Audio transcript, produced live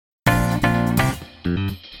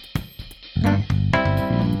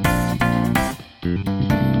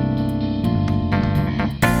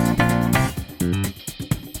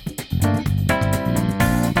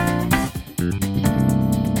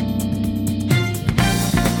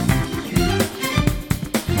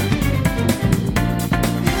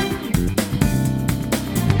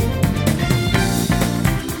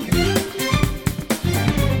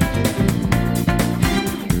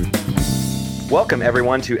Welcome,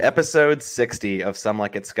 everyone, to episode 60 of Some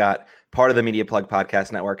Like It Scott, part of the Media Plug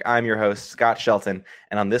Podcast Network. I'm your host, Scott Shelton,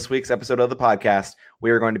 and on this week's episode of the podcast,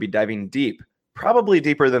 we are going to be diving deep, probably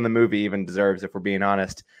deeper than the movie even deserves, if we're being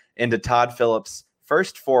honest, into Todd Phillips'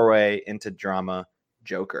 first foray into drama,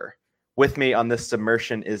 Joker. With me on this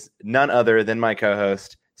submersion is none other than my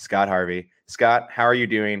co-host, Scott Harvey. Scott, how are you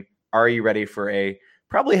doing? Are you ready for a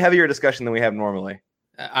probably heavier discussion than we have normally?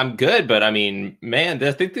 I'm good, but I mean, man,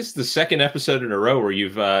 I think this is the second episode in a row where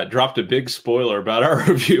you've dropped a big spoiler about our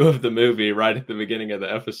review of the movie right at the beginning of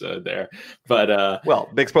the episode there. But well,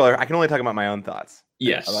 big spoiler. I can only talk about my own thoughts.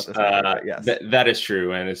 Yes, about this movie, right? Yes. That is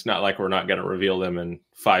true, and it's not like we're not going to reveal them in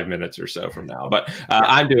 5 minutes or so from now. But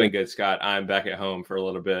I'm doing good, Scott. I'm back at home for a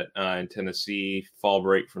little bit in Tennessee, fall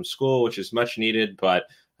break from school, which is much needed, but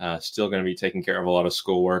still going to be taking care of a lot of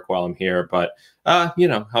schoolwork while I'm here. But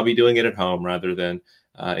I'll be doing it at home rather than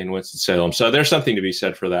in Winston-Salem. So there's something to be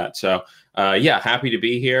said for that. So happy to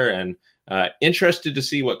be here and interested to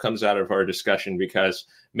see what comes out of our discussion, because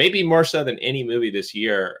maybe more so than any movie this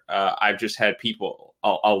year, I've just had people,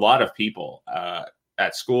 a lot of people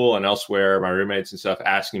at school and elsewhere, my roommates and stuff,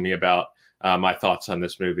 asking me about my thoughts on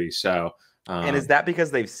this movie. So, and is that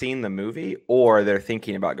because they've seen the movie or they're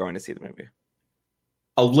thinking about going to see the movie?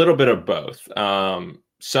 A little bit of both.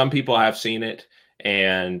 Some people have seen it,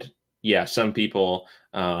 and some people,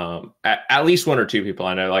 at least one or two people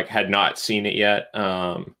I know, had not seen it yet,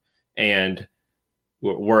 and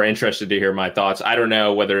were interested to hear my thoughts. I don't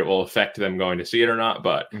know whether it will affect them going to see it or not,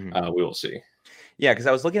 but we will see. Yeah, because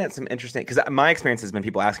I was looking at some interesting, because my experience has been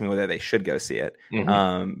people asking me whether they should go see it.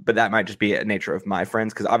 Mm-hmm. But that might just be a nature of my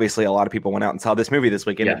friends, because obviously a lot of people went out and saw this movie this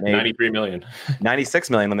weekend. Yeah, 93 million.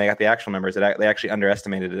 96 million when they got the actual numbers. They actually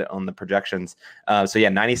underestimated it on the projections.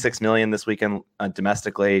 96 million this weekend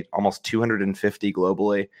domestically, almost 250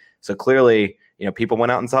 globally. So clearly, people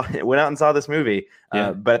went out and saw this movie.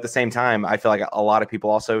 But at the same time, I feel like a lot of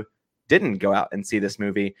people also didn't go out and see this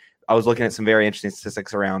movie. I was looking at some very interesting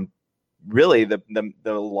statistics around really the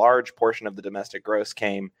large portion of the domestic gross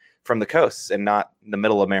came from the coasts and not the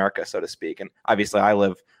middle America, so to speak. And obviously I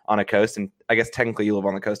live on a coast, and I guess technically you live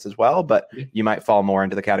on the coast as well, but you might fall more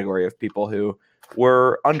into the category of people who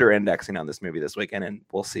were under indexing on this movie this weekend. And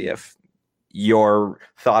we'll see if your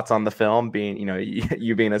thoughts on the film, being,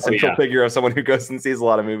 you being a central figure of someone who goes and sees a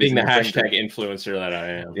lot of movies, being the hashtag influencer that I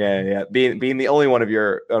am. Yeah. Being the only one of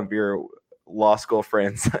your law school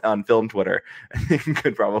friends on film Twitter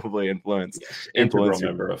could probably influence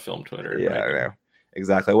member of film Twitter. Yeah, right? I know.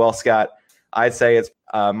 Exactly. Well, Scott, I'd say it's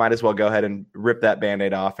might as well go ahead and rip that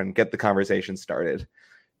Band-Aid off and get the conversation started.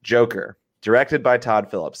 Joker, directed by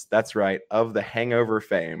Todd Phillips. That's right. Of The Hangover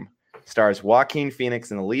fame, stars Joaquin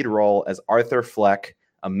Phoenix in the lead role as Arthur Fleck,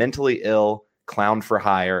 a mentally ill clown for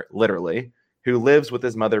hire, literally, who lives with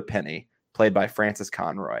his mother Penny, played by Frances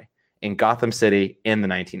Conroy, in Gotham City in the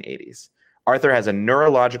 1980s. Arthur has a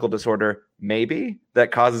neurological disorder, maybe,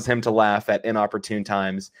 that causes him to laugh at inopportune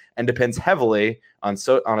times and depends heavily on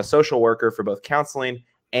a social worker for both counseling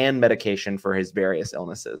and medication for his various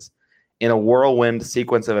illnesses. In a whirlwind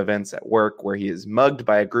sequence of events at work where he is mugged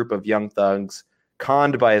by a group of young thugs,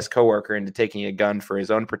 conned by his coworker into taking a gun for his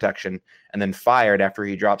own protection, and then fired after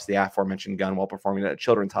he drops the aforementioned gun while performing at a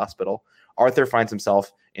children's hospital, Arthur finds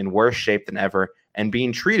himself in worse shape than ever and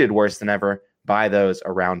being treated worse than ever by those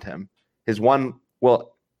around him. I say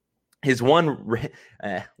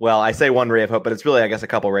one ray of hope, but it's really, I guess, a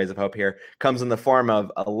couple rays of hope here, comes in the form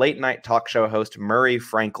of a late night talk show host, Murray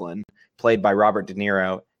Franklin, played by Robert De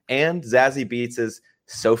Niro, and Zazie Beetz'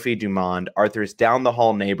 Sophie Dumond, Arthur's down the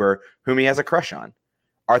hall neighbor, whom he has a crush on.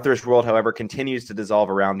 Arthur's world, however, continues to dissolve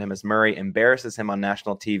around him as Murray embarrasses him on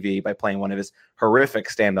national TV by playing one of his horrific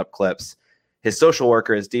stand-up clips. His social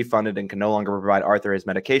worker is defunded and can no longer provide Arthur his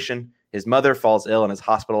medication. His mother falls ill and is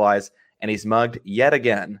hospitalized, and he's mugged yet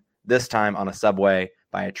again, this time on a subway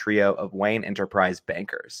by a trio of Wayne Enterprise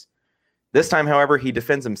bankers. This time, however, he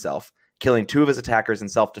defends himself, killing two of his attackers in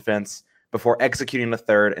self-defense before executing a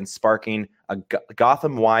third and sparking a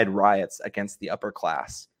Gotham-wide riots against the upper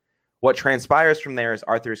class. What transpires from there is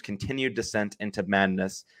Arthur's continued descent into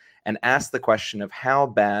madness and asks the question of how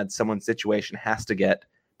bad someone's situation has to get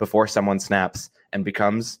before someone snaps and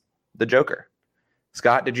becomes the Joker.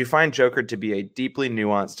 Scott, did you find Joker to be a deeply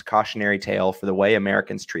nuanced cautionary tale for the way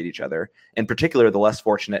Americans treat each other, in particular the less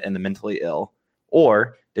fortunate and the mentally ill?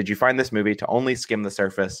 Or did you find this movie to only skim the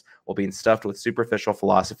surface while being stuffed with superficial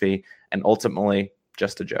philosophy and ultimately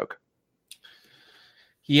just a joke?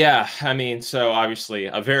 Yeah, I mean, so obviously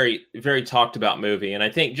a very, very talked about movie. And I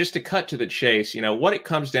think just to cut to the chase, what it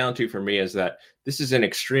comes down to for me is that this is an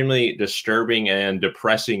extremely disturbing and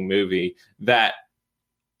depressing movie that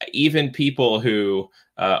even people who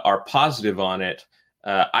are positive on it,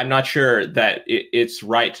 I'm not sure that it's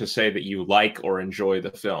right to say that you like or enjoy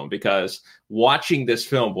the film, because watching this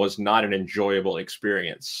film was not an enjoyable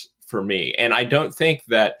experience for me. And I don't think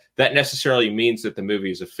that necessarily means that the movie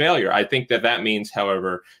is a failure. I think that means,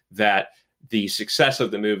 however, that the success of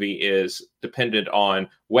the movie is dependent on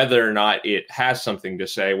whether or not it has something to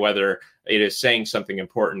say, whether it is saying something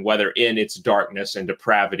important, whether in its darkness and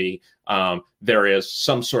depravity, there is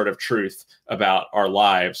some sort of truth about our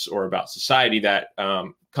lives or about society that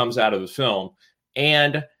comes out of the film.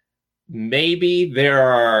 And maybe there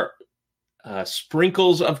are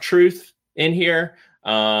sprinkles of truth in here.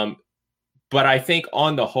 But I think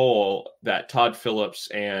on the whole that Todd Phillips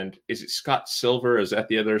and is it Scott Silver? Is that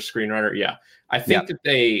the other screenwriter? Yeah. I think that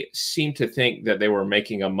they seem to think that they were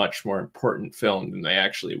making a much more important film than they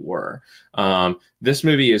actually were. This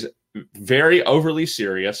movie is very overly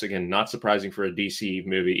serious. Again, not surprising for a DC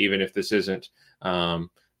movie, even if this isn't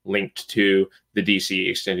linked to the DC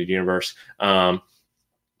extended universe.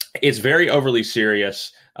 It's very overly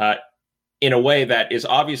serious in a way that is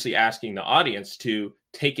obviously asking the audience to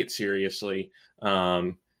take it seriously,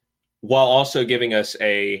 while also giving us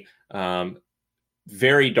a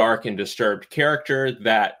very dark and disturbed character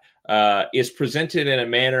that is presented in a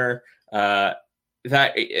manner that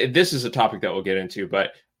this is a topic that we'll get into,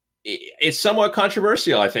 but it's somewhat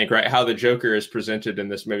controversial, I think, right? How the Joker is presented in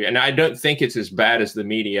this movie. And I don't think it's as bad as the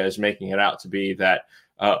media is making it out to be, that,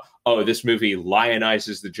 this movie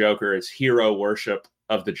lionizes the Joker, it's hero worship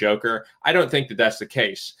of the Joker. I don't think that that's the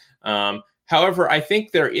case. However, I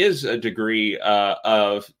think there is a degree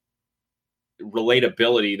of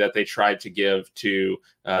relatability that they tried to give to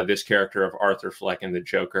this character of Arthur Fleck and the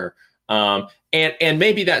Joker. And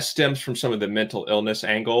maybe that stems from some of the mental illness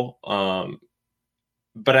angle.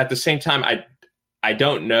 But at the same time, I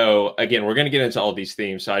don't know. Again, we're going to get into all these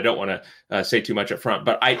themes, so I don't want to say too much up front.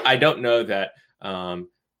 But I don't know that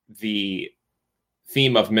the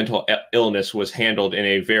theme of mental illness was handled in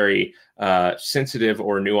a very sensitive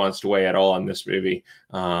or nuanced way at all in this movie.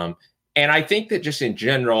 And I think that just in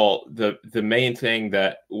general, the main thing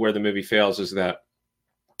that where the movie fails is that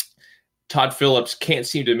Todd Phillips can't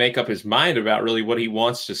seem to make up his mind about really what he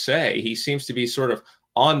wants to say. He seems to be sort of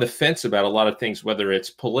on the fence about a lot of things, whether it's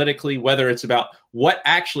politically, whether it's about what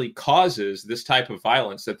actually causes this type of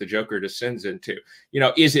violence that the Joker descends into.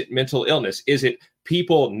 Is it mental illness? Is it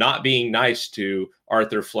people not being nice to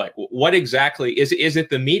Arthur Fleck? What exactly is it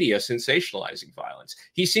the media sensationalizing violence?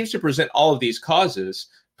 He seems to present all of these causes,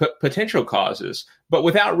 potential causes, but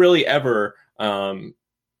without really ever, telling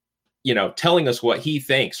us what he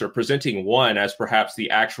thinks or presenting one as perhaps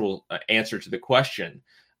the actual answer to the question.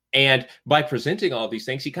 And by presenting all of these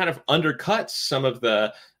things, he kind of undercuts some of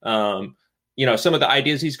the, some of the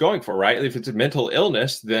ideas he's going for, right? If it's a mental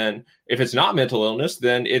illness, then if it's not mental illness,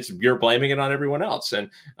 then you're blaming it on everyone else. And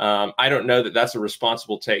I don't know that that's a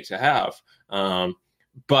responsible take to have.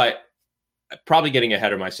 But probably getting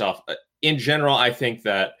ahead of myself. In general, I think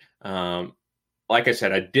that, like I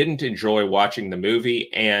said, I didn't enjoy watching the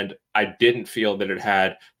movie, and I didn't feel that it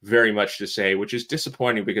had very much to say, which is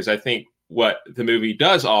disappointing because I think what the movie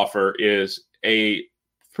does offer is a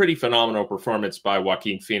pretty phenomenal performance by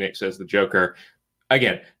Joaquin Phoenix as the Joker.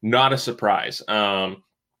 Again, not a surprise.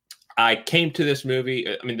 I came to this movie,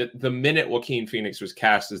 the minute Joaquin Phoenix was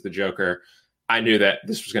cast as the Joker, I knew that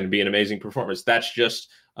this was going to be an amazing performance. That's just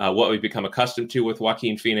what we've become accustomed to with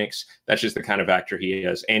Joaquin Phoenix. That's just the kind of actor he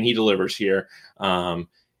is, and he delivers here.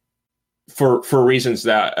 For reasons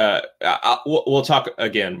that we'll talk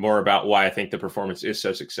again more about why I think the performance is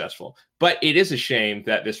so successful. But it is a shame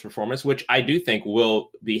that this performance, which I do think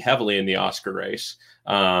will be heavily in the Oscar race,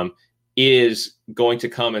 is going to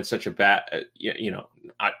come in such a bad,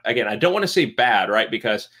 I don't want to say bad, right?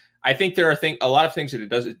 Because I think there are a lot of things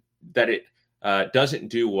that it doesn't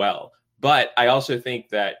do well. But I also think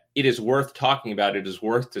that it is worth talking about. It is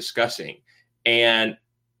worth discussing. And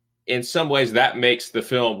in some ways that makes the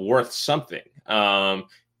film worth something.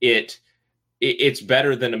 It's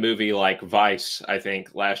better than a movie like Vice, I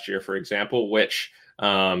think, last year, for example, which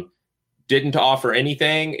didn't offer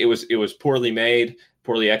anything. It was poorly made.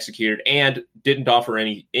 poorly executed, and didn't offer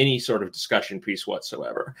any sort of discussion piece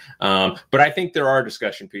whatsoever. But I think there are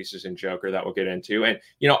discussion pieces in Joker that we'll get into. And,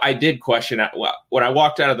 I did question when I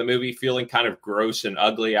walked out of the movie feeling kind of gross and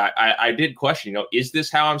ugly. I did question, is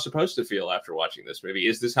this how I'm supposed to feel after watching this movie?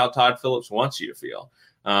 Is this how Todd Phillips wants you to feel?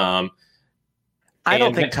 I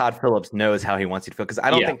don't think Todd Phillips knows how he wants you to feel, because I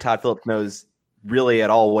don't think Todd Phillips knows really at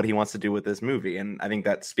all what he wants to do with this movie. And I think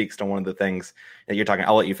that speaks to one of the things that you're talking.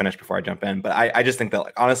 I'll let you finish before I jump in. But I just think that,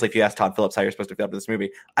 like, honestly, if you ask Todd Phillips how you're supposed to feel about this movie,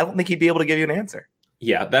 I don't think he'd be able to give you an answer.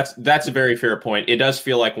 Yeah, that's a very fair point. It does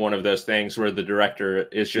feel like one of those things where the director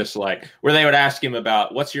is just like, where they would ask him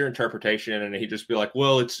about what's your interpretation, and he'd just be like,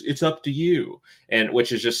 well, it's up to you, and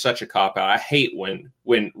which is just such a cop out. I hate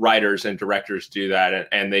when writers and directors do that,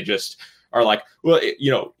 and they just are like, well,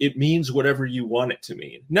 it means whatever you want it to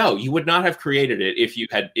mean. No, you would not have created it if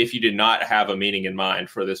you did not have a meaning in mind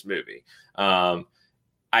for this movie.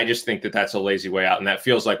 I just think that that's a lazy way out, and that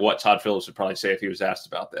feels like what Todd Phillips would probably say if he was asked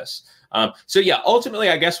about this. Ultimately,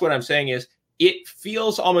 I guess what I'm saying is it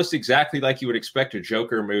feels almost exactly like you would expect a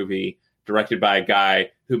Joker movie directed by a guy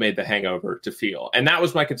who made The Hangover to feel. And that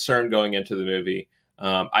was my concern going into the movie.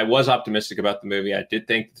 I was optimistic about the movie. I did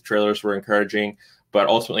think the trailers were encouraging, but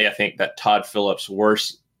ultimately I think that Todd Phillips'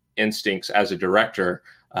 worst instincts as a director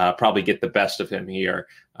probably get the best of him here,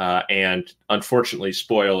 and unfortunately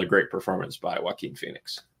spoil a great performance by Joaquin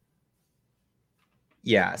Phoenix.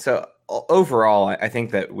 Yeah, so overall, I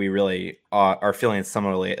think that we really are feeling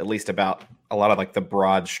similarly, at least about a lot of like the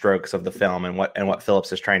broad strokes of the film and what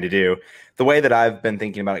Phillips is trying to do. The way that I've been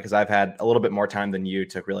thinking about it, because I've had a little bit more time than you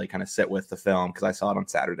to really kind of sit with the film, because I saw it on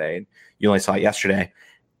Saturday and you only saw it yesterday,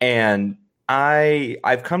 and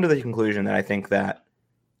I've come to the conclusion that I think that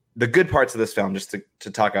the good parts of this film, just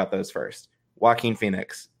to talk about those first, Joaquin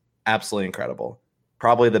Phoenix, absolutely incredible.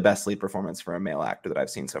 Probably the best lead performance for a male actor that I've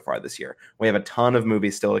seen so far this year. We have a ton of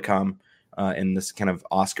movies still to come in this kind of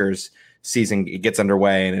Oscars season. It gets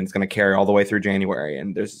underway and it's going to carry all the way through January.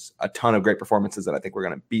 And there's a ton of great performances that I think we're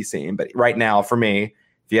going to be seeing. But right now, for me,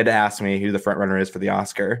 if you had to ask me who the front runner is for the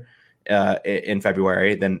Oscar in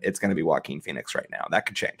February, then it's going to be Joaquin Phoenix right now. That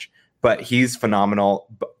could change. But he's phenomenal.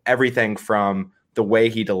 Everything from the way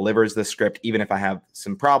he delivers the script, even if I have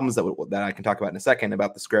some problems that I can talk about in a second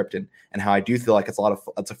about the script and how I do feel like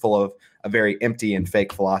it's full of a very empty and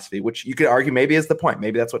fake philosophy, which you could argue maybe is the point.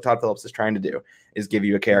 Maybe that's what Todd Phillips is trying to do, is give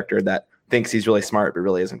you a character that thinks he's really smart, but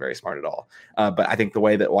really isn't very smart at all. But I think the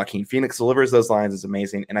way that Joaquin Phoenix delivers those lines is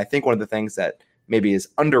amazing. And I think one of the things that maybe is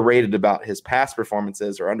underrated about his past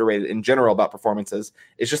performances, or underrated in general about performances,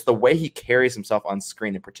 is just the way he carries himself on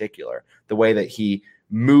screen in particular, the way that he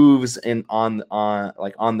moves on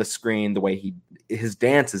the screen, the way his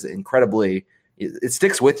dance is incredibly, it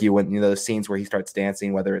sticks with you when those scenes where he starts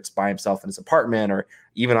dancing, whether it's by himself in his apartment or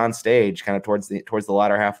even on stage kind of towards the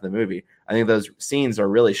latter half of the movie. I think those scenes are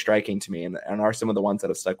really striking to me and are some of the ones that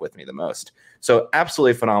have stuck with me the most. So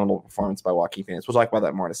absolutely phenomenal performance by Joaquin Phoenix. We'll talk about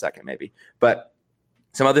that more in a second maybe. But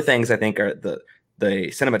some other things I think are the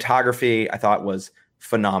cinematography I thought was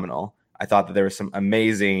phenomenal. I thought that there was some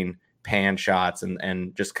amazing pan shots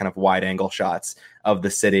and just kind of wide angle shots of the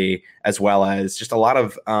city, as well as just a lot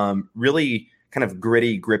of really kind of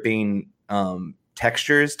gritty, gripping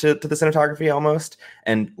textures to the cinematography almost,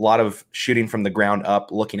 and a lot of shooting from the ground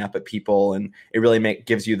up, looking up at people, and it really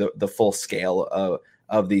gives you the full scale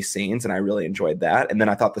of these scenes, and I really enjoyed that. And then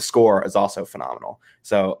I thought the score is also phenomenal.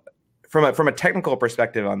 So from a technical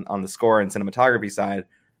perspective on the score and cinematography side,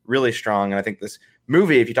 really strong. And I think this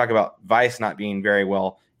movie, if you talk about Vice not being very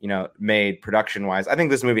well made production wise, I think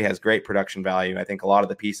this movie has great production value. I think a lot of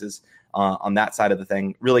the pieces on that side of the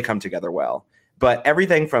thing really come together well. But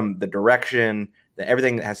everything from the direction,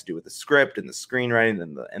 everything that has to do with the script and the screenwriting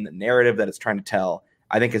and the narrative that it's trying to tell,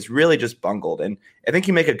 I think is really just bungled. And I think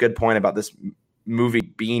you make a good point about this movie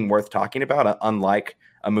being worth talking about, unlike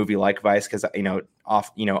a movie like Vice, because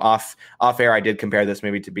off air I did compare this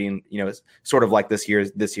movie to being sort of like this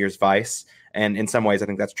year's Vice. And in some ways, I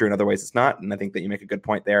think that's true. In other ways, it's not. And I think that you make a good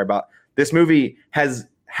point there about this movie has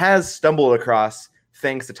stumbled across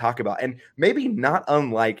things to talk about. And maybe not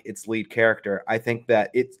unlike its lead character, I think that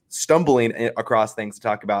it's stumbling across things to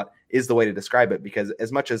talk about is the way to describe it. Because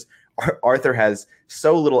as much as Arthur has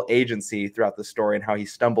so little agency throughout the story and how he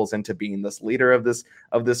stumbles into being this leader of this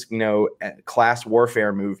class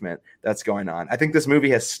warfare movement that's going on, I think this movie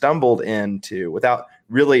has stumbled into, without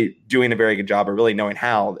really doing a very good job or really knowing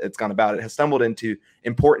how it's gone about it, has stumbled into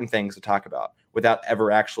important things to talk about without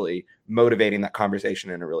ever actually motivating that conversation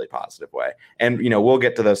in a really positive way. And, we'll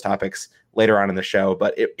get to those topics later on in the show,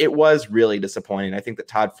 but it was really disappointing. I think that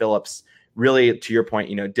Todd Phillips really, to your point,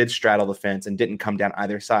 did straddle the fence and didn't come down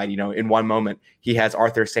either side. In one moment, he has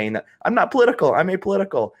Arthur saying that I'm not political, I'm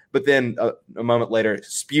apolitical, but then a moment later,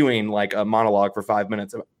 spewing like a monologue for 5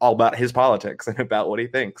 minutes all about his politics and about what he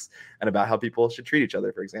thinks and about how people should treat each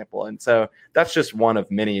other, for example. And so that's just one of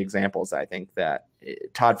many examples, I think, that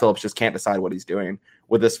Todd Phillips just can't decide what he's doing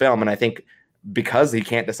with this film. And I think because he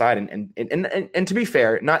can't decide, and to be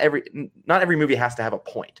fair, not every movie has to have a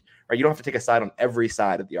point, right? You don't have to take a side on every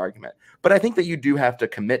side of the argument, but I think that you do have to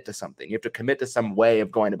commit to something. You have to commit to some way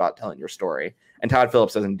of going about telling your story, and Todd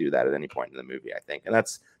Phillips doesn't do that at any point in the movie, I think, and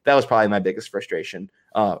that was probably my biggest frustration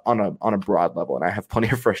on a broad level, and I have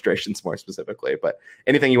plenty of frustrations more specifically. But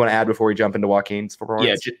anything you want to add before we jump into Joaquin's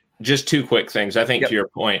performance? Yeah, just two quick things. I think to your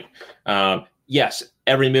point, yes,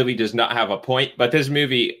 every movie does not have a point, but this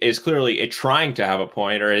movie is clearly trying to have a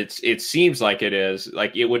point, or it seems like it is.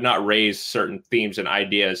 Like, it would not raise certain themes and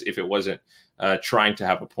ideas if it wasn't trying to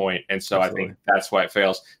have a point. And so Absolutely. I think that's why it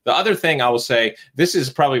fails. The other thing I will say, this is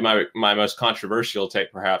probably my most controversial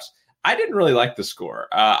take, perhaps. I didn't really like the score.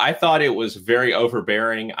 I thought it was very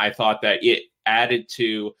overbearing. I thought that it added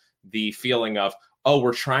to the feeling of, oh,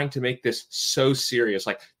 we're trying to make this so serious.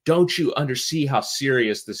 Like, don't you see how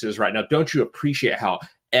serious this is right now? Don't you appreciate how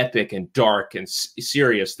epic and dark and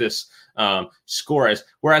serious this score is?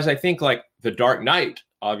 Whereas I think like The Dark Knight,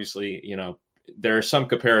 obviously, there's some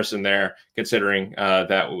comparison there, considering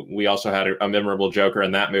that we also had a memorable Joker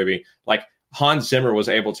in that movie. Like, Hans Zimmer was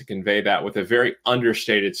able to convey that with a very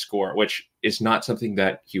understated score, which is not something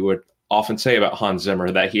that you would often say about Hans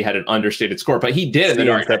Zimmer, that he had an understated score, but he did in The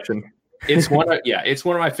Dark Knight. It's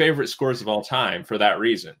one of my favorite scores of all time for that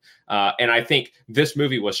reason. And I think this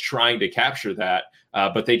movie was trying to capture that,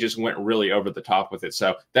 but they just went really over the top with it.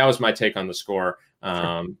 So that was my take on the score.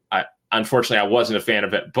 Unfortunately, I wasn't a fan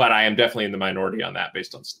of it, but I am definitely in the minority on that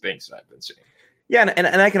based on things that I've been seeing. Yeah,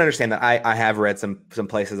 and I can understand that. I have read some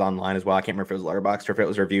places online as well. I can't remember if it was Letterboxd or if it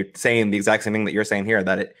was reviewed, saying the exact same thing that you're saying here,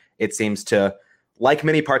 that it seems to, like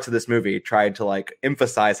many parts of this movie, tried to like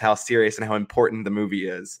emphasize how serious and how important the movie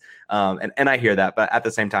is. And I hear that, but at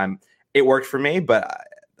the same time, it worked for me. But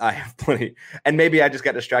I have plenty, and maybe I just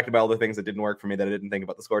got distracted by all the things that didn't work for me, that I didn't think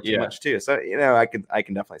about the score too much too. So I can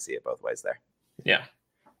definitely see it both ways there. Yeah.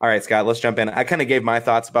 All right, Scott, let's jump in. I kind of gave my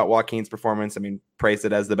thoughts about Joaquin's performance. I mean, praised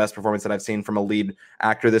it as the best performance that I've seen from a lead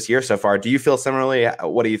actor this year so far. Do you feel similarly?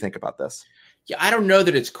 What do you think about this? Yeah, I don't know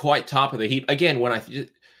that it's quite top of the heap. Again, when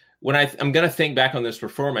I'm going to think back on this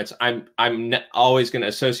performance, I'm always going to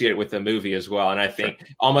associate it with the movie as well. And I think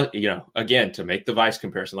almost, again, to make the Vice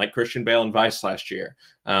comparison, like Christian Bale in Vice last year,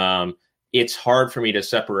 it's hard for me to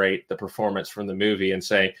separate the performance from the movie and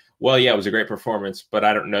say, well, yeah, it was a great performance, but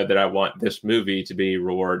I don't know that I want this movie to be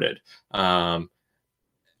rewarded. I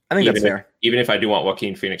think that's fair. Even if I do want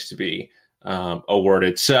Joaquin Phoenix to be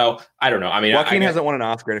awarded. So I don't know. I mean, Joaquin hasn't won an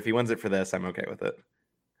Oscar, and if he wins it for this, I'm okay with it.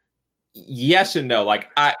 Yes and no.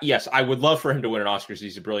 Like, yes, I would love for him to win an Oscar because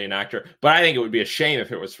he's a brilliant actor, but I think it would be a shame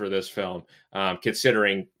if it was for this film,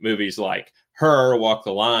 considering movies like Her, Walk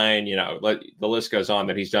the Line, the list goes on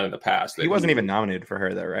that he's done in the past. He wasn't even nominated for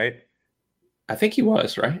Her, though, right? I think he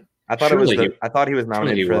was, right? I thought I thought he was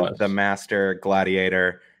nominated for The Master,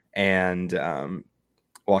 Gladiator, and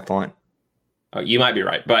Walk the Line. Oh, you might be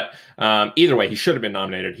right, but either way, he should have been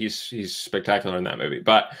nominated. He's spectacular in that movie.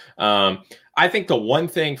 But I think the one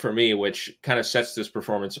thing for me, which kind of sets this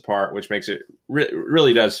performance apart, which makes it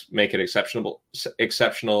really does make it exceptional,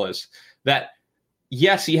 is that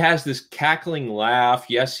yes, he has this cackling laugh.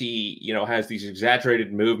 Yes, he has these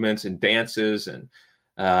exaggerated movements and dances, and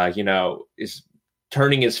is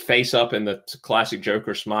turning his face up in the classic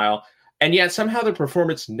Joker smile. And yet somehow the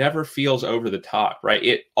performance never feels over the top, right?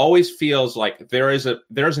 It always feels like there is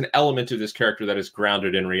an element to this character that is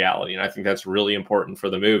grounded in reality. And I think that's really important for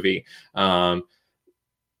the movie,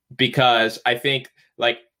 because I think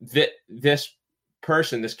like this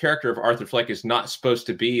character of Arthur Fleck is not supposed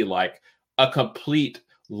to be like a complete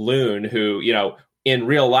loon who, in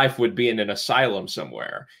real life would be in an asylum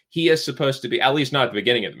somewhere. He is supposed to be, at least not at the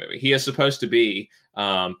beginning of the movie, he is supposed to be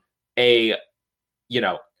a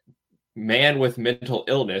man with mental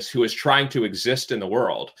illness who is trying to exist in the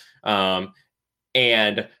world,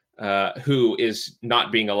 and who is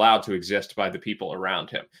not being allowed to exist by the people around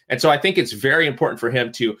him. And so I think it's very important for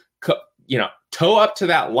him to, toe up to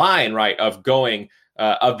that line, right, of going,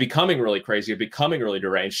 of becoming really crazy, of becoming really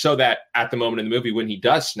deranged, so that at the moment in the movie when he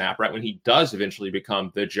does snap, right, when he does eventually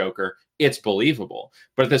become the Joker, it's believable.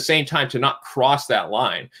 But at the same time, to not cross that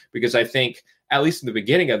line, because I think, at least in the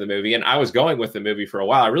beginning of the movie, and I was going with the movie for a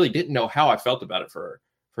while, I really didn't know how I felt about it for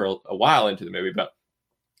a while into the movie, but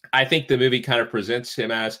I think the movie kind of presents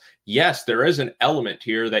him as, yes, there is an element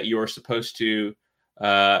here that you are supposed to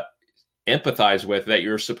empathize with, that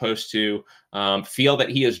you're supposed to feel that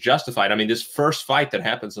he is justified. I mean, this first fight that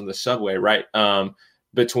happens on the subway, right,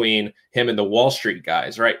 between him and the Wall Street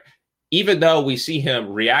guys, right? Even though we see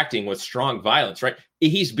him reacting with strong violence, right,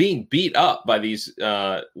 he's being beat up by these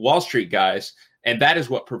Wall Street guys, and that is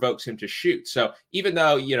what provokes him to shoot. So even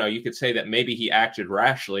though, you could say that maybe he acted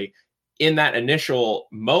rashly in that initial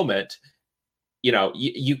moment,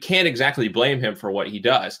 you can't exactly blame him for what he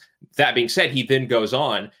does. That being said, he then goes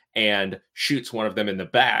on and shoots one of them in the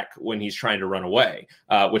back when he's trying to run away,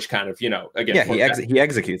 which kind of, again, he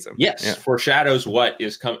executes him. Yes, foreshadows what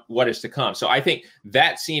is to come. So I think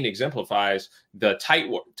that scene exemplifies the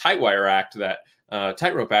tightrope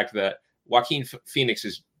act that Joaquin Phoenix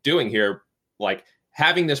is doing here, like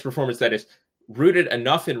having this performance that is rooted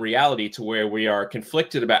enough in reality to where we are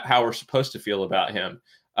conflicted about how we're supposed to feel about him.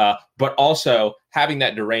 But also having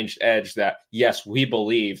that deranged edge that, yes, we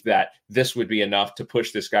believe that this would be enough to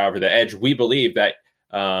push this guy over the edge. We believe that,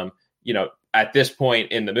 at this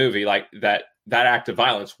point in the movie, like that act of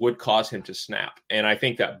violence would cause him to snap. And I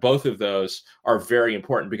think that both of those are very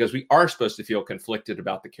important because we are supposed to feel conflicted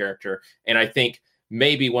about the character. And I think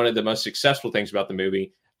maybe one of the most successful things about the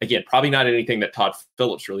movie, again, probably not anything that Todd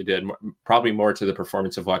Phillips really did, probably more to the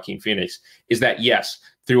performance of Joaquin Phoenix, is that, yes,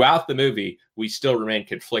 throughout the movie, we still remain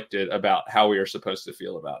conflicted about how we are supposed to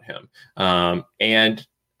feel about him. And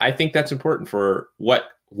I think that's important for what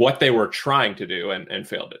they were trying to do and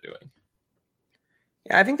failed at doing.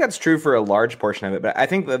 Yeah, I think that's true for a large portion of it. But I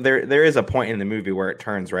think that there is a point in the movie where it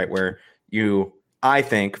turns, right, where I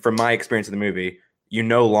think, from my experience of the movie, you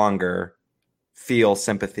no longer feel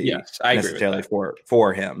sympathy necessarily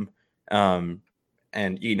for him. And,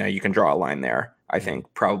 you can draw a line there, I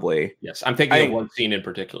think, probably. Yes, I'm thinking of one scene in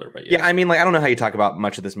particular. But yes. Yeah, I mean, I don't know how you talk about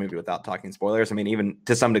much of this movie without talking spoilers. I mean, even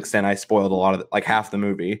to some extent, I spoiled a lot of half the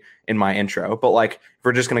movie in my intro. But if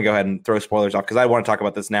we're just going to go ahead and throw spoilers off, because I want to talk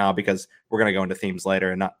about this now because we're going to go into themes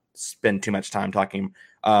later and not spend too much time talking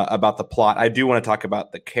about the plot. I do want to talk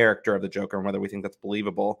about the character of the Joker and whether we think that's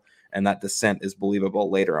believable and that descent is believable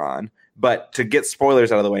later on. But to get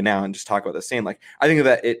spoilers out of the way now and just talk about the scene, I think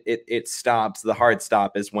that it stops. The hard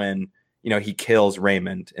stop is when he kills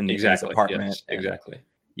Raymond in his apartment. Yes, exactly.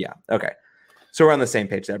 Yeah. Okay. So we're on the same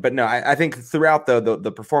page there. But no, I think throughout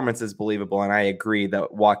the performance is believable, and I agree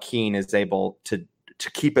that Joaquin is able to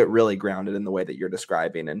keep it really grounded in the way that you're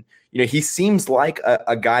describing. And he seems like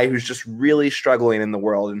a guy who's just really struggling in the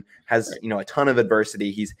world and has a ton of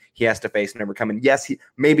adversity he has to face and overcome. And yes,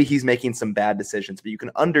 maybe he's making some bad decisions, but you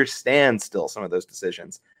can understand still some of those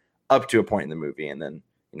decisions up to a point in the movie, and then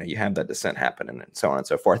you have that descent happen and so on and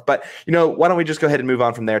so forth. But why don't we just go ahead and move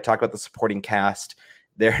on from there? Talk about the supporting cast.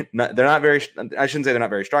 They're not very, I shouldn't say they're not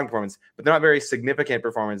very strong performances, but they're not very significant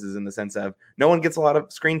performances in the sense of no one gets a lot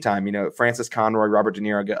of screen time. Francis Conroy, Robert De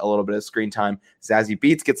Niro get a little bit of screen time. Zazie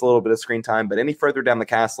Beetz gets a little bit of screen time, but any further down the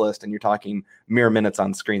cast list and you're talking mere minutes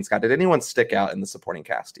on screen, Scott, did anyone stick out in the supporting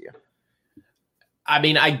cast to you? I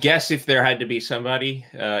mean, I guess if there had to be somebody,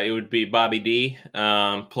 it would be Bobby D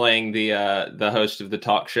playing the host of the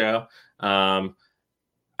talk show.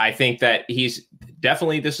 I think that he's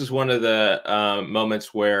definitely, this is one of the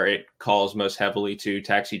moments where it calls most heavily to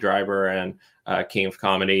Taxi Driver and King of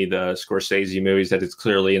Comedy, the Scorsese movies that it's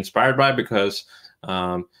clearly inspired by, because,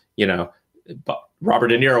 Robert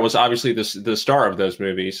De Niro was obviously the star of those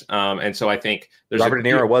movies. And so I think Robert De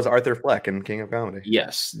Niro was Arthur Fleck in King of Comedy.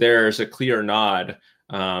 Yes, there's a clear nod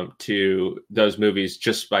to those movies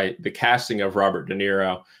just by the casting of Robert De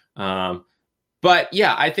Niro. But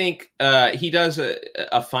yeah, I think he does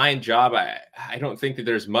a fine job. I don't think that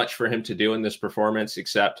there's much for him to do in this performance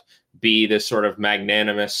except be this sort of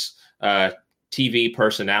magnanimous TV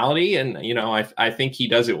personality. And, I think he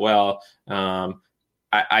does it well.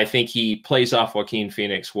 I think he plays off Joaquin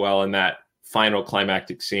Phoenix well in that final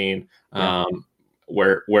climactic scene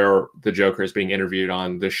where the Joker is being interviewed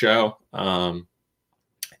on the show. And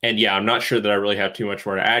yeah, I'm not sure that I really have too much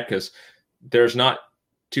more to add because there's not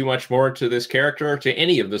too much more to this character or to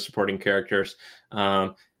any of the supporting characters.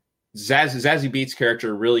 Zazie Beetz'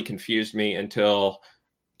 character really confused me until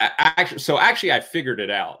actually I figured it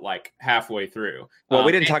out halfway through. Well,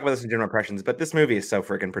 we didn't talk about this in general impressions, but this movie is so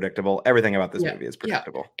freaking predictable. Everything about this movie is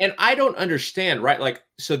predictable. Yeah. And I don't understand, right?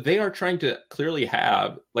 So they are trying to clearly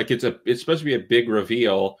have it's supposed to be a big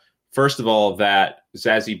reveal. First of all, that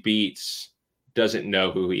Zazie Beetz doesn't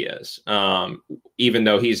know who he is, even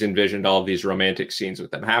though he's envisioned all of these romantic scenes with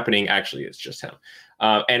them happening. Actually, it's just him.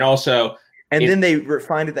 And also, And then they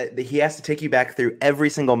find that he has to take you back through every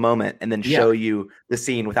single moment and then show you the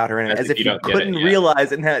scene without her in it, as if you couldn't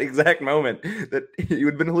realize in that exact moment that you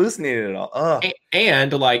had been hallucinating it all. Ugh.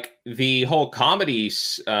 And like the whole comedy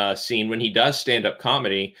scene when he does stand-up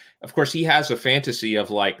comedy, of course, he has a fantasy of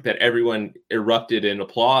like that everyone erupted in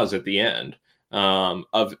applause at the end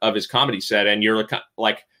of his comedy set, and you're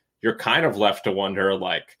kind of left to wonder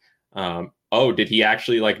like. Oh, did he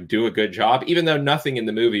actually like do a good job? Even though nothing in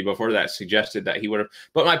the movie before that suggested that he would have.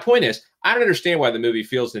 But my point is, I don't understand why the movie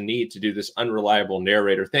feels the need to do this unreliable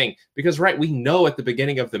narrator thing. Because, right, we know at the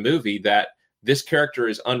beginning of the movie that this character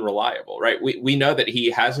is unreliable, right? We know that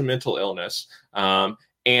he has a mental illness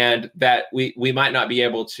and that we might not be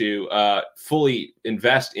able to fully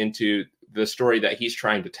invest into the story that he's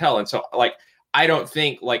trying to tell. And so, like, I don't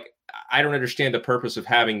understand the purpose of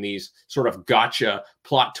having these sort of gotcha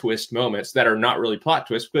plot twist moments that are not really plot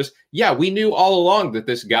twists, because we knew all along that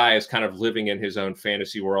this guy is kind of living in his own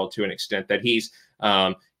fantasy world to an extent, that he's,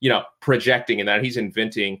 projecting, and that he's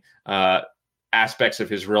inventing aspects of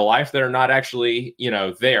his real life that are not actually,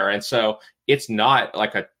 there. And so it's not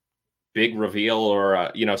like a big reveal or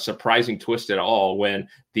a, surprising twist at all when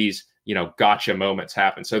these, gotcha moments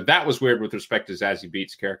happen. So that was weird with respect to Zazie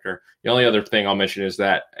Beetz' character. The only other thing I'll mention is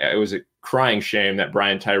that it was a crying shame that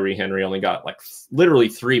Brian Tyree Henry only got like literally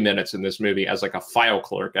 3 minutes in this movie as like a file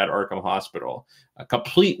clerk at Arkham Hospital, a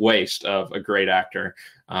complete waste of a great actor.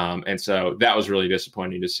 And so that was really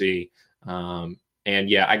disappointing to see. And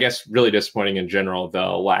I guess really disappointing in general, the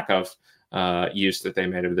lack of use that they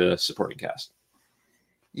made of the supporting cast.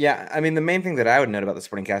 Yeah, I mean, the main thing that I would note about the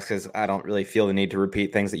supporting cast, because I don't really feel the need to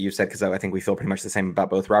repeat things that you've said, because I think we feel pretty much the same about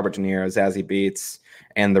both Robert De Niro, Zazie Beetz,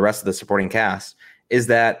 and the rest of the supporting cast, is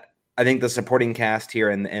that I think the supporting cast here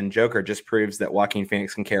and Joker just proves that Joaquin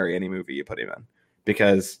Phoenix can carry any movie you put him in,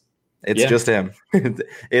 because it's just him. It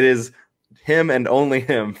is him and only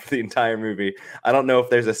him for the entire movie. I don't know if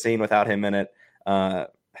there's a scene without him in it.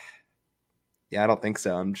 I don't think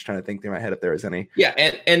so. I'm just trying to think through my head if there is any. Yeah,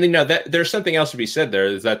 and that there's something else to be said there,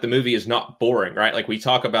 is that the movie is not boring, right? Like we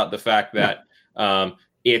talk about the fact that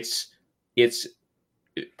it's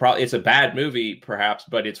a bad movie perhaps,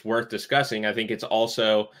 but it's worth discussing. I think it's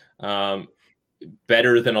also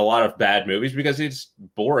better than a lot of bad movies because it's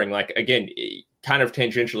boring. Like again, kind of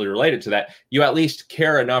tangentially related to that, you at least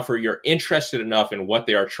care enough or you're interested enough in what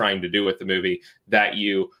they are trying to do with the movie that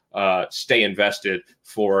you stay invested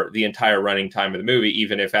for the entire running time of the movie,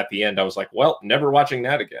 even if at the end I was like, well, never watching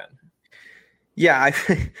that again. Yeah,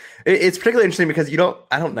 it's particularly interesting because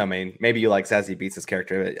I don't know, man. Maybe you like Zazie Beetz'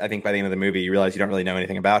 character. I think by the end of the movie, you realize you don't really know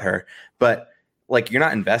anything about her. But like, you're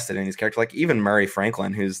not invested in these characters. Like even Murray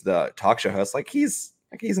Franklin, who's the talk show host, like he's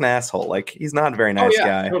an asshole. Like he's not a very nice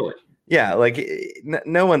guy. Totally. Yeah, like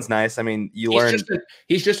no one's nice. I mean,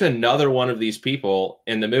 he's just another one of these people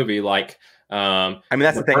in the movie. Like, I mean,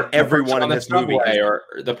 that's the thing. Everyone in this movie, or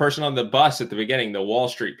the person on the bus at the beginning, the Wall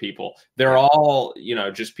Street people, they're all,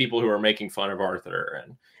 just people who are making fun of Arthur.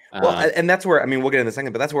 And and that's where, I mean, we'll get in a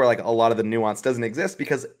second, but that's where like a lot of the nuance doesn't exist,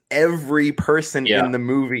 because every person in the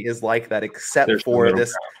movie is like that, except for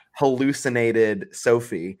this hallucinated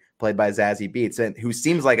Sophie, played by Zazie Beetz, and who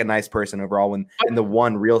seems like a nice person overall in the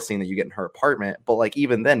one real scene that you get in her apartment. But like,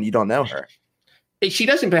 even then, you don't know her. She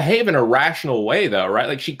doesn't behave in a rational way, though, right?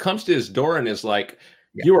 Like she comes to his door and is like,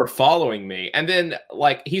 "You are following me," and then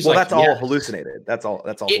like he's like, "That's all hallucinated. That's all.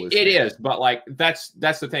 Hallucinated." It is, but like that's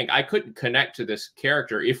the thing. I couldn't connect to this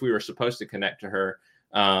character if we were supposed to connect to her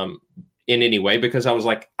in any way, because I was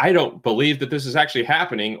like, I don't believe that this is actually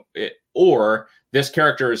happening, or this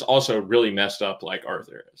character is also really messed up, like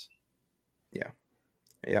Arthur is.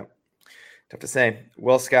 Yeah. Tough to say.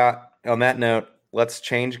 Well, Scott, on that note, let's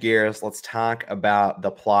change gears. Let's talk about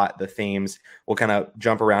the plot, the themes. We'll kind of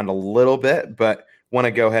jump around a little bit, but want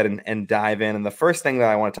to go ahead and dive in. And the first thing that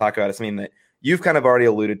I want to talk about is something that you've kind of already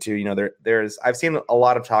alluded to. I've seen a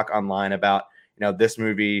lot of talk online about, this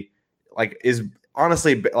movie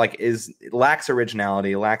lacks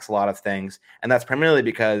originality, lacks a lot of things. And that's primarily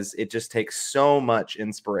because it just takes so much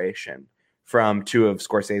inspiration from two of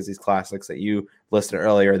Scorsese's classics that you listed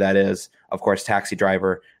earlier. That is, of course, Taxi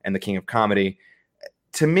Driver and The King of Comedy.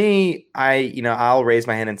 To me, I'll raise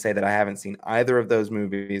my hand and say that I haven't seen either of those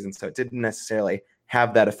movies, and so it didn't necessarily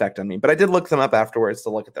have that effect on me. But I did look them up afterwards to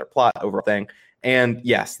look at their plot overall thing, and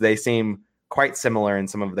yes, they seem quite similar in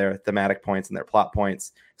some of their thematic points and their plot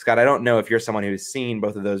points. Scott, I don't know if you're someone who's seen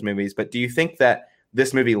both of those movies, but do you think that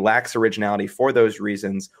this movie lacks originality for those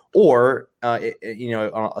reasons, or on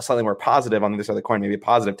a slightly more positive, on the other side of the coin, maybe a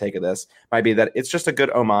positive take of this might be that it's just a good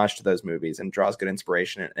homage to those movies and draws good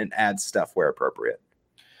inspiration and adds stuff where appropriate?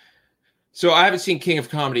 So I haven't seen King of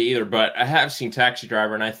Comedy either, but I have seen Taxi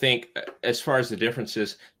Driver, and I think as far as the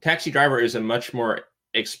differences, Taxi Driver is a much more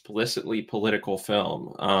explicitly political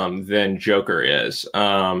film than Joker is.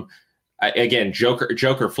 Again,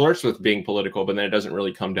 Joker flirts with being political, but then it doesn't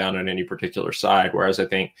really come down on any particular side. Whereas I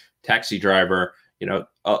think Taxi Driver, the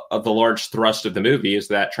large thrust of the movie is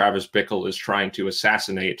that Travis Bickle is trying to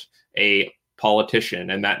assassinate a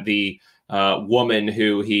politician, and that the woman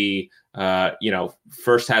who he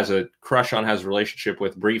first has a crush on, has a relationship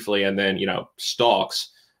with briefly, and then stalks,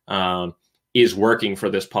 is working for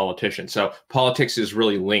this politician. So politics is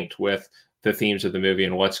really linked with the themes of the movie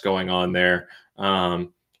and what's going on there.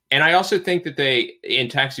 And I also think that they, in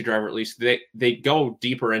Taxi Driver at least, they go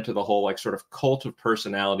deeper into the whole sort of cult of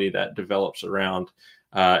personality that develops around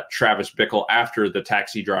Travis Bickle after the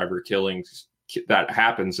taxi driver killings that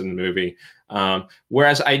happens in the movie.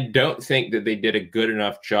 Whereas I don't think that they did a good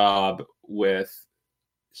enough job with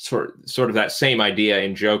sort of that same idea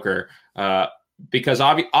in Joker, because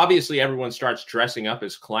obviously everyone starts dressing up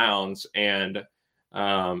as clowns and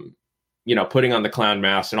putting on the clown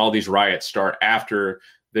masks, and all these riots start after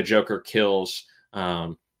the Joker kills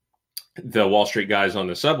the Wall Street guys on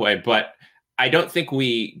the subway. But I don't think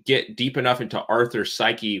we get deep enough into Arthur's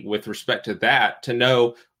psyche with respect to that to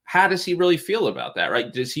know, how does he really feel about that,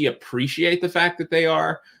 right? Does he appreciate the fact that they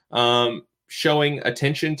are showing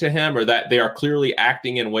attention to him, or that they are clearly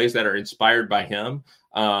acting in ways that are inspired by him?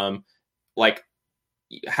 How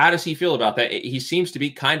does he feel about that? He seems to be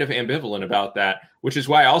kind of ambivalent about that, which is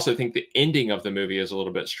why I also think the ending of the movie is a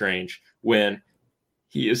little bit strange, when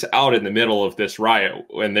he is out in the middle of this riot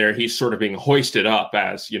and he's sort of being hoisted up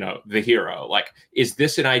as, the hero. Is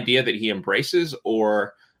this an idea that he embraces,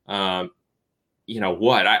 or,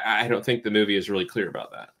 what? I don't think the movie is really clear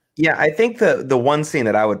about that. Yeah, I think the one scene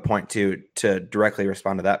that I would point to directly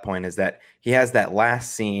respond to that point is that he has that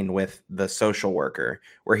last scene with the social worker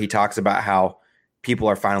where he talks about how people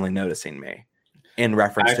are finally noticing me, in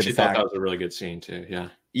reference to the fact. I actually thought that was a really good scene too. Yeah.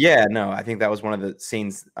 Yeah, no, I think that was one of the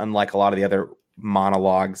scenes, unlike a lot of the other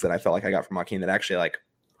monologues that I felt like I got from Joaquin, that actually it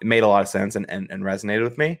made a lot of sense and resonated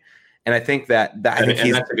with me. And I think that that's a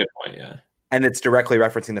good point. Yeah. And it's directly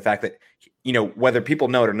referencing the fact that, whether people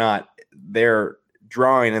know it or not, they're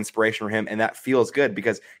drawing inspiration from him. And that feels good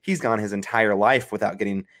because he's gone his entire life without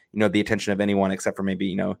getting, the attention of anyone except for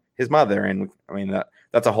maybe, his mother. And I mean,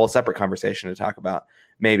 that's a whole separate conversation to talk about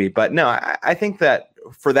maybe. But no, I think that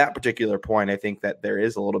for that particular point, I think that there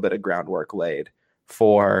is a little bit of groundwork laid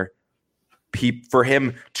for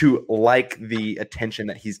him to like the attention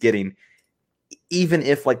that he's getting, even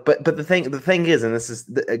if but the thing is, and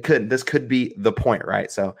this could be the point,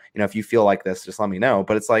 right? So, if you feel like this, just let me know.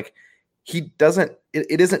 But it's he doesn't,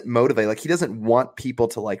 it isn't motivated. He doesn't want people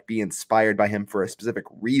to be inspired by him for a specific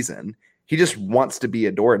reason. He just wants to be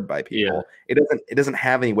adored by people. Yeah. It doesn't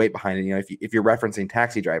have any weight behind it. If you're referencing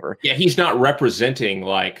Taxi Driver. Yeah. He's not representing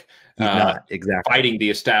not exactly fighting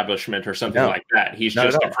the establishment or something like that. He's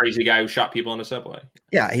just a crazy guy who shot people on the subway.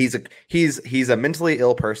 Yeah. He's a mentally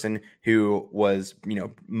ill person who was,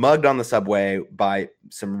 mugged on the subway by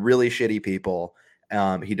some really shitty people.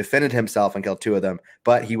 He defended himself and killed two of them,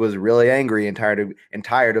 but he was really angry and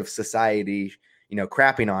tired of society,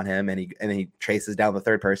 crapping on him, and he chases down the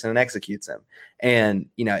third person and executes him. And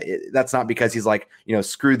that's not because he's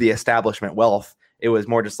screw the establishment wealth. It was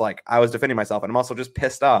more just I was defending myself, and I'm also just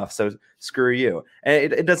pissed off, so screw you.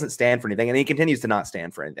 And it doesn't stand for anything, and he continues to not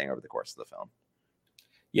stand for anything over the course of the film.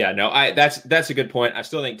 Yeah, no, that's a good point. I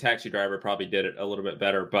still think Taxi Driver probably did it a little bit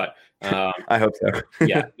better, but I hope so.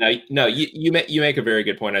 Yeah, no, you make a very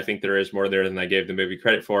good point. I think there is more there than I gave the movie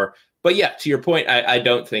credit for. But yeah, to your point, I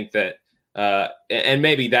don't think that, and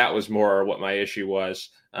maybe that was more what my issue was,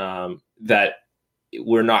 that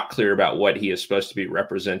we're not clear about what he is supposed to be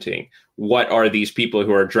representing. What are these people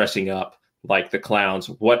who are dressing up like the clowns?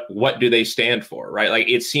 What do they stand for, right?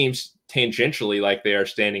 It seems tangentially like they are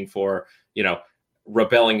standing for,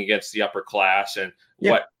 rebelling against the upper class and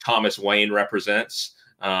what Thomas Wayne represents.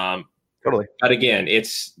 Totally. But again,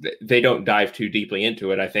 they don't dive too deeply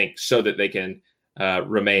into it, I think, so that they can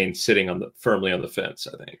remain sitting firmly on the fence,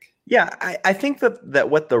 I think. Yeah, I think that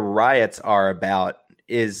what the riots are about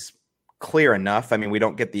is clear enough. I mean, we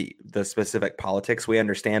don't get the specific politics. We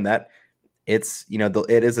understand that it's,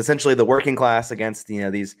 it is essentially the working class against,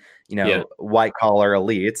 these, white collar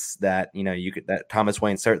elites that, that Thomas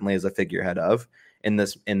Wayne certainly is a figurehead of in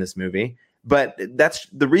this movie. But that's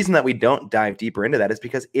the reason that we don't dive deeper into that, is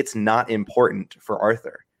because it's not important for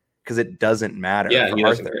Arthur, because it doesn't matter for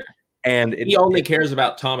Arthur. And he only cares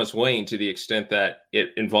about Thomas Wayne to the extent that it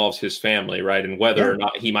involves his family, right? And whether or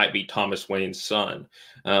not he might be Thomas Wayne's son.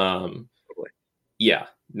 Yeah,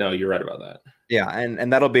 No, you're right about that. Yeah, and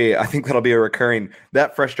I think that'll be a recurring,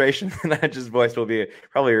 that frustration that I just voiced will be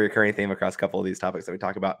probably a recurring theme across a couple of these topics that we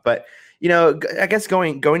talk about. But I guess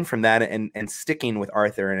going from that and sticking with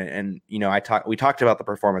Arthur and we talked about the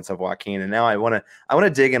performance of Joaquin, and now I want to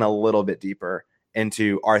dig in a little bit deeper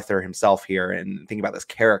into Arthur himself here and think about this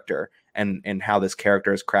character and how this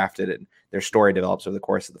character is crafted and their story develops over the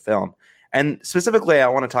course of the film. And specifically, I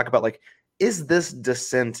want to talk about, like, is this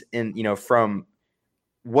descent in, from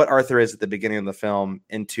what Arthur is at the beginning of the film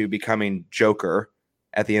into becoming Joker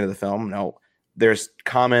at the end of the film? No, there's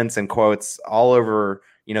comments and quotes all over,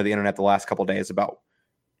 the internet the last couple of days about,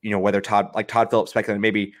 whether Todd Phillips speculated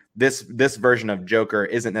maybe this version of Joker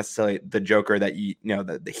isn't necessarily the Joker that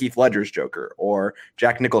the Heath Ledger's Joker or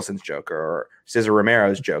Jack Nicholson's Joker or Cesar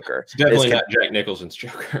Romero's Joker. It's definitely not Jack Nicholson's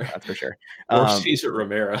Joker. That's for sure. Or Cesar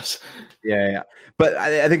Romero's. Yeah. But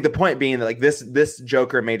I think the point being that, like, this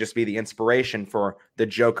Joker may just be the inspiration for the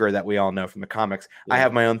Joker that we all know from the comics. Yeah. I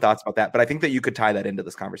have my own thoughts about that, but I think that you could tie that into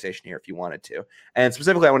this conversation here if you wanted to. And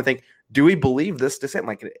specifically, I want to think, do we believe this descent?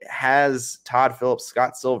 Like, has Todd Phillips,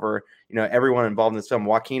 Scott Silver, everyone involved in this film,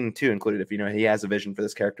 Joaquin too included, if he has a vision for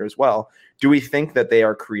this character as well, do we think that they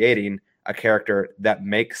are creating a character that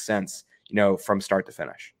makes sense, from start to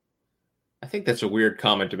finish? I think that's a weird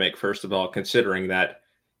comment to make, first of all, considering that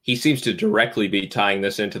he seems to directly be tying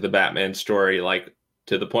this into the Batman story, like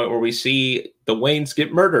to the point where we see the Waynes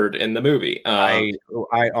get murdered in the movie. I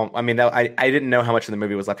didn't know how much of the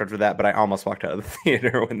movie was left after that, but I almost walked out of the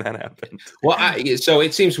theater when that happened. Well, so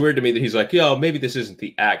it seems weird to me that he's like, maybe this isn't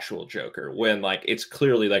the actual Joker, when, like, it's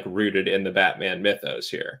clearly, like, rooted in the Batman mythos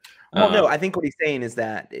here. Well, no, I think what he's saying is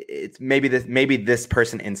that it's maybe this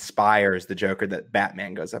person inspires the Joker that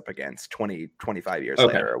Batman goes up against 25 years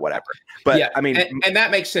later or whatever. But yeah, I mean, and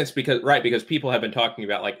that makes sense because people have been talking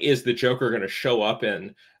about, like, is the Joker going to show up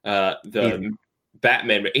in the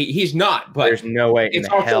Batman? He's not, but there's no way it's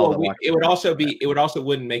it would also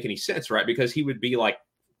wouldn't make any sense, right? Because he would be like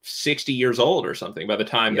 60 years old or something by the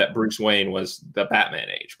time that Bruce Wayne was the Batman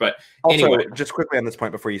age. But also, anyway, just quickly on this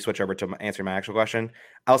point before you switch over to answering my actual question,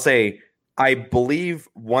 I'll say I believe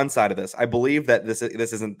one side of this. I believe that this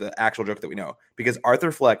isn't the actual Joker that we know, because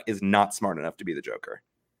Arthur Fleck is not smart enough to be the Joker.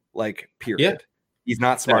 Like, period. Yeah. He's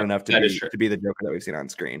not smart enough to be the Joker that we've seen on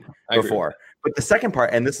screen before. But the second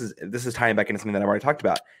part, and this is tying back into something that I've already talked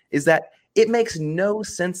about, is that it makes no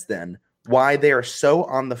sense then why they are so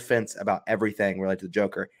on the fence about everything related to the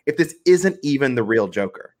Joker if this isn't even the real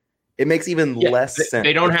Joker. It makes even less sense.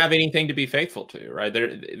 They don't have anything to be faithful to, right?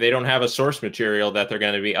 They don't have a source material that they're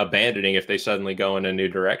going to be abandoning if they suddenly go in a new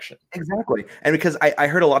direction. Exactly. And because I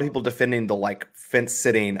heard a lot of people defending the, like, fence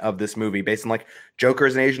sitting of this movie based on, like, Joker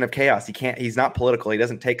is an agent of chaos. He's not political. He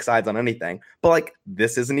doesn't take sides on anything. But, like,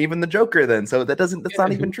 this isn't even the Joker then. So that's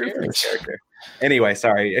not even true for this character. Anyway,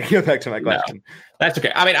 sorry. Go back to my question. No, that's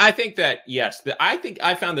okay. I mean, I think that, yes, I think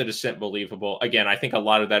I found the descent believable. Again, I think a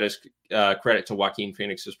lot of that is credit to Joaquin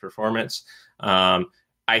Phoenix's performance. I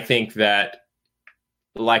think that,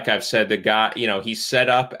 like I've said, the guy, he's set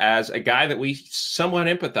up as a guy that we somewhat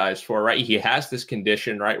empathize for, right? He has this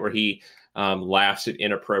condition, right, where he laughs at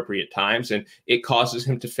inappropriate times, and it causes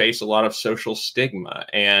him to face a lot of social stigma.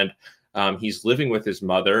 And he's living with his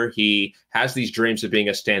mother. He has these dreams of being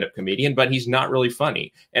a stand-up comedian, but he's not really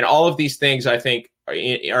funny. And all of these things, I think,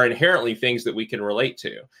 are inherently things that we can relate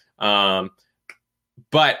to.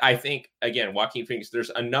 But I think, again, Joaquin Phoenix, there's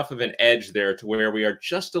enough of an edge there to where we are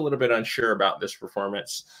just a little bit unsure about this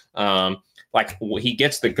performance. Like, he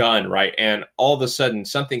gets the gun, right, and all of a sudden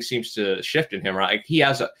something seems to shift in him, right? Like, he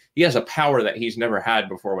has a power that he's never had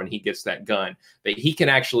before when he gets that gun, that he can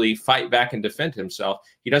actually fight back and defend himself.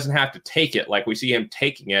 He doesn't have to take it like we see him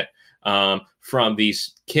taking it from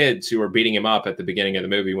these kids who are beating him up at the beginning of the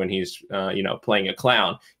movie when he's playing a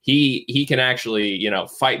clown. He can actually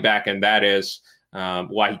fight back, and that is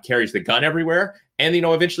why he carries the gun everywhere. And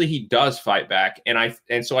eventually he does fight back,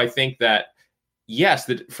 and so I think that, yes,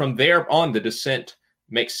 that from there on, the descent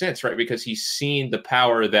makes sense, right? Because he's seen the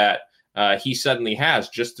power that he suddenly has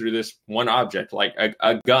just through this one object, like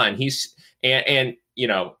a gun.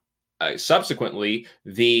 Subsequently,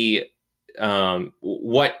 the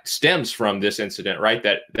what stems from this incident, right?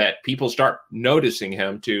 That people start noticing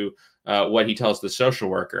him to what he tells the social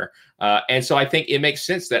worker, and so I think it makes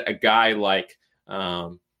sense that a guy like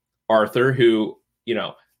Arthur, who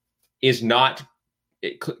is not.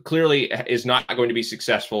 Clearly is not going to be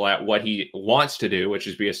successful at what he wants to do, which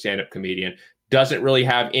is be a stand-up comedian, doesn't really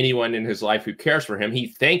have anyone in his life who cares for him. He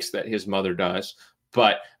thinks that his mother does,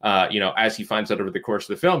 but as he finds out over the course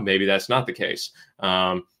of the film, maybe that's not the case.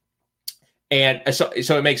 And so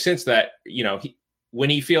it makes sense that when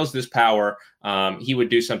he feels this power, he would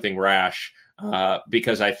do something rash,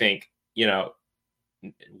 because I think,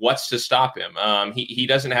 what's to stop him? He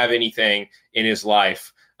doesn't have anything in his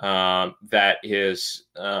life that is,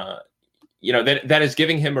 that is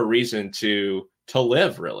giving him a reason to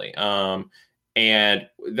live, really. And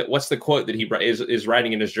what's the quote that he is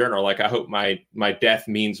writing in his journal? Like, I hope my death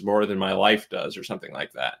means more than my life does, or something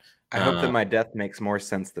like that. I hope that my death makes more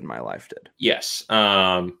sense than my life did. Yes.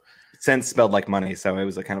 Sense spelled like money, so it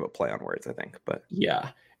was a kind of a play on words, I think. But yeah.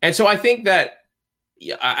 And so I think that,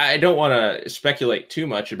 I don't want to speculate too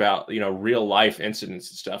much about, real life incidents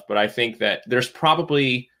and stuff, but I think that there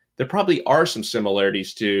probably are some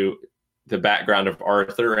similarities to the background of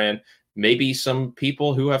Arthur and maybe some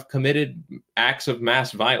people who have committed acts of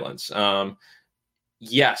mass violence.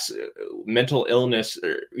 Yes, mental illness,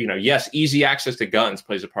 yes, easy access to guns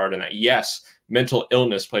plays a part in that. Yes, mental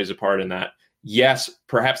illness plays a part in that. Yes,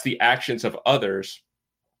 perhaps the actions of others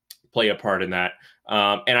play a part in that.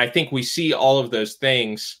 And I think we see all of those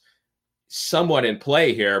things somewhat in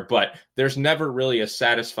play here, but there's never really a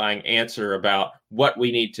satisfying answer about what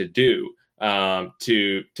we need to do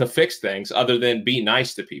to fix things, other than be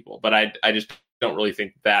nice to people. But I just don't really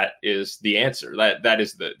think that is the answer. That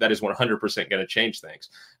is 100% going to change things.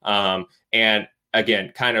 And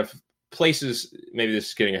again, kind of places, maybe this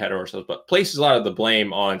is getting ahead of ourselves, but places a lot of the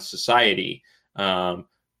blame on society,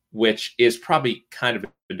 which is probably kind of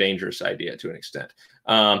a dangerous idea to an extent.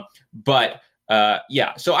 So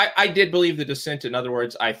I did believe The Descent. In other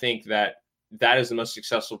words, I think that is the most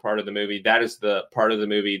successful part of the movie. That is the part of the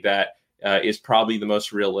movie that is probably the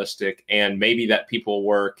most realistic, and maybe that people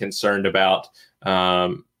were concerned about,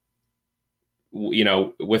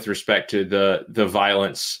 with respect to the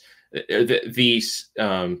violence,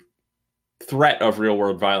 the threat of real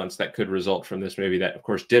world violence that could result from this movie, that of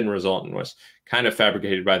course didn't result and was kind of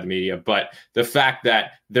fabricated by the media. But the fact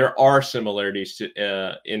that there are similarities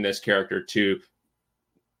to in this character to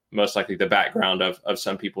most likely the background of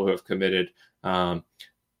some people who have committed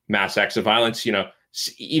mass acts of violence,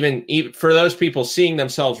 even for those people, seeing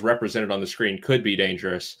themselves represented on the screen could be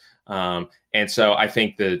dangerous. And so I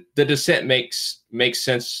think the Descent makes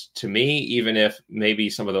sense to me, even if maybe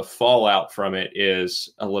some of the fallout from it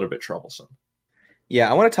is a little bit troublesome. Yeah,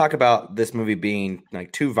 I want to talk about this movie being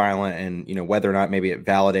like too violent, and whether or not maybe it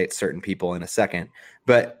validates certain people in a second.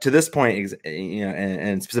 But to this point,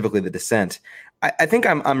 and specifically The Descent, I think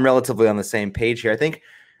I'm relatively on the same page here. I think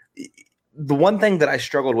the one thing that I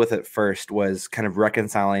struggled with at first was kind of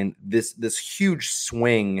reconciling this huge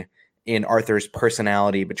swing in Arthur's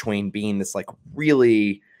personality between being this like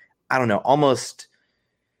really, I don't know, almost,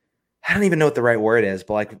 I don't even know what the right word is,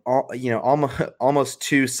 but like, almost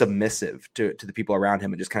too submissive to the people around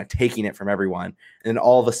him and just kind of taking it from everyone. And then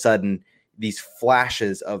all of a sudden, these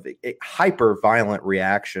flashes of hyper violent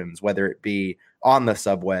reactions, whether it be on the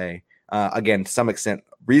subway, again, to some extent,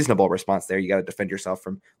 reasonable response there. You got to defend yourself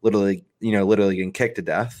from literally getting kicked to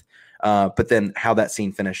death. But then how that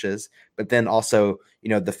scene finishes, but then also,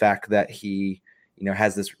 the fact that he,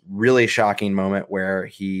 has this really shocking moment where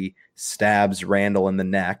he stabs Randall in the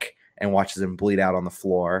neck and watches him bleed out on the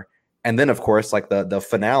floor. And then, of course, like the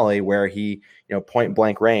finale where he, point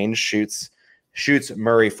blank range shoots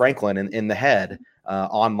Murray Franklin in the head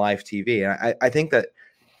on live TV. And I think that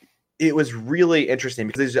it was really interesting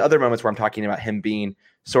because there's other moments where I'm talking about him being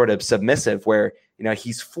sort of submissive, where,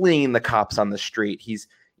 he's fleeing the cops on the street. He's,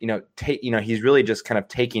 he's really just kind of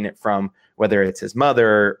taking it from whether it's his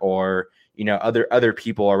mother or, other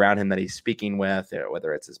people around him that he's speaking with,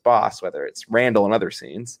 whether it's his boss, whether it's Randall and other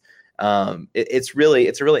scenes. It's a really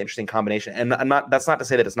interesting combination. And that's not to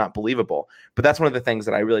say that it's not believable, but that's one of the things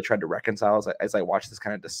that I really tried to reconcile as I watched this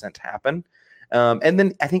kind of descent happen. And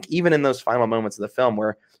then I think even in those final moments of the film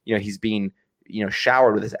where, he's being,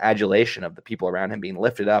 showered with this adulation of the people around him, being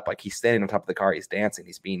lifted up, like he's standing on top of the car, he's dancing,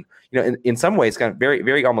 he's being, in some ways kind of very,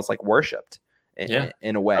 very almost like worshipped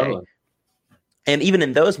in a way. Totally. And even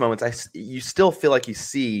in those moments, you still feel like you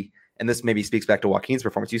see, and this maybe speaks back to Joaquin's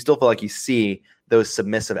performance, you still feel like you see those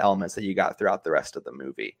submissive elements that you got throughout the rest of the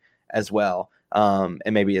movie as well. And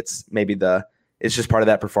maybe it's just part of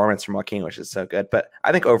that performance from Joaquin, which is so good. But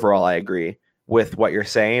I think overall, I agree with what you're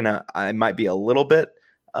saying. I might be a little bit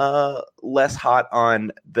less hot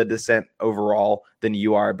on The Descent overall than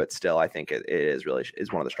you are, but still, I think it is one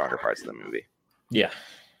of the stronger parts of the movie. Yeah.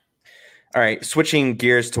 All right, switching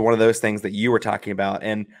gears to one of those things that you were talking about,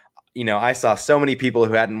 and I saw so many people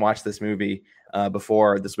who hadn't watched this movie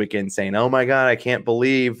before this weekend saying, "Oh my God, I can't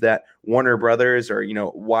believe that Warner Brothers or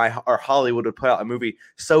why or Hollywood would put out a movie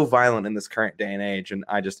so violent in this current day and age." And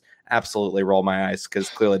I just absolutely roll my eyes because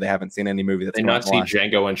clearly they haven't seen any movie that's They not see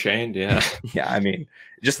Django Unchained. Yeah, yeah. I mean,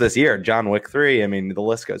 just this year, John Wick 3. I mean, the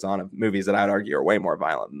list goes on of movies that I'd argue are way more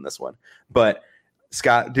violent than this one. But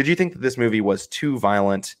Scott, did you think that this movie was too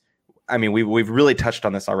violent? I mean, we've really touched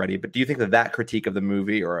on this already, but do you think that critique of the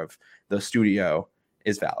movie or of the studio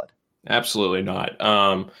is valid? Absolutely not.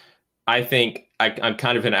 I think I'm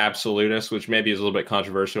kind of an absolutist, which maybe is a little bit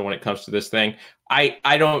controversial when it comes to this thing.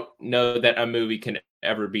 I don't know that a movie can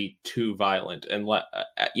ever be too violent, and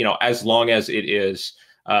as long as it is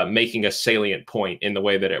making a salient point in the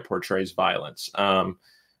way that it portrays violence. And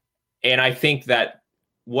I think that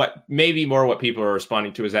what people are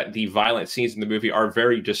responding to is that the violent scenes in the movie are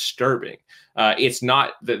very disturbing. It's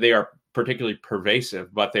not that they are particularly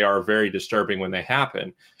pervasive, but they are very disturbing when they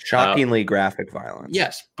happen. Shockingly graphic violence.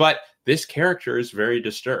 Yes, but this character is very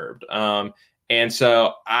disturbed. And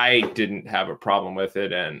so I didn't have a problem with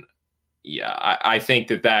it. And yeah, I think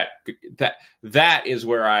that is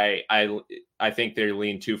where I think they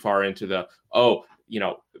lean too far into the,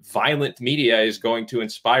 violent media is going to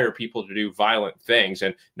inspire people to do violent things.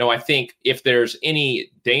 And no, I think if there's any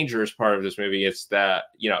dangerous part of this movie, it's that,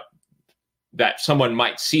 that someone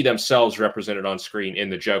might see themselves represented on screen in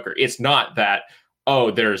the Joker. It's not that,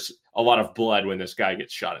 there's a lot of blood when this guy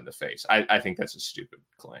gets shot in the face. I think that's a stupid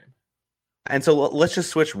claim. And so let's just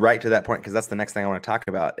switch right to that point, because that's the next thing I want to talk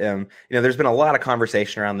about. There's been a lot of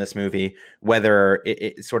conversation around this movie, whether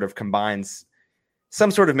it sort of combines some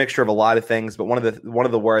sort of mixture of a lot of things. But one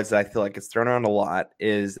of the words that I feel like it's thrown around a lot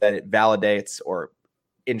is that it validates or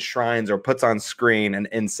enshrines or puts on screen an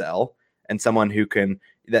incel, and someone who can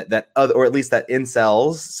or at least that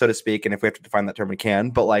incels, so to speak. And if we have to define that term, we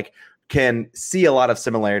can, but can see a lot of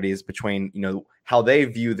similarities between, how they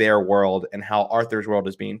view their world and how Arthur's world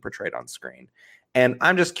is being portrayed on screen. And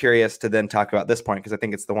I'm just curious to then talk about this point, because I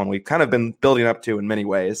think it's the one we've kind of been building up to in many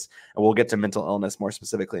ways. And we'll get to mental illness more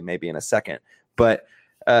specifically, maybe in a second. But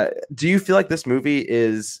do you feel like this movie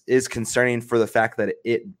is concerning for the fact that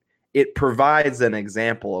it provides an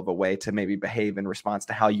example of a way to maybe behave in response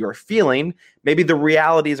to how you're feeling? Maybe the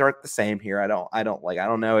realities aren't the same here. I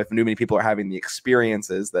don't know if many people are having the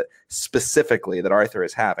experiences that specifically that Arthur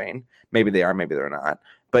is having. Maybe they are, maybe they're not.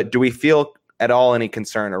 But do we feel at all any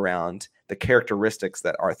concern around the characteristics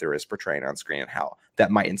that Arthur is portraying on screen and how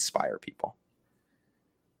that might inspire people?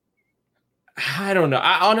 I don't know.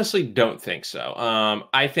 I honestly don't think so.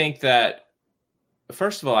 I think that,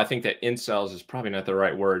 first of all, I think that incels is probably not the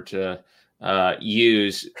right word to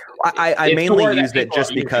use. I mainly used it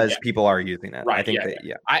just because people are using it. Right, I think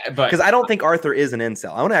but because I don't think Arthur is an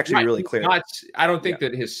incel. I want to actually be really clear. I don't think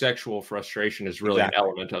that his sexual frustration is really an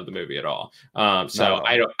element of the movie at all. So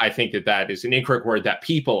I think that is an incorrect word that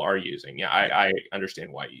people are using. Yeah, I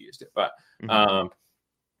understand why you used it, but. Mm-hmm.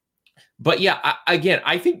 But yeah, I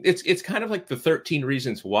think it's kind of like the 13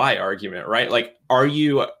 reasons why argument, right? Like, are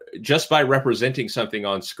you, just by representing something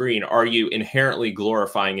on screen, are you inherently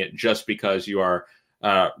glorifying it just because you are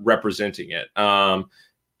representing it?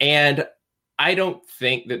 And I don't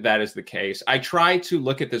think that is the case. I try to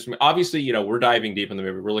look at this. Obviously, we're diving deep in the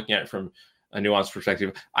movie. We're looking at it from a nuanced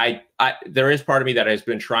perspective. There is part of me that has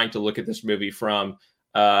been trying to look at this movie from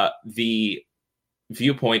the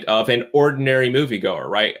viewpoint of an ordinary moviegoer,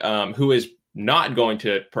 right? Who is not going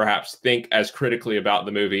to perhaps think as critically about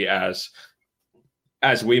the movie as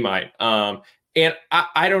we might. And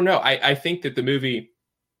I don't know. I think that the movie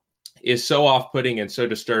is so off-putting and so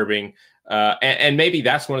disturbing. And maybe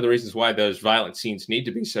that's one of the reasons why those violent scenes need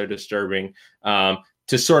to be so disturbing,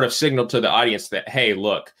 to sort of signal to the audience that, hey,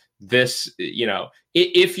 look, this,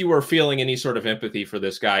 if you were feeling any sort of empathy for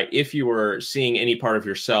this guy, if you were seeing any part of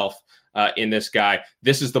yourself in this guy,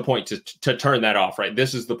 this is the point to turn that off, right?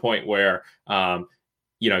 This is the point where,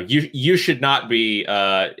 you should not be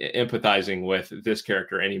empathizing with this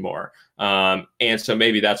character anymore. And so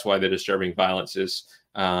maybe that's why the disturbing violence is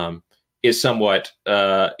somewhat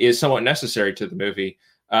necessary to the movie.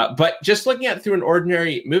 But just looking at it through an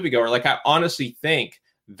ordinary moviegoer, like, I honestly think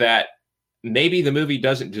that maybe the movie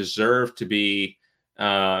doesn't deserve to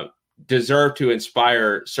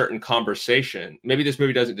inspire certain conversation. Maybe this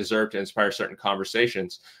movie doesn't deserve to inspire certain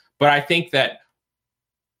conversations, but I think that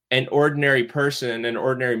an ordinary person, an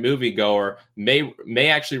ordinary moviegoer may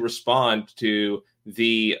actually respond to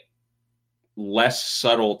the less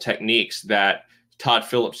subtle techniques that Todd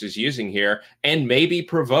Phillips is using here, and maybe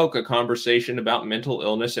provoke a conversation about mental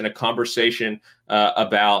illness and a conversation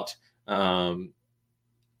about how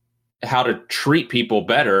to treat people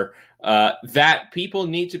better that people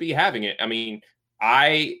need to be having it. I mean,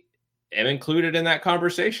 I am included in that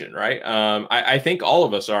conversation, right? I think all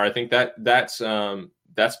of us are. I think that's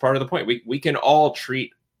part of the point. We can all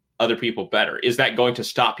treat other people better. Is that going to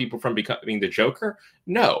stop people from becoming the Joker?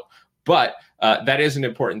 No, but that is an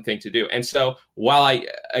important thing to do. And so while I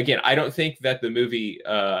don't think that the movie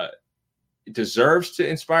deserves to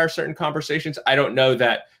inspire certain conversations, I don't know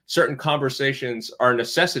that certain conversations are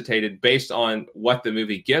necessitated based on what the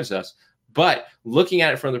movie gives us. But looking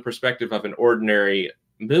at it from the perspective of an ordinary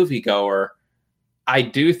moviegoer, I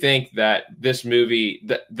do think that this movie,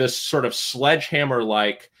 this sort of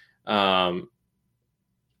sledgehammer-like on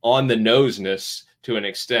the noseness to an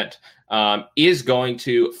extent, is going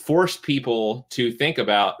to force people to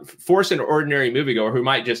force an ordinary moviegoer who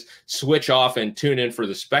might just switch off and tune in for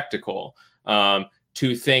the spectacle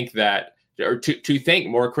to think that, or to think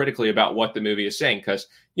more critically about what the movie is saying. Because,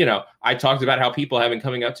 I talked about how people have been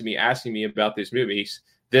coming up to me asking me about this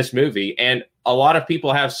movie, and a lot of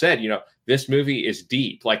people have said, this movie is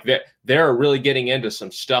deep. Like they're really getting into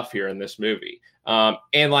some stuff here in this movie.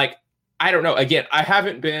 And like, I don't know, again, I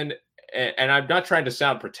haven't been, and I'm not trying to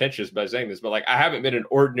sound pretentious by saying this, but like, I haven't been an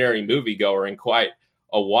ordinary moviegoer in quite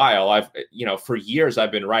a while. I've, for years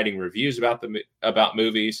I've been writing reviews about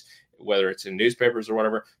movies, whether it's in newspapers or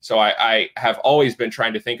whatever. So I have always been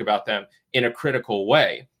trying to think about them in a critical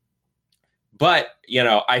way. But,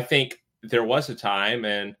 I think there was a time,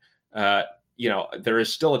 and, there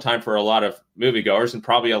is still a time for a lot of moviegoers, and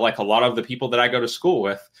probably like a lot of the people that I go to school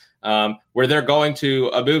with, where they're going to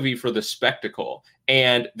a movie for the spectacle,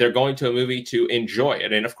 and they're going to a movie to enjoy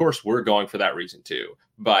it. And of course, we're going for that reason too,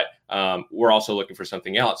 but we're also looking for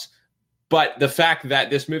something else. But the fact that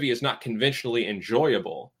this movie is not conventionally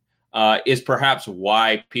enjoyable is perhaps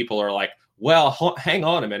why people are like, well, hang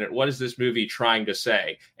on a minute. What is this movie trying to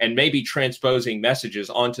say? And maybe transposing messages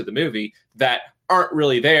onto the movie that aren't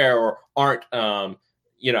really there, or aren't,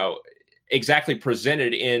 exactly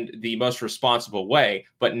presented in the most responsible way,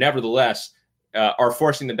 but nevertheless are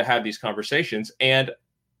forcing them to have these conversations. And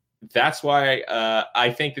that's why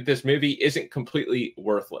I think that this movie isn't completely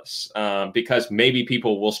worthless, because maybe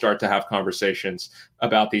people will start to have conversations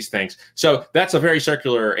about these things. So that's a very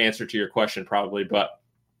circular answer to your question, probably, but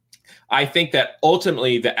I think that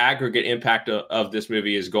ultimately the aggregate impact of this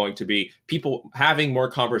movie is going to be people having more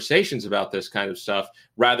conversations about this kind of stuff,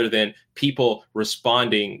 rather than people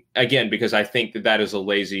responding, again, because I think that is a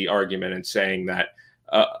lazy argument in saying that,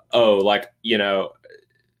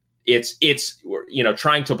 it's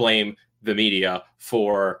trying to blame the media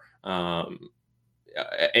for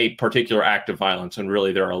a particular act of violence, and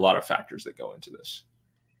really there are a lot of factors that go into this.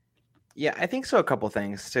 Yeah, I think so. A couple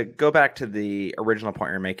things. To go back to the original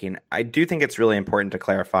point you're making, I do think it's really important to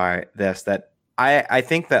clarify this, that I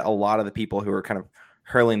think that a lot of the people who are kind of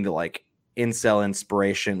hurling the like incel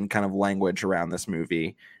inspiration kind of language around this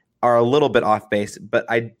movie are a little bit off base, but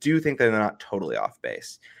I do think that they're not totally off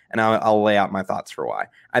base. And I'll lay out my thoughts for why.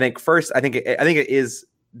 I think first, I think it is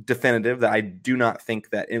definitive that I do not think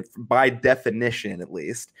that, by definition at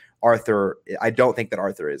least, I don't think that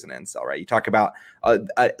Arthur is an incel, right? You talk about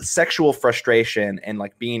sexual frustration and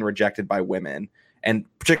like being rejected by women, and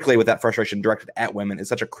particularly with that frustration directed at women, is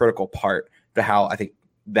such a critical part to how I think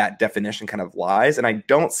that definition kind of lies. And I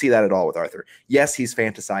don't see that at all with Arthur. Yes, he's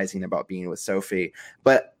fantasizing about being with Sophie,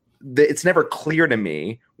 but it's never clear to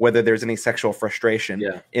me whether there's any sexual frustration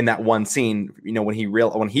in that one scene. When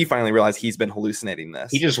he finally realized he's been hallucinating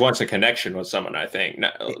this, he just wants a connection with someone. I think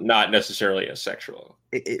not necessarily a sexual.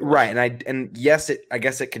 Right. And yes, I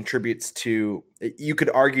guess it contributes to, you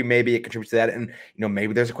could argue maybe it contributes to that. And,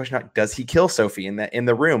 maybe there's a question about, does he kill Sophie in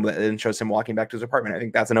the room that then shows him walking back to his apartment? I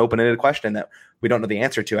think that's an open-ended question that we don't know the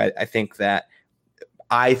answer to. I think that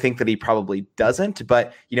he probably doesn't,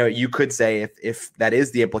 but you could say if that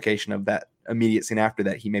is the implication of that immediate scene after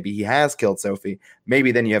that, he has killed Sophie,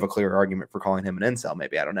 maybe then you have a clear argument for calling him an incel.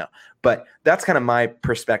 Maybe, I don't know, but that's kind of my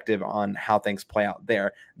perspective on how things play out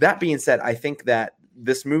there. That being said, I think that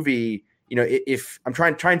this movie, if I'm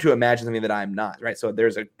trying to imagine something that I'm not, right? So you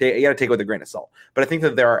got to take it with a grain of salt, but I think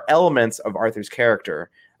that there are elements of Arthur's character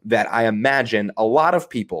that I imagine a lot of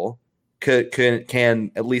people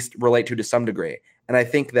can at least relate to some degree. And I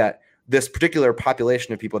think that this particular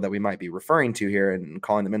population of people that we might be referring to here and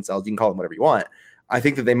calling them incels, you can call them whatever you want, I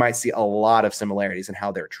think that they might see a lot of similarities in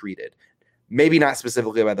how they're treated. Maybe not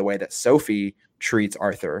specifically by the way that Sophie treats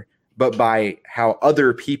Arthur, but by how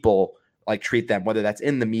other people like treat them, whether that's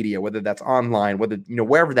in the media, whether that's online, whether,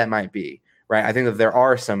 wherever that might be, right? I think that there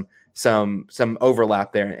are some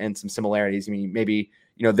overlap there and some similarities. I mean, maybe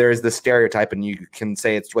there's the stereotype, and you can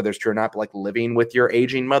say it's whether it's true or not, but like living with your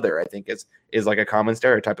aging mother, I think is like a common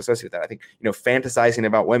stereotype associated with that. I think, fantasizing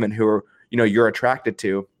about women who are, you're attracted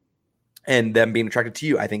to, and them being attracted to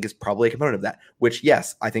you, I think is probably a component of that, which,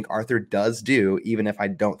 yes, I think Arthur does do, even if I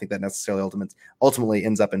don't think that necessarily ultimately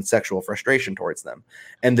ends up in sexual frustration towards them.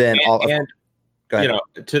 And then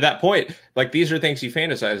to that point, like, these are things he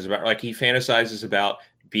fantasizes about. Like, he fantasizes about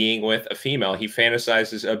being with a female. He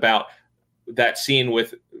fantasizes about that scene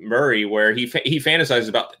with Murray where he fantasizes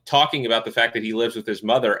about talking about the fact that he lives with his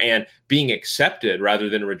mother and being accepted rather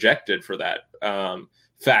than rejected for that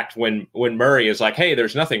fact, when Murray is like, hey,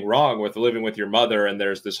 there's nothing wrong with living with your mother, and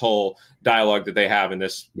there's this whole dialogue that they have in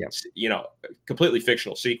this completely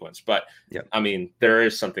fictional sequence, but I mean, there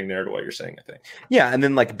is something there to what you're saying, I think. And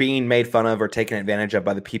then like being made fun of or taken advantage of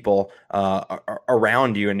by the people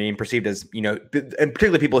around you, and being perceived as, and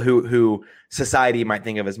particularly people who society might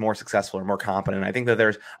think of as more successful or more competent. I think that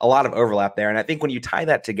there's a lot of overlap there, and I think when you tie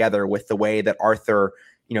that together with the way that Arthur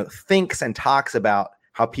thinks and talks about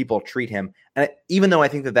how people treat him. And even though I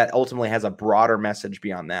think that ultimately has a broader message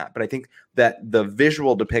beyond that, but I think that the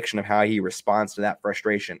visual depiction of how he responds to that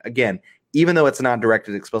frustration, again, even though it's not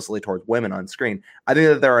directed explicitly towards women on screen, I think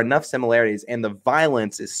that there are enough similarities, and the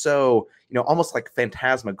violence is so, almost like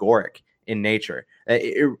phantasmagoric in nature.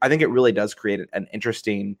 I think it really does create an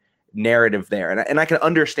interesting narrative there. And I can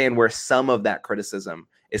understand where some of that criticism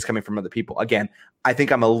is coming from other people. Again, I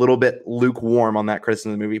think I'm a little bit lukewarm on that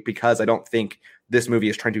criticism of the movie, because I don't think this movie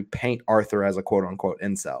is trying to paint Arthur as a quote unquote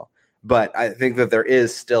incel. But I think that there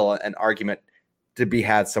is still an argument to be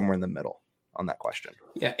had somewhere in the middle on that question.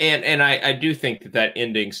 Yeah. And I do think that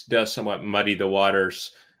ending does somewhat muddy the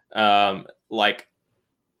waters. Like,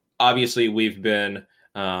 obviously we've been,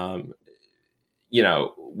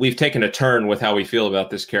 we've taken a turn with how we feel about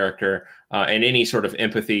this character, and any sort of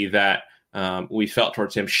empathy that we felt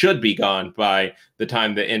towards him should be gone by the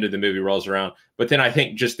time the end of the movie rolls around. But then I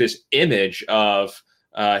think just this image of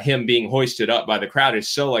him being hoisted up by the crowd is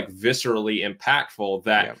so like viscerally impactful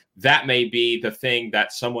that may be the thing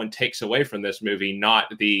that someone takes away from this movie,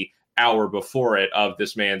 not the hour before it of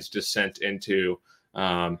this man's descent into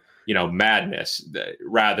madness,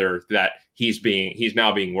 rather that he's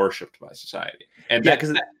now being worshipped by society. And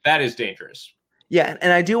that is dangerous. Yeah,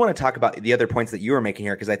 and I do want to talk about the other points that you were making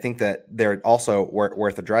here, because I think that they're also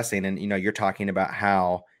worth addressing. And you're talking about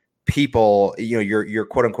how people, your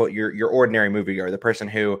quote unquote your ordinary moviegoer, the person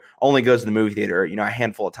who only goes to the movie theater, a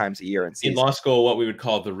handful of times a year, and sees in law school what we would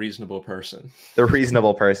call the reasonable person. The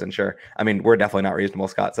reasonable person, sure. I mean, we're definitely not reasonable,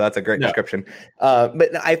 Scott. So that's a great description. But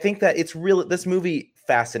I think that it's real. This movie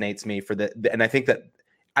fascinates me and I think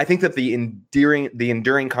that the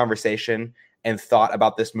enduring conversation and thought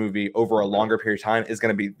about this movie over a longer period of time is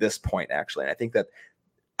going to be this point, actually. And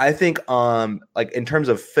I think like in terms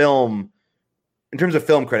of film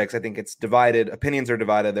critics, I think it's divided. Opinions are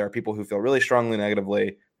divided. There are people who feel really strongly negatively.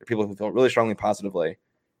 There are people who feel really strongly positively.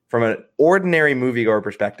 From an ordinary moviegoer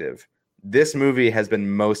perspective, this movie has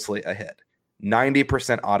been mostly a hit.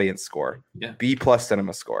 90% audience score, B+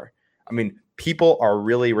 cinema score. I mean, people are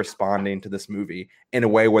really responding to this movie in a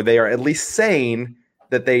way where they are at least saying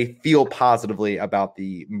that they feel positively about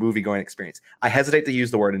the movie-going experience. I hesitate to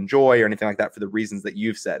use the word enjoy or anything like that for the reasons that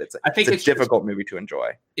you've said. It's a difficult movie to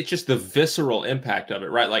enjoy. It's just the visceral impact of it,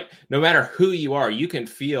 right? Like, no matter who you are, you can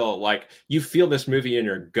feel like you feel this movie in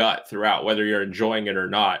your gut throughout, whether you're enjoying it or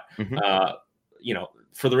not. Mm-hmm.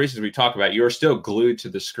 For the reasons we talk about, you're still glued to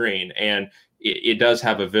the screen, and it does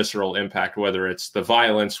have a visceral impact, whether it's the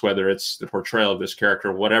violence, whether it's the portrayal of this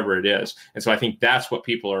character, whatever it is. And so I think that's what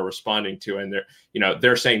people are responding to. And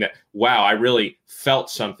they're saying that, wow, I really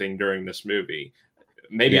felt something during this movie.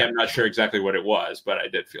 Maybe I'm not sure exactly what it was, but I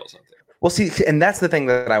did feel something. Well, see, and that's the thing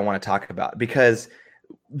that I want to talk about, because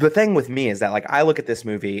the thing with me is that, like, I look at this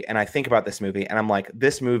movie and I think about this movie and I'm like,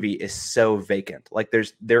 this movie is so vacant. Like,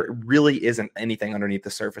 there really isn't anything underneath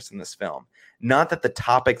the surface in this film. Not that the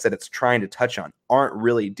topics that it's trying to touch on aren't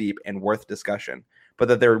really deep and worth discussion, but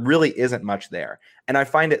that there really isn't much there. And I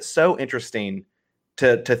find it so interesting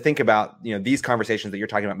to think about, these conversations that you're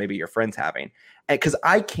talking about, maybe your friends having, because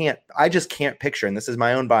I just can't picture, and this is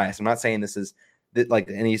my own bias. I'm not saying this is like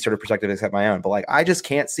any sort of perspective except my own, but like, I just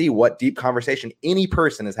can't see what deep conversation any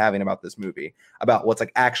person is having about this movie, about what's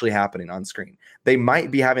like actually happening on screen. They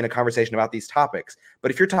might be having a conversation about these topics,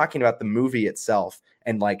 but if you're talking about the movie itself,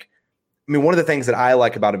 and like, I mean, one of the things that I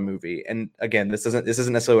like about a movie, and again, this isn't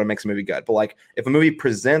necessarily what makes a movie good, but like, if a movie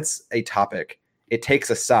presents a topic, it takes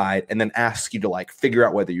a side and then asks you to like figure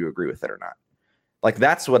out whether you agree with it or not. Like,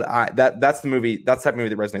 that's what that's the movie. That's the type of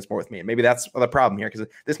movie that resonates more with me. And maybe that's the problem here, because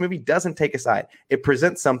this movie doesn't take a side. It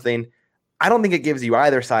presents something. I don't think it gives you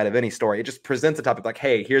either side of any story. It just presents a topic like,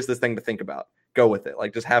 hey, here's this thing to think about. Go with it.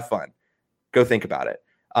 Like, just have fun. Go think about it.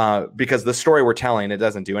 Because the story we're telling, it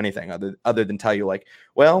doesn't do anything other than tell you like,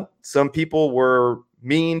 well, some people were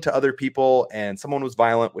mean to other people and someone was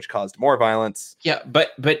violent, which caused more violence. Yeah,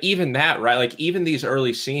 but even that, right? Like even these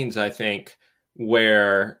early scenes, I think,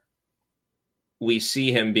 where we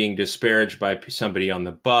see him being disparaged by somebody on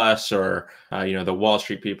the bus or, the Wall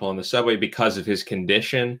Street people on the subway because of his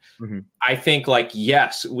condition. Mm-hmm. I think like,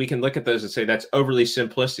 yes, we can look at those and say that's overly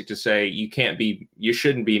simplistic to say you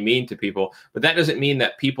shouldn't be mean to people, but that doesn't mean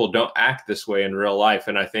that people don't act this way in real life.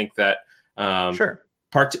 And I think that, sure.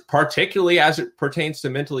 Particularly as it pertains to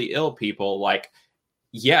mentally ill people, like,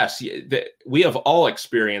 yes, we have all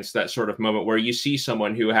experienced that sort of moment where you see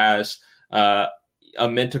someone who has, a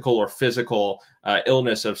mental or physical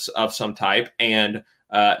illness of some type, and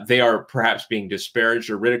they are perhaps being disparaged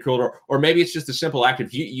or ridiculed, or maybe it's just a simple act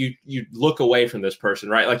of you look away from this person,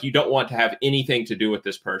 right? Like you don't want to have anything to do with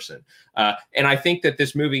this person. And I think that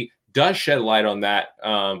this movie does shed light on that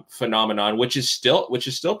phenomenon, which is still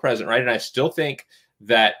present, right? And I still think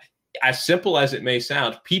that, as simple as it may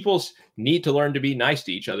sound, people need to learn to be nice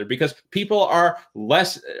to each other, because people are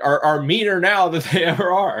meaner now than they ever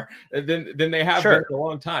are than they have been in a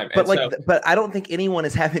long time. But but I don't think anyone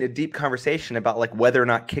is having a deep conversation about like whether or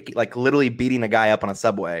not literally beating a guy up on a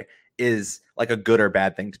subway is like a good or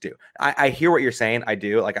bad thing to do. I hear what you're saying. I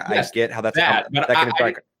do. Like I get how that's bad.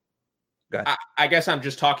 I guess I'm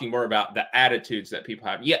just talking more about the attitudes that people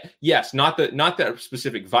have. Yeah, yes, not the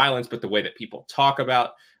specific violence, but the way that people talk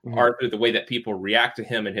about Arthur, the way that people react to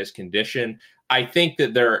him and his condition. I think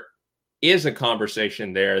that there is a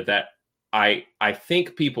conversation there that I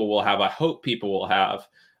think people will have. I hope people will have,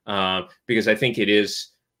 because I think it is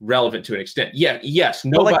relevant to an extent. Yeah, yes.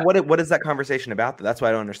 No, like what is that conversation about? That's why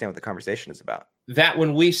I don't understand what the conversation is about. That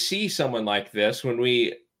when we see someone like this, when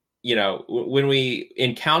we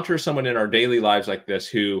encounter someone in our daily lives like this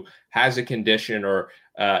who has a condition or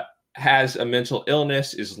has a mental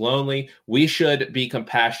illness, is lonely, we should be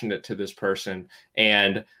compassionate to this person.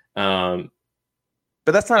 And but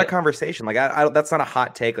that's not a conversation. Like that's not a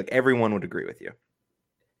hot take. Like everyone would agree with you.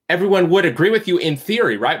 Everyone would agree with you in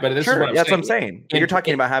theory, right? But that's what I'm saying. You're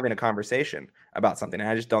talking about having a conversation about something, and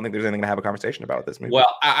I just don't think there's anything to have a conversation about with this movie.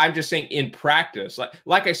 Well, I'm just saying in practice,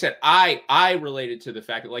 like I said, I related to the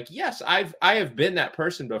fact that, like, yes, I have been that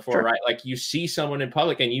person before, right? Like you see someone in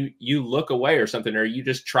public and you look away or something, or you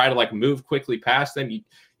just try to like move quickly past them.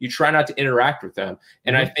 You try not to interact with them,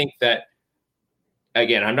 and I think that.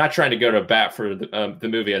 Again, I'm not trying to go to bat for the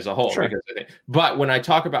movie as a whole, but when I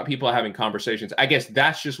talk about people having conversations, I guess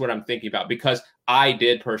that's just what I'm thinking about, because I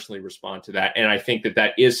did personally respond to that. And I think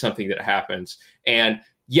that is something that happens. And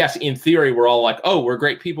yes, in theory, we're all like, oh, we're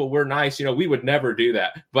great people, we're nice, we would never do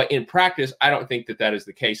that. But in practice, I don't think that is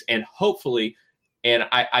the case. And hopefully, and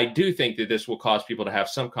I do think that this will cause people to have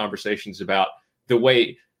some conversations about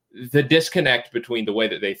the disconnect between the way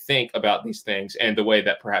that they think about these things and the way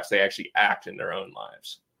that perhaps they actually act in their own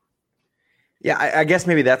lives. Yeah, I guess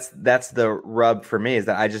maybe that's the rub for me, is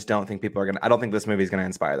that I just don't think I don't think this movie is going to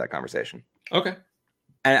inspire that conversation. Okay.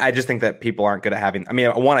 And I just think that people aren't good at having. I mean,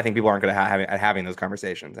 I think people aren't good at having those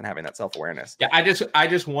conversations and having that self-awareness. Yeah, I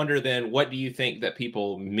just wonder then, what do you think that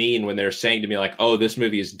people mean when they're saying to me like, "Oh, this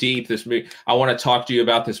movie is deep. This movie, I want to talk to you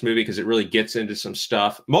about this movie because it really gets into some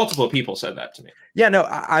stuff." Multiple people said that to me. Yeah, no,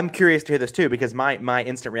 I'm curious to hear this too, because my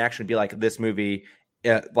instant reaction would be like, this movie.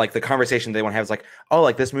 Like the conversation they want to have is like, oh,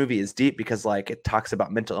 like this movie is deep because like it talks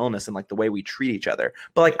about mental illness and like the way we treat each other.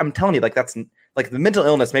 But like I'm telling you, like that's like the mental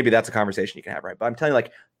illness. Maybe that's a conversation you can have, right? But I'm telling you,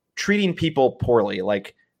 like treating people poorly,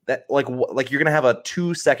 like that, like you're gonna have a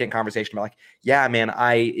 2-second conversation about like, yeah, man,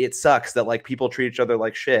 it sucks that like people treat each other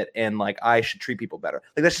like shit, and like I should treat people better.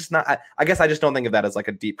 Like that's just not. I guess I just don't think of that as like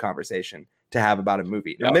a deep conversation to have about a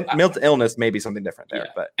movie. No, mental illness may be something different there,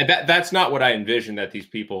 but and that's not what I envisioned that these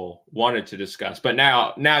people wanted to discuss. But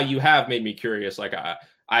now you have made me curious. Like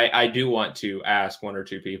I do want to ask one or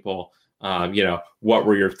two people, what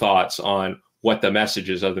were your thoughts on what the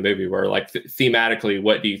messages of the movie were, like thematically,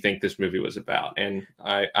 what do you think this movie was about? And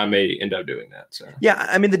I may end up doing that. So yeah,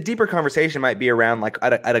 I mean, the deeper conversation might be around like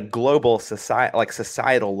at a global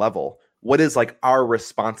societal level, what is like our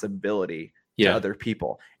responsibility to other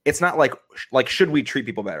people? It's not like should we treat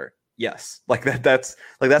people better? Yes, like that's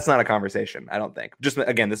not a conversation. I don't think. Just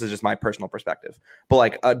again, this is just my personal perspective. But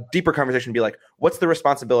like a deeper conversation would be like, what's the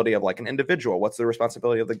responsibility of like an individual? What's the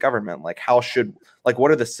responsibility of the government? Like what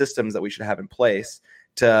are the systems that we should have in place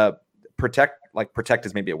to protect? Like protect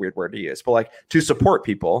is maybe a weird word to use, but like to support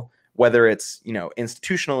people whether it's, you know,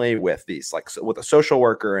 institutionally with these, like, with a social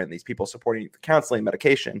worker and these people supporting counseling,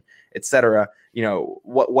 medication, etc. You know,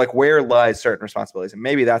 what, like, where lies certain responsibilities, and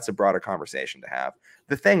maybe that's a broader conversation to have.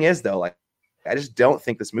 The thing is, though, like, I just don't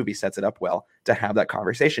think this movie sets it up well to have that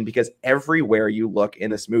conversation, because everywhere you look in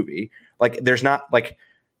this movie, like, there's not, like,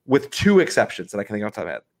 with two exceptions that I can think of off the top of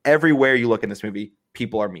my head, everywhere you look in this movie,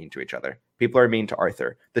 people are mean to each other. People are mean to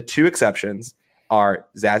Arthur. The two exceptions are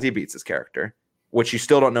Zazie Beetz' character, which you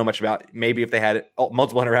still don't know much about. Maybe if they had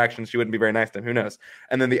multiple interactions, she wouldn't be very nice to him. Who knows?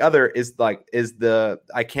 And then the other is I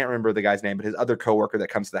can't remember the guy's name, but his other coworker that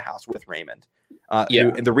comes to the house with Raymond.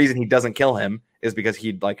 And the reason he doesn't kill him is because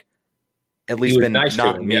he'd, like, at least been nice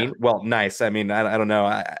not him, mean. yeah. Well, nice. I mean, I don't know.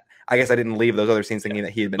 I guess I didn't leave those other scenes thinking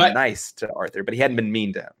that he had been nice to Arthur, but he hadn't been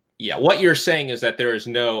mean to him. Yeah, what you're saying is that there is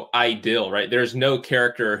no ideal, right? There's no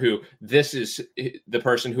character who this is the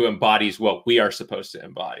person who embodies what we are supposed to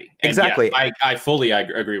embody. And exactly. Yes, I fully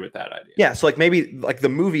agree with that idea. Yeah, so, like, maybe, like, the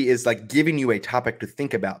movie is, like, giving you a topic to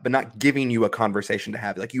think about, but not giving you a conversation to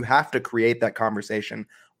have. Like, you have to create that conversation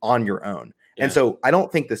on your own. Yeah. And so I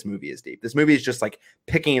don't think this movie is deep. This movie is just, like,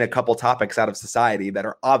 picking a couple topics out of society that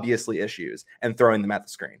are obviously issues and throwing them at the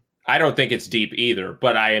screen. I don't think it's deep either,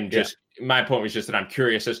 but I am just, my point was just that I'm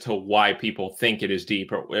curious as to why people think it is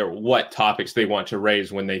deep, or what topics they want to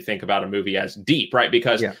raise when they think about a movie as deep, right?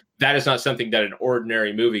 Because that is not something that an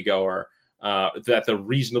ordinary moviegoer, that the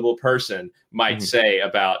reasonable person might say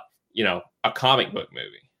about, you know, a comic book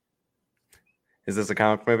movie. Is this a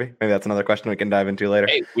comic movie? Maybe that's another question we can dive into later.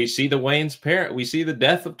 Hey, we see the Wayne's parent. We see the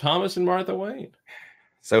death of Thomas and Martha Wayne.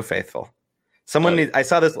 So faithful. Someone needs. I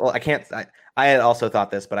saw this. Well, I had also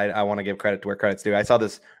thought this, but I want to give credit to where credit's due. I saw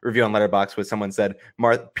this review on Letterboxd where someone said,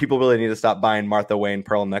 people really need to stop buying Martha Wayne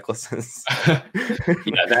pearl necklaces. Yeah,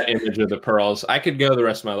 that image of the pearls. I could go the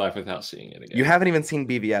rest of my life without seeing it again. You haven't even seen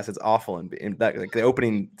BVS. It's awful. In that, like, the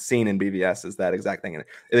opening scene in BVS is that exact thing. And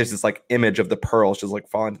there's this, like, image of the pearls just, like,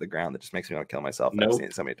 falling to the ground that just makes me want to kill myself. Nope. I've seen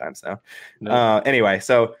it so many times now. Nope. Anyway,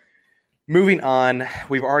 so moving on,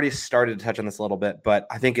 we've already started to touch on this a little bit, but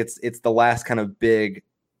I think it's the last kind of big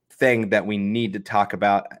thing that we need to talk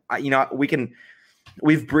about.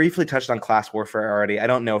 We've briefly touched on class warfare already. I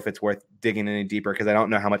don't know if it's worth digging any deeper, because I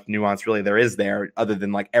don't know how much nuance really there is there, other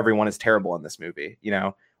than, like, everyone is terrible in this movie. You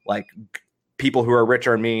know, like, people who are rich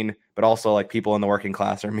are mean, but also, like, people in the working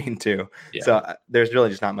class are mean too. Yeah. So there's really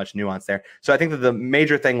just not much nuance there. So I think that the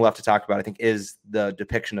major thing left to talk about, I think, is the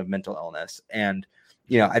depiction of mental illness. And,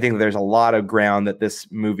 you know, I think there's a lot of ground that this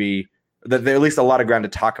movie, that there's at least a lot of ground to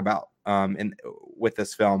talk about with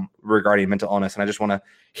this film regarding mental illness. And I just want to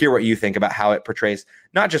hear what you think about how it portrays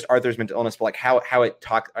not just Arthur's mental illness, but, like, how it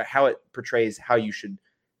portrays how you should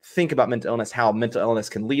think about mental illness, how mental illness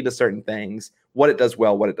can lead to certain things, what it does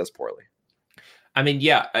well, what it does poorly. I mean,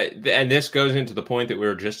 yeah. And this goes into the point that we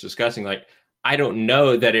were just discussing. Like, I don't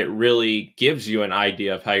know that it really gives you an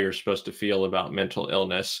idea of how you're supposed to feel about mental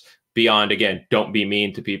illness beyond, again, don't be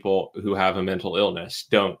mean to people who have a mental illness.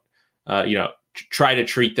 Don't, try to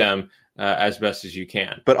treat them as best as you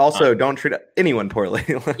can. But also don't treat anyone poorly.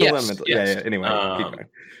 Yes. Yeah. Anyway, keep going.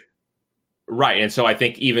 Right. And so I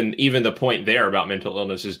think even the point there about mental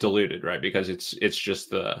illness is diluted, right? Because it's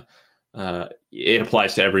just it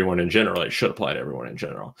applies to everyone in general. It should apply to everyone in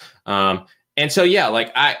general. And so, yeah,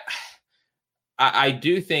 like, I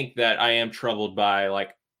do think that I am troubled by,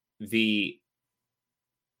 like, the,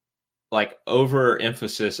 like,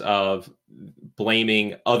 overemphasis of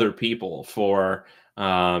blaming other people for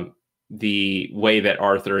the way that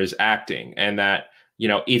Arthur is acting, and that, you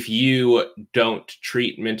know, if you don't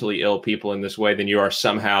treat mentally ill people in this way, then you are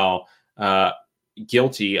somehow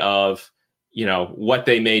guilty of, you know, what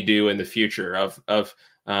they may do in the future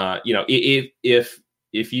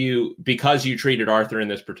if you, because you treated Arthur in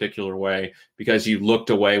this particular way, because you looked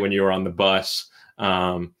away when you were on the bus,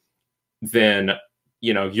 then,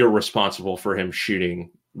 you know, you're responsible for him shooting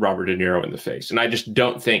Robert De Niro in the face. And I just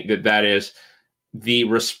don't think that that is the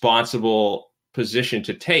responsible position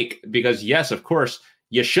to take, because, yes, of course,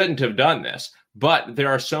 you shouldn't have done this, but there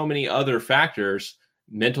are so many other factors,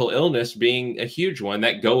 mental illness being a huge one,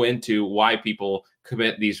 that go into why people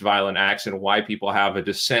commit these violent acts and why people have a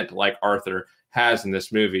descent like Arthur has in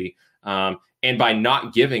this movie. And by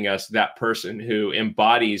not giving us that person who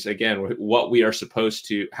embodies, again, what we are supposed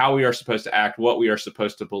to, how we are supposed to act, what we are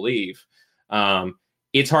supposed to believe,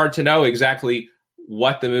 it's hard to know exactly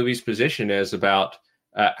what the movie's position is about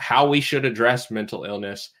how we should address mental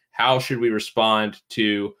illness. How should we respond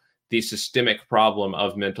to the systemic problem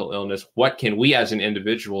of mental illness? What can we as an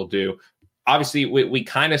individual do? Obviously, we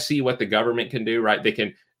kind of see what the government can do, right? They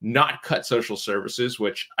can not cut social services,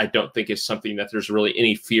 which I don't think is something that there's really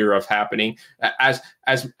any fear of happening. As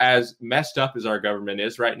messed up as our government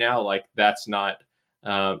is right now, like that's not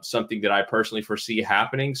something that I personally foresee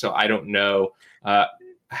happening. So I don't know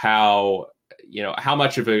how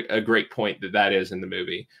much of a great point that is in the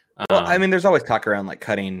movie. Well, I mean, there's always talk around like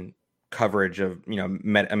cutting coverage of,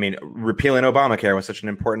 repealing Obamacare was such an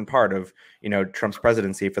important part of, Trump's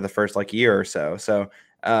presidency for the first like year or so. So,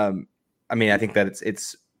 I think that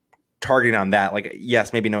it's targeting on that. Like,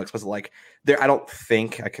 yes, maybe no explicit like there. I don't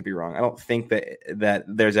think, I could be wrong. I don't think that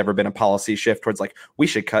there's ever been a policy shift towards like we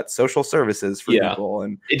should cut social services for people,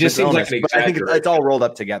 and it just seems like but I think it's all rolled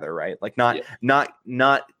up together, right? Like not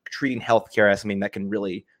treating healthcare as something that can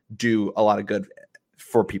really do a lot of good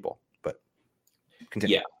for people. But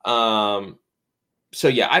continue. Yeah. So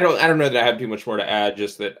yeah, I don't know that I have too much more to add.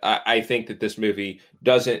 Just that I think that this movie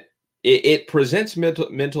doesn't. It presents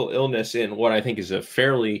mental illness in what I think is a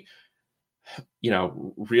fairly,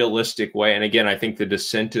 realistic way. And again, I think the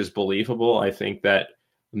dissent is believable. I think that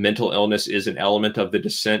mental illness is an element of the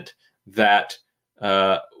dissent that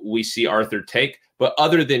we see Arthur take. But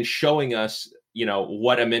other than showing us,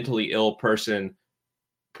 what a mentally ill person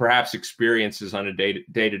perhaps experiences on a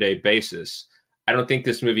day-to-day basis, I don't think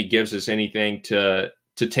this movie gives us anything to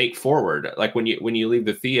take forward. Like when you leave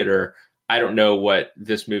the theater, I don't know what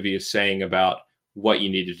this movie is saying about what you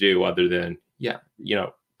need to do other than,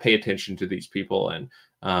 pay attention to these people and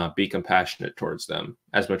be compassionate towards them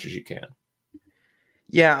as much as you can.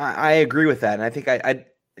 Yeah, I agree with that. And I think I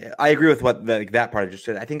agree with what that part I just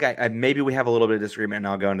said. I think I maybe we have a little bit of disagreement, and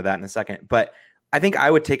I'll go into that in a second. But I think I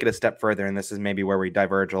would take it a step further, and this is maybe where we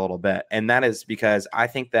diverge a little bit. And that is because I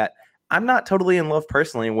think that I'm not totally in love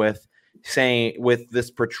personally with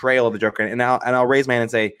this portrayal of the Joker. And I'll raise my hand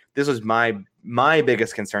and say this was my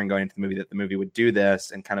biggest concern going into the movie, that the movie would do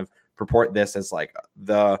this and kind of purport this as like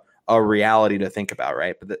a reality to think about,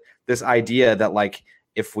 right? But this idea that like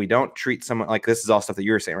if we don't treat someone, like this is all stuff that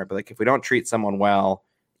you were saying, right? But like if we don't treat someone well,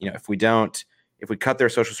 if we cut their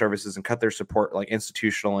social services and cut their support like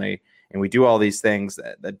institutionally, and we do all these things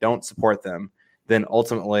that don't support them, then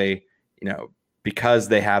ultimately, because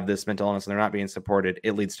they have this mental illness and they're not being supported,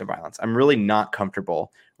 it leads to violence. I'm really not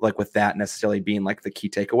comfortable like with that necessarily being like the key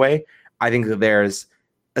takeaway. I think that there's,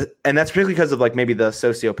 and that's particularly because of like maybe the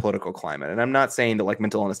socio-political climate. And I'm not saying that like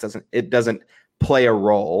mental illness doesn't play a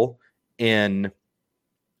role in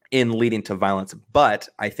leading to violence, but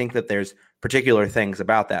I think that there's particular things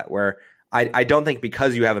about that where I don't think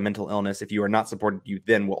because you have a mental illness, if you are not supported, you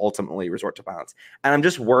then will ultimately resort to violence. And I'm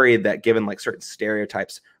just worried that given like certain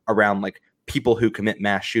stereotypes around like people who commit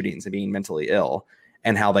mass shootings and being mentally ill,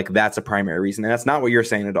 and how like that's a primary reason. And that's not what you're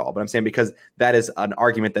saying at all, but I'm saying because that is an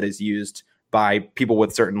argument that is used by people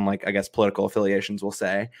with certain, like, I guess, political affiliations, will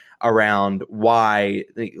say, around why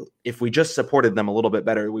if we just supported them a little bit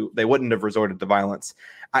better, they wouldn't have resorted to violence.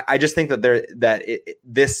 I just think that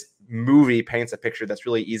this movie paints a picture that's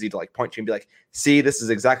really easy to like point to and be like, see, this is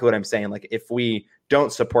exactly what I'm saying. Like if we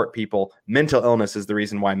don't support people, mental illness is the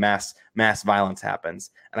reason why mass violence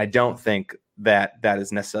happens. And I don't think that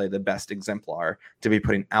is necessarily the best exemplar to be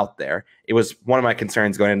putting out there. It was one of my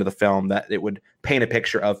concerns going into the film that it would paint a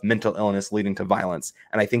picture of mental illness leading to violence.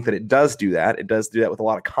 And I think that it does do that. It does do that with a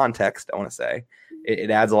lot of context, I want to say. It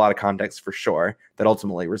adds a lot of context for sure that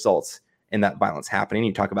ultimately results in that violence happening.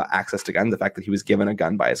 You talk about access to guns, the fact that he was given a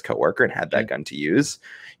gun by his coworker and had that gun to use.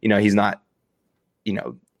 He's not,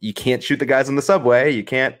 you can't shoot the guys on the subway. You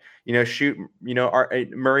can't, shoot,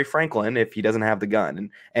 Murray Franklin if he doesn't have the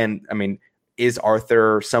gun. And I mean, is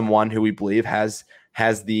Arthur someone who we believe has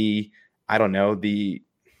the, I don't know, the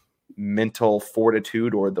mental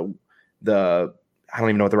fortitude or the I don't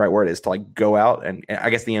even know what the right word is to like go out and I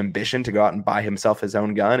guess the ambition to go out and buy himself his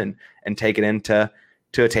own gun and take it into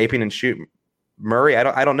a taping and shoot Murray?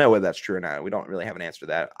 I don't know whether that's true or not. We don't really have an answer to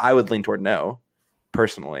that. I would lean toward no,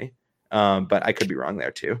 personally, but I could be wrong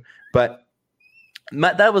there too. But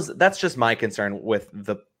that's just my concern with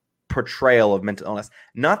the portrayal of mental illness.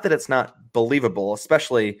 Not that it's not believable,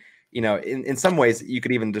 especially in some ways you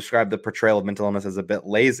could even describe the portrayal of mental illness as a bit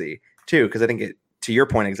lazy too, because I think to your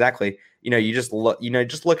point exactly, you just look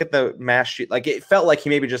at the mass shoot. Like it felt like he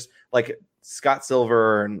maybe just like Scott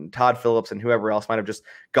Silver and Todd Phillips and whoever else might have just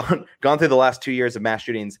gone through the last 2 years of mass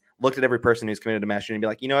shootings, looked at every person who's committed a mass shooting and be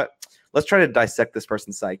like, you know what, let's try to dissect this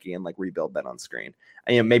person's psyche and like rebuild that on screen.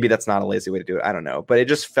 And maybe that's not a lazy way to do it. I don't know, but it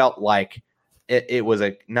just felt like it was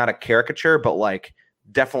not a caricature, but like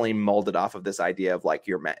definitely molded off of this idea of like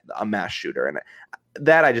you're a mass shooter, and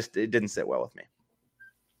that it didn't sit well with me.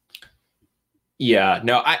 Yeah,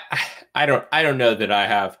 no, I don't know that I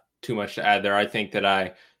have too much to add there. I think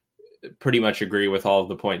that pretty much agree with all of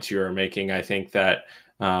the points you were making. I think that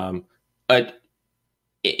a,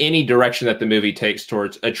 any direction that the movie takes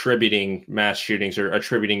towards attributing mass shootings or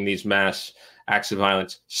attributing these mass acts of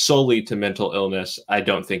violence solely to mental illness, I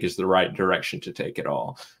don't think is the right direction to take at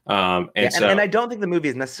all. And I don't think the movie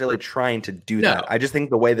is necessarily trying to do that. I just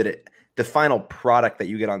think the way that the final product that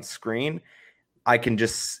you get on screen, I can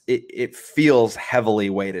just, it feels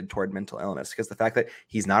heavily weighted toward mental illness, because the fact that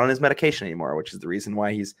he's not on his medication anymore, which is the reason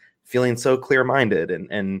why he's feeling so clear-minded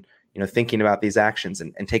and thinking about these actions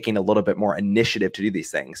and taking a little bit more initiative to do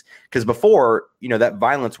these things. Because before, that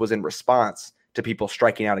violence was in response to people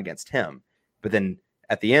striking out against him. But then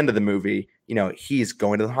at the end of the movie, he's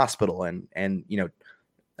going to the hospital and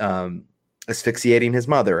asphyxiating his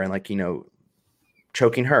mother and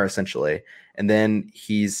choking her essentially. And then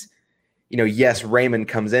he's, yes, Raymond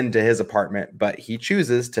comes into his apartment, but he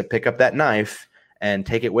chooses to pick up that knife and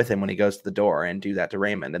take it with him when he goes to the door and do that to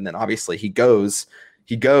Raymond. And then obviously he goes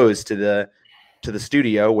to the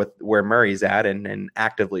studio where Murray's at and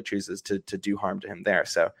actively chooses to do harm to him there.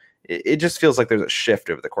 So it just feels like there's a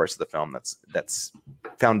shift over the course of the film that's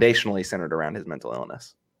foundationally centered around his mental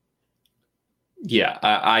illness. Yeah,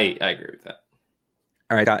 I agree with that.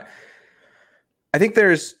 All right. I think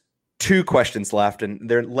there's two questions left, and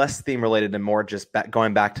they're less theme related and more just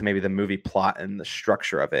going back to maybe the movie plot and the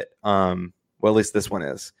structure of it. Well, at least this one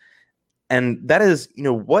is. And that is,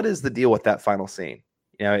 what is the deal with that final scene?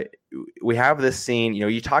 We have this scene,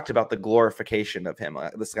 you talked about the glorification of him,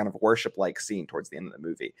 this kind of worship-like scene towards the end of the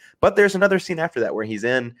movie. But there's another scene after that where he's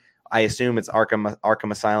in, I assume it's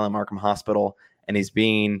Arkham Asylum, Arkham Hospital, and he's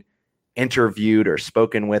being interviewed or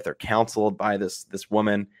spoken with or counseled by this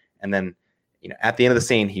woman. And then, at the end of the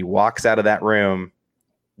scene, he walks out of that room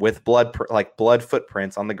with blood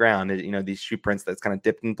footprints on the ground, these shoe prints that's kind of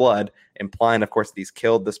dipped in blood, implying, of course, that he's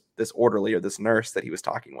killed this orderly or this nurse that he was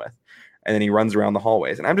talking with. And then he runs around the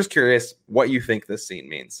hallways. And I'm just curious what you think this scene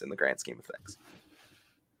means in the grand scheme of things.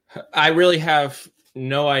 I really have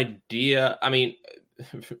no idea. I mean,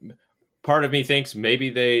 part of me thinks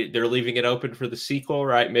maybe they're leaving it open for the sequel,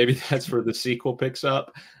 right? Maybe that's where the sequel picks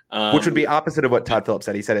up. Which would be opposite of what Todd Phillips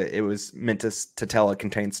said. He said it was meant to tell a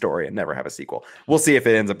contained story and never have a sequel. We'll see if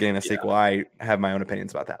it ends up getting a sequel. I have my own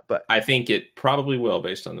opinions about that, but I think it probably will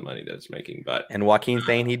based on the money that it's making. And Joaquin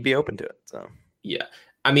saying he'd be open to it. So yeah,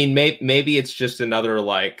 I mean, maybe it's just another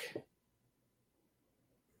I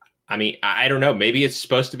don't know. Maybe it's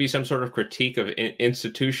supposed to be some sort of critique of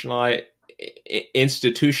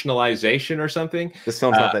institutionalization or something. This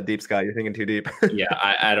film's not that deep, Scott. You're thinking too deep.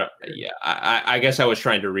 I guess I was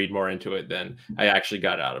trying to read more into it than I actually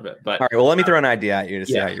got out of it. But all right, well, let me throw an idea at you to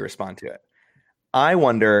see how you respond to it. I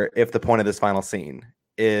wonder if the point of this final scene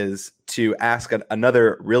is to ask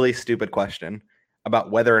another really stupid question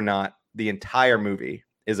about whether or not the entire movie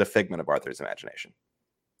is a figment of Arthur's imagination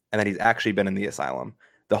and that he's actually been in the asylum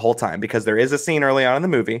the whole time, because there is a scene early on in the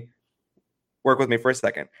movie. Work with me for a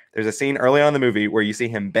second. There's a scene early on in the movie where you see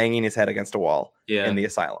him banging his head against a wall in the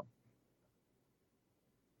asylum.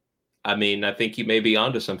 I mean, I think you may be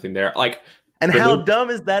onto something there. And how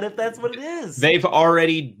dumb is that if that's what it is? They've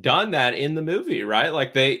already done that in the movie, right?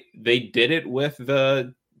 Like they did it with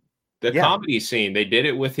the comedy scene. They did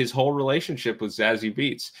it with his whole relationship with Zazie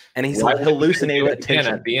Beetz. And he's hallucinating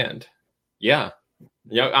attention at the end. Yeah.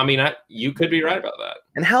 I mean, you could be right about that.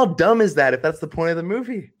 And how dumb is that if that's the point of the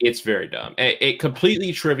movie? It's very dumb. It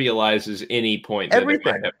completely trivializes any point that it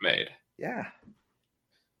might have made. Yeah.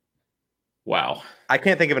 Wow. I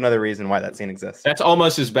can't think of another reason why that scene exists. That's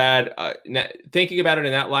almost as bad. Thinking about it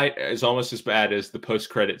in that light is almost as bad as the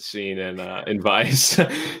post-credit scene in Vice.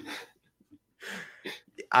 At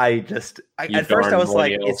first I was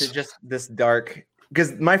like, is it just this dark?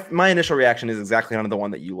 Because my initial reaction is exactly on the one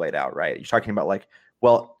that you laid out, right? You're talking about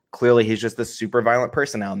well, clearly he's just this super violent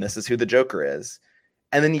person now, and this is who the Joker is.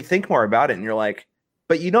 And then you think more about it, and you're like,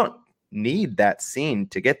 but you don't need that scene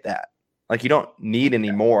to get that. You don't need any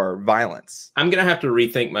more violence. I'm gonna have to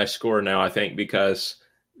rethink my score now, I think, because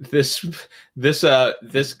this makes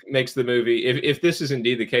the movie. If this is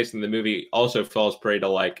indeed the case, then the movie also falls prey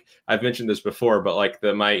to I've mentioned this before, but one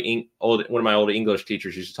of my old English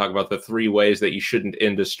teachers used to talk about the 3 ways that you shouldn't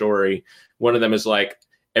end a story. One of them is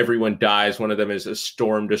everyone dies. One of them is a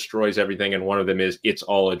storm destroys everything, and one of them is it's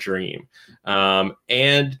all a dream.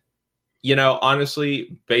 And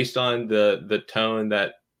honestly, based on the tone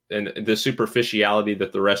and the superficiality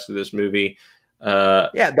that the rest of this movie.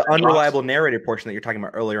 The unreliable narrative portion that you're talking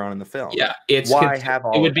about earlier on in the film. Yeah, it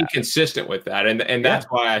would be consistent with that, and that's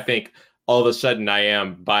why I think all of a sudden I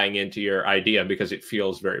am buying into your idea, because it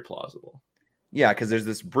feels very plausible. Yeah, because there's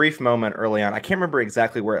this brief moment early on. I can't remember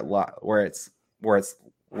exactly where it's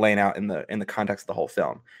laying out in the context of the whole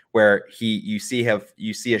film, where you see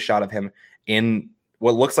a shot of him in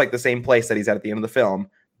what looks like the same place that he's at the end of the film,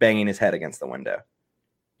 banging his head against the window.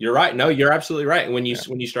 You're right. No, you're absolutely right. When you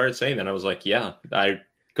started saying that, I was like, yeah, I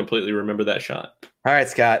completely remember that shot. All right,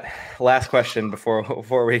 Scott. Last question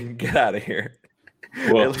before we get out of here.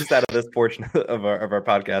 Well, at least out of this portion of our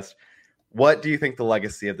podcast. What do you think the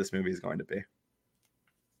legacy of this movie is going to be?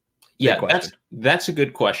 Yeah, that's a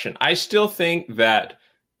good question. I still think that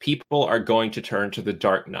people are going to turn to The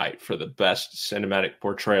Dark Knight for the best cinematic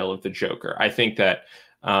portrayal of the Joker. I think that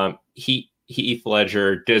Heath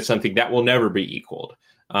Ledger did something that will never be equaled.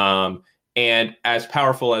 And as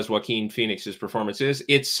powerful as Joaquin Phoenix's performance is,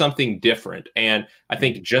 it's something different. And I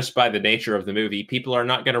think just by the nature of the movie, people are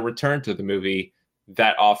not going to return to the movie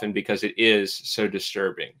that often because it is so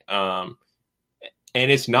disturbing. And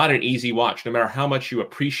it's not an easy watch, no matter how much you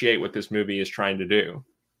appreciate what this movie is trying to do.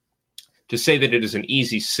 To say that it is an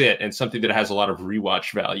easy sit and something that has a lot of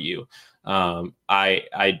rewatch value,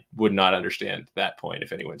 I would not understand that point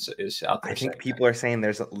if anyone is out there. I think people are saying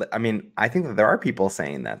I think that there are people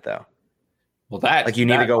saying that, though. Well, that like you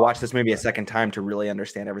need to go watch this movie a second time to really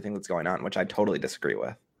understand everything that's going on, which I totally disagree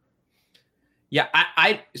with. Yeah,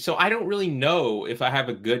 so I don't really know if I have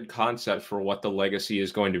a good concept for what the legacy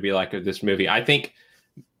is going to be like of this movie. I think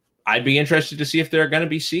I'd be interested to see if there are going to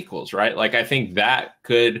be sequels, right? Like, I think that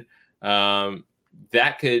could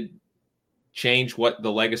change what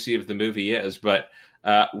the legacy of the movie is. But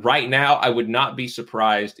right now, I would not be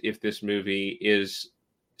surprised if this movie is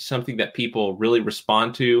something that people really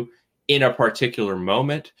respond to in a particular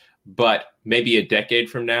moment, but maybe a decade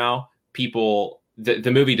from now,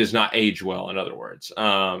 the movie does not age well, in other words.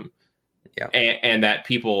 And that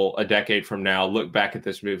people a decade from now look back at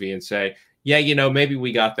this movie and say, yeah, maybe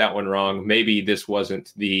we got that one wrong. Maybe this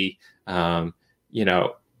wasn't the,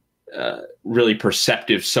 really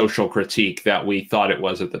perceptive social critique that we thought it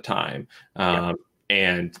was at the time. So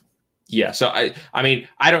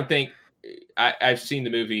I don't think I've seen the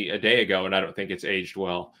movie a day ago and I don't think it's aged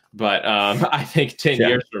well, but I think 10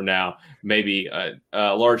 years from now, maybe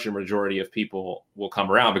a larger majority of people will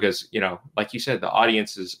come around because, like you said, the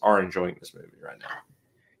audiences are enjoying this movie right now.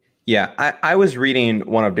 Yeah, I was reading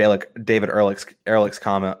one of David Ehrlich's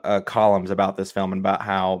columns about this film and about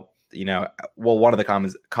how, one of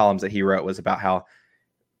the columns that he wrote was about how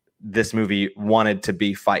this movie wanted to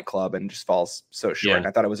be Fight Club and just falls so short. Yeah. And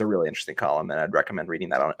I thought it was a really interesting column, and I'd recommend reading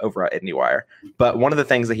that over at IndieWire. But one of the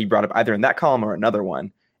things that he brought up either in that column or another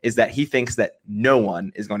one is that he thinks that no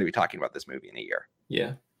one is going to be talking about this movie in a year.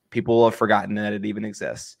 Yeah. People will have forgotten that it even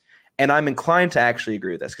exists. And I'm inclined to actually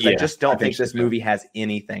agree with this because I just don't think this movie has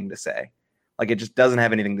anything to say. Like, it just doesn't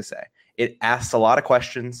have anything to say. It asks a lot of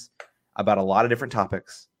questions about a lot of different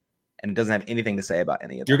topics, and it doesn't have anything to say about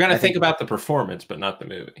any of them. You're going to think about the performance, but not the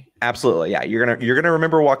movie. Absolutely, yeah. You're gonna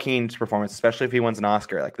remember Joaquin's performance, especially if he wins an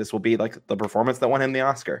Oscar. Like, this will be like the performance that won him the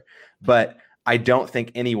Oscar. But I don't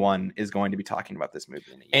think anyone is going to be talking about this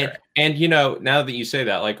movie in a year. And now that you say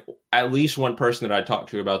that, like, at least one person that I talked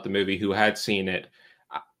to about the movie who had seen it,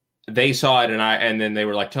 they saw it and then they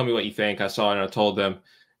were like, tell me what you think. I saw it and I told them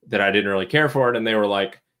that I didn't really care for it. And they were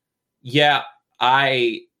like, yeah,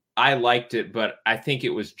 I liked it, but I think it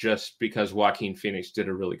was just because Joaquin Phoenix did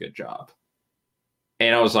a really good job.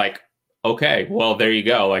 And I was like, okay, well, there you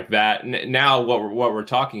go. Like that. Now what we're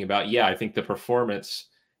talking about. Yeah, I think the performance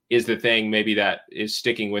is the thing maybe that is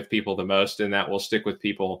sticking with people the most, and that will stick with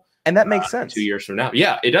people. And that makes sense 2 years from now.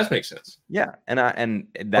 Yeah, it does make sense. Yeah. And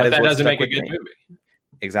that doesn't make a good movie.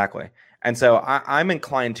 Exactly. And so I'm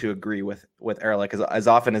inclined to agree with Ehrlich as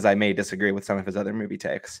often as I may disagree with some of his other movie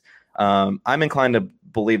takes. I'm inclined to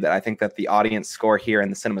believe that I think that the audience score here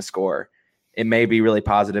and the cinema score, it may be really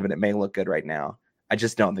positive and it may look good right now. I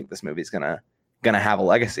just don't think this movie is gonna have a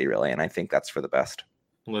legacy, really, and I think that's for the best.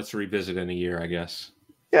 Let's revisit in a year, I guess.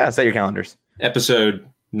 Yeah, set your calendars. Episode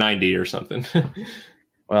 90 or something.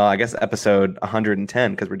 Well, I guess episode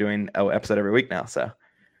 110 because we're doing an episode every week now. So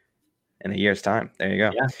in a year's time, there you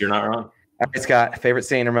go. Yeah, you're not wrong. All right, Scott, favorite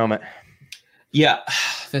scene or moment? Yeah,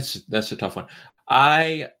 that's a tough one.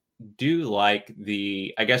 I do like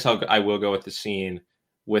I guess I will go with the scene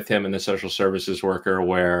with him and the social services worker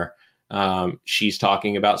where she's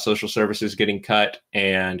talking about social services getting cut,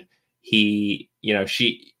 and he's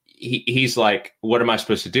like, what am I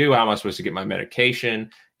supposed to do? How am I supposed to get my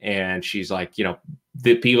medication? And she's like,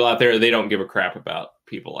 the people out there, they don't give a crap about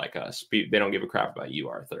people like us. They don't give a crap about you,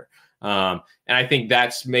 Arthur. And I think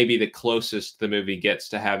that's maybe the closest the movie gets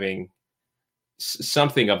to having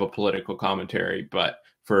something of a political commentary, but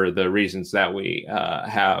for the reasons that we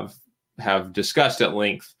have discussed at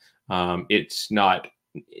length, it's not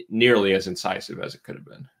nearly as incisive as it could have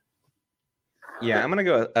been. Yeah, I'm going to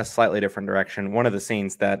go a slightly different direction. One of the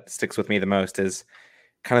scenes that sticks with me the most is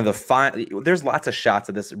kind of there's lots of shots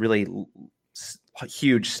of this really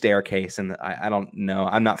huge staircase, and I don't know.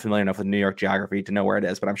 I'm not familiar enough with New York geography to know where it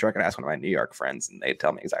is, but I'm sure I could ask one of my New York friends, and they'd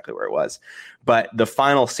tell me exactly where it was. But the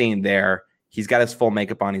final scene there, he's got his full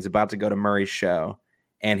makeup on. He's about to go to Murray's show,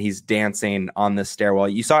 and he's dancing on the stairwell.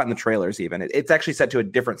 You saw it in the trailers even. It's actually set to a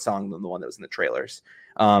different song than the one that was in the trailers.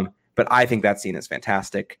 But I think that scene is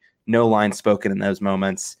fantastic. No lines spoken in those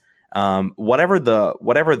moments. Whatever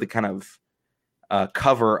the kind of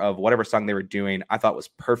cover of whatever song they were doing, I thought was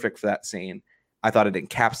perfect for that scene. I thought it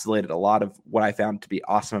encapsulated a lot of what I found to be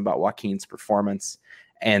awesome about Joaquin's performance.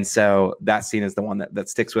 And so that scene is the one that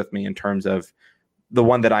sticks with me in terms of the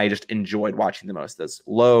one that I just enjoyed watching the most. Those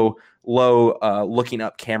low looking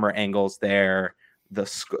up camera angles there.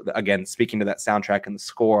 Again, speaking to that soundtrack and the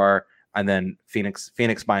score, and then Phoenix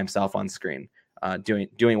by himself on screen,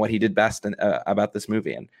 doing what he did best about this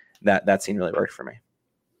movie, and that scene really worked for me.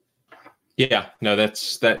 Yeah, no, that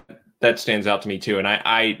stands out to me too, and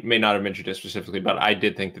I may not have mentioned it specifically, but I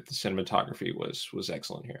did think that the cinematography was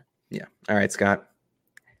excellent here. Yeah. All right, Scott.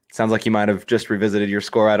 Sounds like you might have just revisited your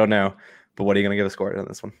score. I don't know, but what are you going to give a score on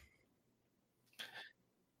this one?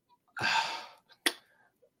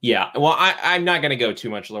 Yeah, well, I'm not going to go too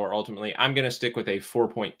much lower. Ultimately, I'm going to stick with a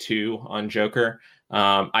 4.2 on Joker.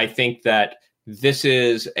 I think that this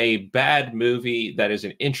is a bad movie that is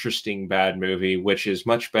an interesting bad movie, which is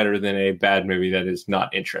much better than a bad movie that is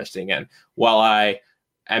not interesting. And while I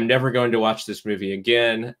am never going to watch this movie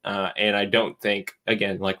again, and I don't think,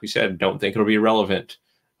 again, like we said, don't think it'll be relevant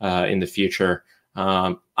in the future,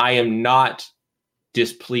 I am not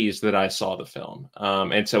displeased that I saw the film.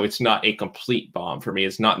 And so it's not a complete bomb for me.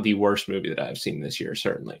 It's not the worst movie that I've seen this year,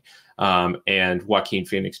 certainly. And Joaquin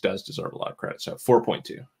Phoenix does deserve a lot of credit. So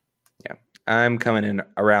 4.2. Yeah, I'm coming in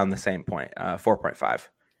around the same point, 4.5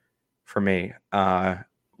 for me.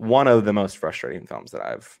 One of the most frustrating films that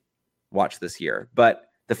I've watched this year. But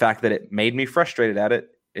the fact that it made me frustrated at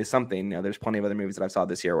it is something. There's plenty of other movies that I saw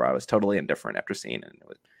this year where I was totally indifferent after seeing it, and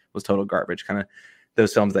it was total garbage. Kind of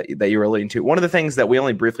those films that you were alluding to. One of the things that we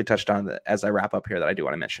only briefly touched on as I wrap up here that I do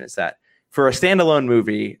want to mention is that for a standalone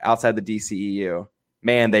movie outside the DCEU,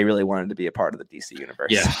 man, they really wanted to be a part of the DC universe.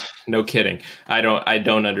 Yeah, no kidding. I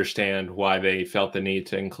don't understand why they felt the need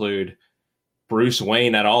to include Bruce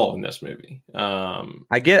Wayne at all in this movie.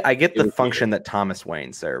 I get the function that Thomas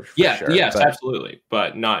Wayne served. Yeah, sure, yes, absolutely,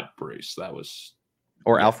 but not Bruce. That was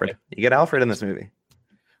Alfred. You get Alfred in this movie.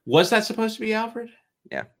 Was that supposed to be Alfred?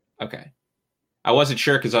 Yeah. Okay. I wasn't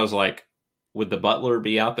sure because I was like, would the butler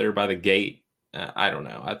be out there by the gate? I don't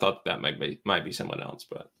know. I thought that might be someone else,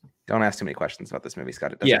 but don't ask too many questions about this movie,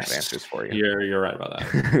 Scott. It doesn't have answers for you. You're right about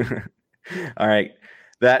that. All right.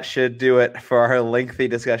 That should do it for our lengthy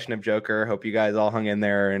discussion of Joker. Hope you guys all hung in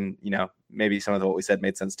there, and maybe some of what we said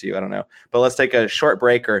made sense to you. I don't know. But let's take a short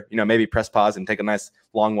break, or maybe press pause and take a nice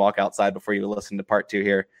long walk outside before you listen to part 2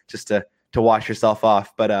 here, just to wash yourself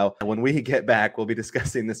off. But when we get back, we'll be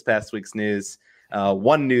discussing this past week's news.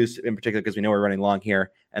 One news in particular, because we know we're running long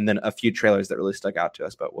here, and then a few trailers that really stuck out to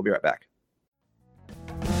us. But we'll be right back.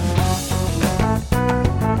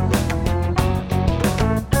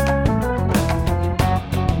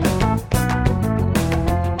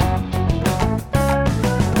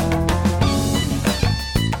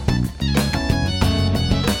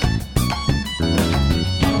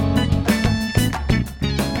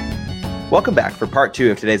 Welcome back for part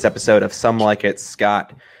 2 of today's episode of Some Like It,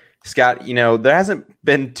 Scott. Scott, there hasn't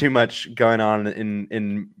been too much going on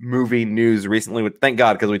in movie news recently. Thank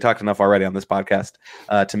God, because we talked enough already on this podcast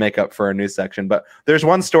to make up for our news section. But there's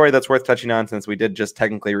one story that's worth touching on, since we did just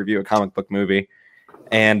technically review a comic book movie.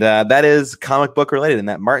 And that is comic book related, and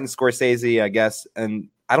that Martin Scorsese, I guess, and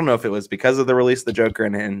I don't know if it was because of the release of the Joker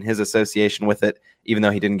and his association with it, even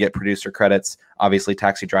though he didn't get producer credits. Obviously,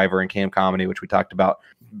 Taxi Driver and Camp Comedy, which we talked about,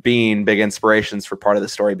 being big inspirations for part of the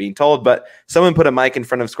story being told. But someone put a mic in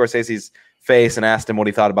front of Scorsese's face and asked him what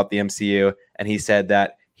he thought about the MCU. And he said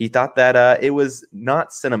that he thought that it was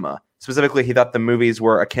not cinema. Specifically, he thought the movies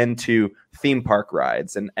were akin to theme park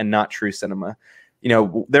rides and not true cinema.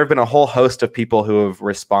 There have been a whole host of people who have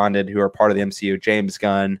responded who are part of the MCU. James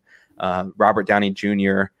Gunn, Robert Downey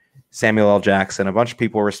Jr., Samuel L. Jackson, a bunch of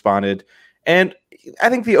people responded. And I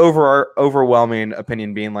think the overwhelming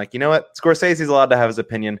opinion being like, Scorsese's allowed to have his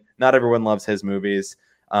opinion. Not everyone loves his movies.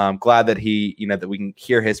 Glad that that we can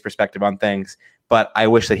hear his perspective on things. But I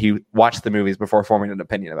wish that he watched the movies before forming an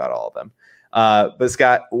opinion about all of them. But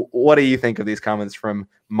Scott, what do you think of these comments from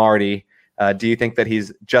Marty Do you think that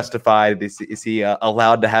he's justified? Is he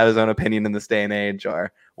allowed to have his own opinion in this day and age,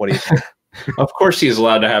 or what do you think? Of course, he's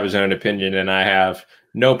allowed to have his own opinion, and I have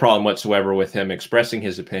no problem whatsoever with him expressing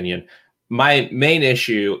his opinion. My main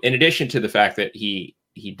issue, in addition to the fact that he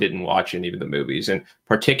didn't watch any of the movies, and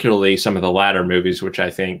particularly some of the latter movies, which I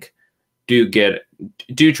think do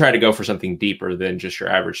try to go for something deeper than just your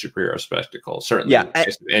average superhero spectacle. Certainly, in the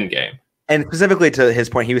case of Endgame. And specifically to his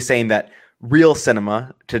point, he was saying that real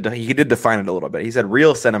cinema, he did define it a little bit. He said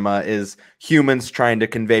real cinema is humans trying to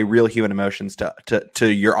convey real human emotions to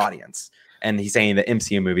your audience. And he's saying that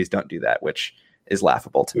MCU movies don't do that, which is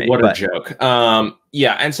laughable to me. What a joke.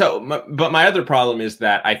 Yeah. And so, but my other problem is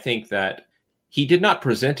that I think that he did not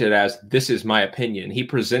present it as, this is my opinion. He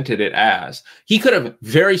presented it as, he could have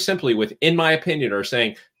very simply with, in my opinion, or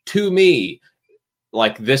saying to me,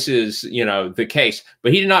 like, this is, the case,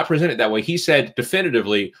 but he did not present it that way. He said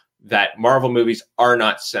definitively that Marvel movies are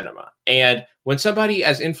not cinema. And when somebody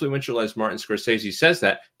as influential as Martin Scorsese says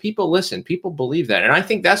that, people listen, people believe that. And I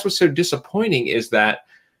think that's what's so disappointing is that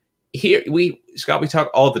here Scott, we talk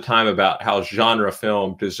all the time about how genre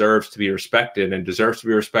film deserves to be respected and deserves to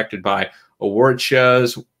be respected by award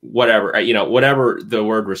shows, whatever, whatever the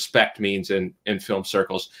word respect means in film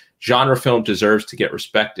circles. Genre film deserves to get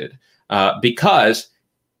respected because,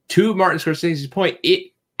 to Martin Scorsese's point,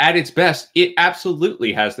 at its best, it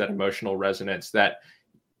absolutely has that emotional resonance that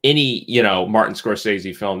any, Martin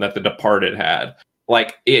Scorsese film, that The Departed had.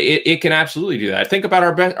 Like, it can absolutely do that. Think about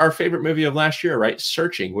our favorite movie of last year, right?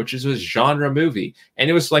 Searching, which is a genre movie. And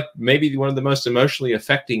it was like maybe one of the most emotionally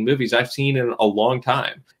affecting movies I've seen in a long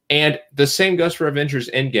time. And the same goes for Avengers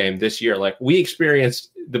Endgame this year. Like,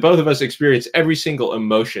 the both of us experienced every single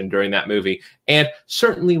emotion during that movie. And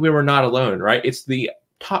certainly we were not alone, right? It's the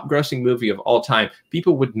top grossing movie of all time.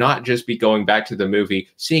 People would not just be going back to the movie,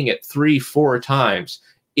 seeing it 3-4 times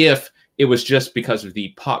if it was just because of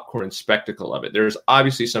the popcorn spectacle of it. There's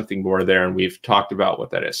obviously something more there, and we've talked about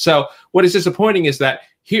what that is. So what is disappointing is that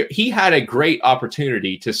he had a great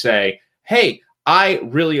opportunity to say, hey, I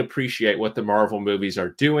really appreciate what the Marvel movies are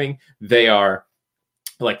doing. They are,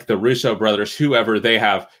 like the Russo brothers, whoever, they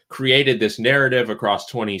have created this narrative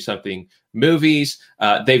across 20-something movies.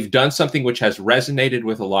 They've done something which has resonated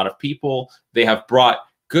with a lot of people. They have brought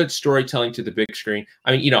good storytelling to the big screen.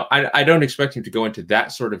 I mean, I don't expect him to go into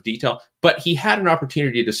that sort of detail, but he had an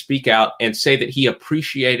opportunity to speak out and say that he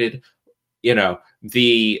appreciated,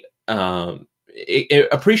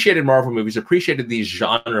 appreciated Marvel movies, appreciated these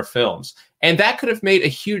genre films. And that could have made a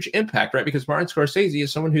huge impact, right? Because Martin Scorsese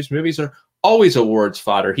is someone whose movies are always awards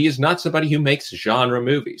fodder. He is not somebody who makes genre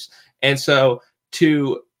movies. And so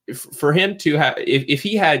for him to have, if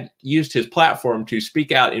he had used his platform to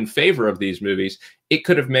speak out in favor of these movies, it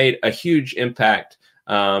could have made a huge impact.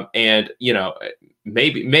 And,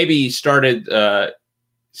 maybe started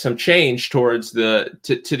some change towards to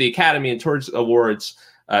the Academy and towards awards,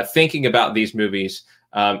 thinking about these movies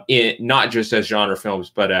not just as genre films,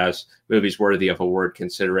 but as movies worthy of award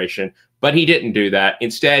consideration. But he didn't do that.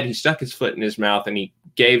 Instead, he stuck his foot in his mouth and he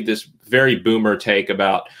gave this very boomer take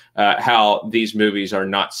about how these movies are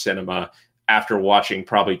not cinema after watching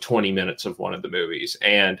probably 20 minutes of one of the movies.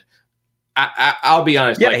 And I'll be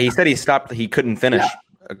honest. Yeah, he said he couldn't finish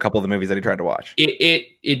a couple of the movies that he tried to watch.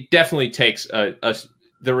 It definitely takes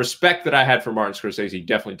the respect that I had for Martin Scorsese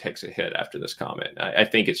definitely takes a hit after this comment. I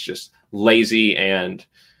think it's just lazy and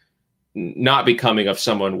not becoming of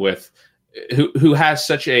someone who has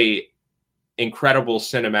such a incredible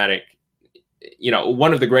cinematic,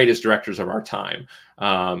 one of the greatest directors of our time.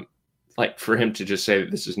 Like, for him to just say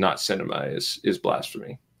that this is not cinema is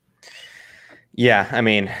blasphemy. Yeah, I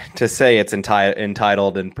mean, to say it's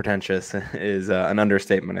entitled and pretentious is an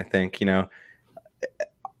understatement, I think. You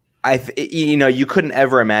couldn't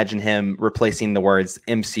ever imagine him replacing the words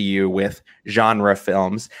MCU with genre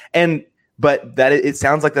films, but that it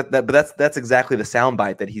sounds like that. But that's exactly the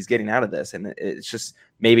soundbite that he's getting out of this, and it's just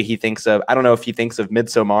maybe he thinks of. I don't know if he thinks of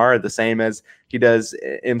Midsommar the same as he does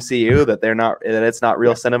MCU, that it's not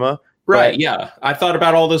real cinema. Right. Yeah. I thought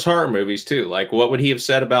about all those horror movies too. Like, what would he have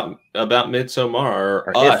said about Midsommar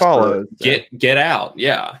or Us? It Follows. Get Out.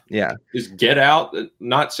 Yeah. Yeah. Is Get Out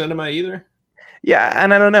not cinema either? Yeah.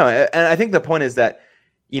 And I don't know. And I think the point is that,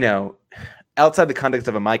 outside the context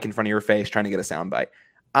of a mic in front of your face trying to get a soundbite,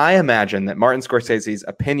 I imagine that Martin Scorsese's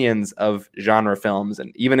opinions of genre films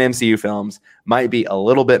and even MCU films might be a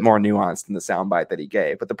little bit more nuanced than the soundbite that he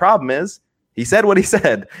gave. But the problem is, he said what he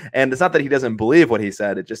said, and it's not that he doesn't believe what he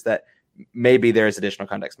said. It's just that maybe there's additional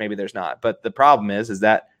context, maybe there's not. But the problem is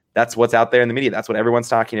that that's what's out there in the media. That's what everyone's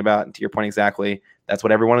talking about. And to your point, exactly, That's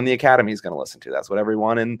what everyone in the Academy is going to listen to. That's what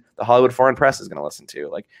everyone in the Hollywood Foreign Press is going to listen to.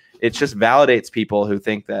 Like, it just validates people who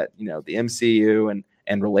think that, the MCU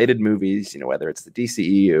and related movies, whether it's the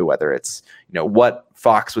DCEU, whether it's, what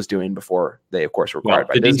Fox was doing before they, of course, were acquired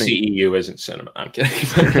by Disney. The DCEU isn't cinema. I'm kidding.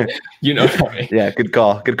 What I mean. Yeah, good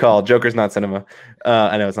call. Joker's not cinema.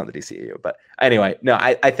 I know it's not the DCEU, but anyway, no,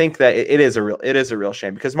 I think that it is a real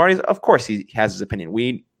shame, because Marty, of course, he has his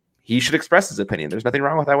opinion. He should express his opinion. There's nothing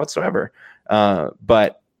wrong with that whatsoever.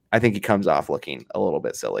 But I think he comes off looking a little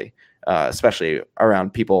bit silly, especially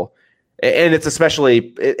around people. And it's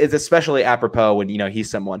especially apropos when,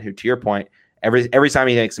 he's someone who, to your point, every time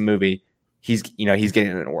he makes a movie, he's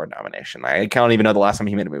getting an award nomination. I can't even know the last time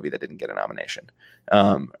he made a movie that didn't get a nomination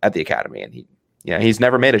at the Academy. And he's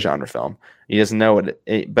never made a genre film. He doesn't know it,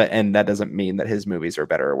 and that doesn't mean that his movies are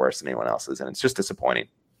better or worse than anyone else's. And it's just disappointing.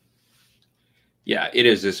 Yeah, it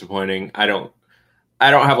is disappointing. I don't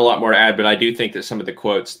have a lot more to add, but I do think that some of the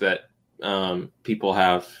quotes that people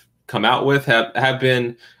have come out with have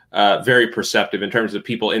been very perceptive in terms of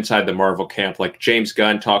people inside the Marvel camp, like James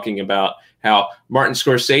Gunn talking about how Martin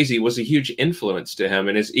Scorsese was a huge influence to him,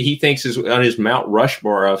 and he thinks is on his Mount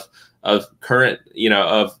Rushmore of current,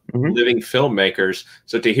 living filmmakers.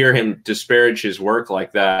 So to hear him disparage his work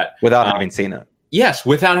like that without having seen it, yes,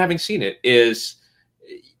 without having seen it is,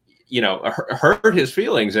 hurt his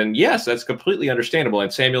feelings. And yes, that's completely understandable.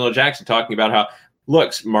 And Samuel L. Jackson talking about how,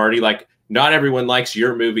 look, Marty, like, not everyone likes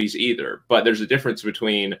your movies either, but there's a difference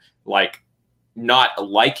between like not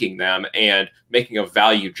liking them and making a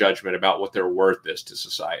value judgment about what their worth is to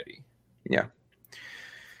society.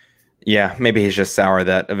 Yeah, maybe he's just sour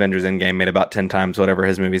that Avengers Endgame made about 10 times whatever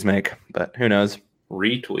his movies make, but who knows?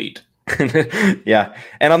 Retweet. Yeah.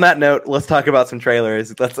 And on that note, let's talk about some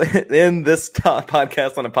trailers. Let's end this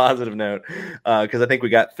podcast on a positive note, because I think we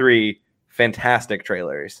got 3 fantastic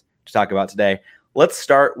trailers to talk about today. Let's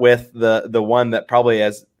start with the one that probably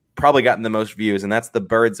has gotten the most views, and that's the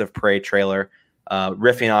Birds of Prey trailer,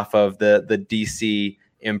 riffing off of the DC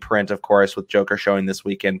imprint, of course, with Joker showing this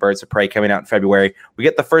weekend. Birds of Prey coming out in February. We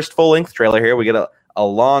get the first full-length trailer here. We get a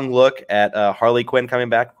long look at Harley Quinn coming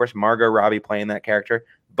back. Of course, Margot Robbie playing that character,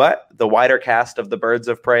 but the wider cast of the Birds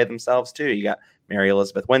of Prey themselves too. You got Mary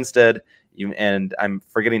Elizabeth Winstead, and I'm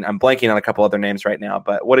blanking on a couple other names right now,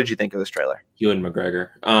 but what did you think of this trailer? Ewan McGregor.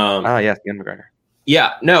 Yes, Ewan McGregor.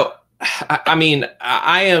 Yeah, no, I mean,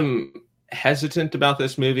 I am hesitant about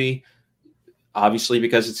this movie, obviously,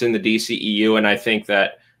 because it's in the DCEU, and I think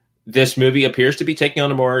that this movie appears to be taking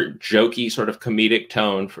on a more jokey, sort of comedic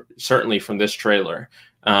tone, certainly from this trailer.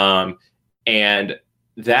 And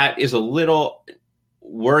that is a little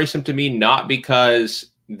worrisome to me, not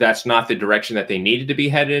because that's not the direction that they need to be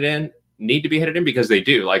headed in, because they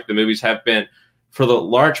do. Like, the movies have been, for the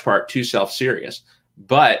large part, too self-serious.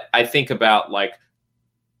 But I think about, like,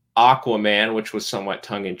 Aquaman, which was somewhat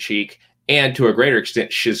tongue-in-cheek, and to a greater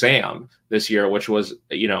extent Shazam this year, which was,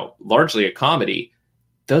 largely a comedy.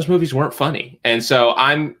 Those movies weren't funny. And so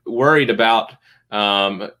I'm worried about,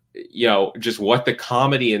 just what the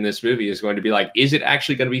comedy in this movie is going to be like. Is it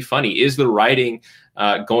actually going to be funny? Is the writing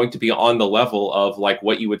going to be on the level of like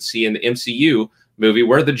what you would see in the MCU movie,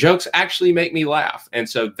 where the jokes actually make me laugh? And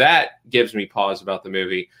so that gives me pause about the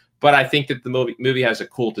movie. But I think that the movie has a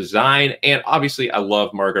cool design. And obviously, I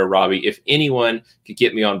love Margot Robbie. If anyone could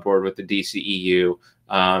get me on board with the DCEU,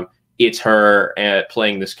 it's her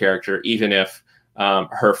playing this character, even if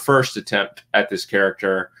her first attempt at this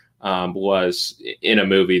character was in a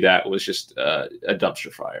movie that was just a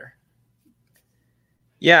dumpster fire.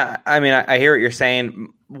 Yeah, I mean, I hear what you're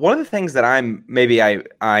saying. One of the things that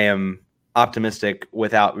I am optimistic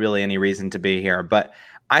without really any reason to be here, but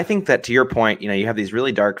I think that, to your point, you have these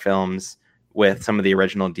really dark films with some of the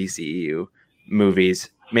original DCEU movies.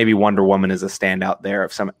 Maybe Wonder Woman is a standout there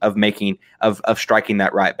of striking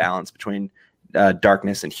that right balance between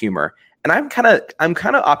darkness and humor. And I'm kind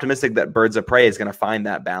of optimistic that Birds of Prey is going to find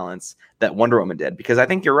that balance that Wonder Woman did, because I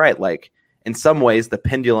think you're right. Like, in some ways, the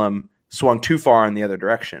pendulum swung too far in the other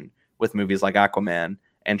direction with movies like Aquaman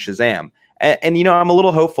and Shazam. And I'm a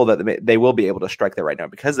little hopeful that they will be able to strike that right now,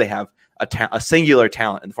 because they have a singular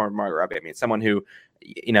talent in the form of Margot Robbie. I mean, someone who,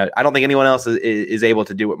 I don't think anyone else is able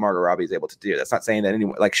to do what Margot Robbie is able to do. That's not saying that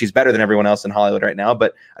anyone, like, she's better than everyone else in Hollywood right now,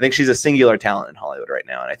 but I think she's a singular talent in Hollywood right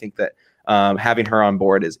now. And I think that having her on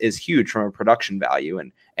board is huge from a production value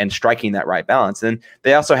and striking that right balance. And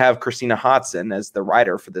they also have Christina Hodson as the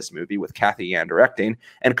writer for this movie, with Kathy Yan directing.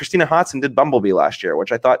 And Christina Hodson did Bumblebee last year,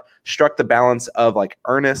 which I thought struck the balance of like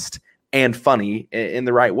earnest and funny in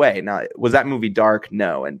the right way. Now, was that movie dark?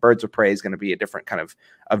 No. And Birds of Prey is going to be a different kind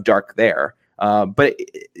of dark there. But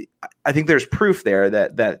I think there's proof there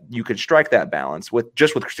that you can strike that balance with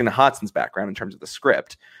Christina Hodson's background in terms of the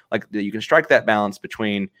script. Like you can strike that balance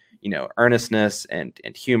between, earnestness and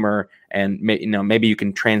humor, and maybe you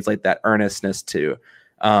can translate that earnestness to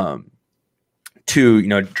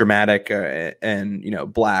dramatic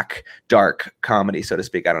and black dark comedy, so to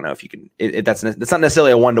speak. I don't know if you can. That's not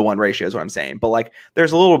necessarily a 1-to-1 ratio, is what I'm saying. But like,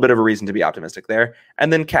 there's a little bit of a reason to be optimistic there.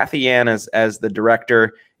 And then Kathy Yan as the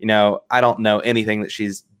director, I don't know anything that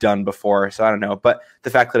she's done before, so I don't know. But the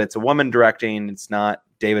fact that it's a woman directing, it's not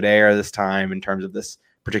David Ayer this time in terms of this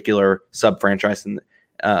particular sub franchise, and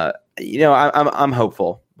I'm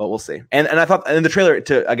hopeful. But we'll see. And I thought, and the trailer,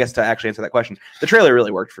 to actually answer that question, the trailer really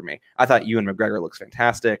worked for me. I thought Ewan McGregor looks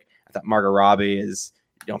fantastic. I thought Margot Robbie is,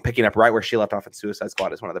 picking up right where she left off in Suicide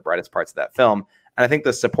Squad, is one of the brightest parts of that film. And I think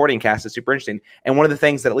the supporting cast is super interesting. And one of the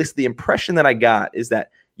things that, at least the impression that I got, is that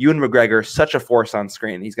Ewan McGregor is such a force on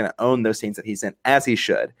screen. He's going to own those scenes that he's in, as he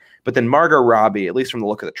should. But then Margot Robbie, at least from the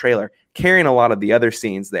look of the trailer, carrying a lot of the other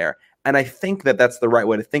scenes there. And I think that that's the right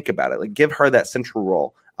way to think about it. Like, give her that central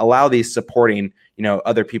role. Allow these supporting,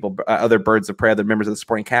 other people, other birds of prey, other members of the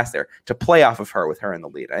supporting cast there to play off of her with her in the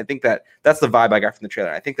lead. And I think that's the vibe I got from the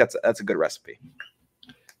trailer. I think that's a good recipe.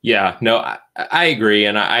 Yeah, no, I agree.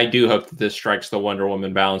 And I do hope that this strikes the Wonder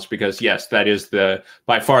Woman balance, because yes, that is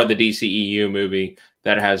by far the DCEU movie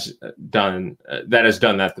that has done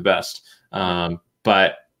that the best.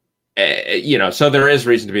 But so there is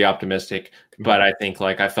reason to be optimistic, but I think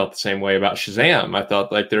I felt the same way about Shazam. I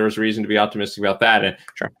felt like there was reason to be optimistic about that. And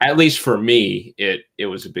sure, at least for me, it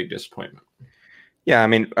was a big disappointment. Yeah. I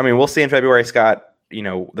mean, we'll see in February, Scott.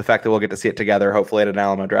 The fact that we'll get to see it together, hopefully at an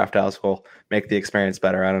Alamo Drafthouse, will make the experience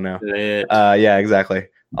better. I don't know. Yeah, exactly.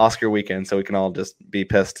 Oscar weekend. So we can all just be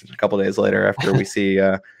pissed a couple days later after we see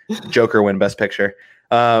Joker win Best Picture.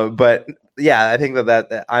 But yeah, I think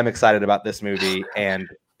that I'm excited about this movie, and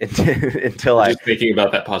until just thinking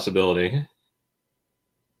about that possibility.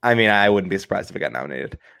 I mean, I wouldn't be surprised if it got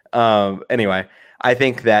nominated. Anyway, I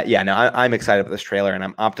think that, I'm excited about this trailer, and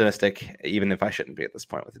I'm optimistic, even if I shouldn't be at this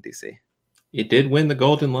point with the DC. It did win the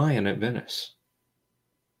Golden Lion at Venice.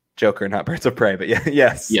 Joker, not Birds of Prey, but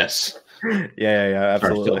yes. Yeah,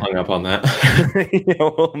 absolutely. Still hung up on that.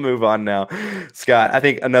 We'll move on now, Scott. I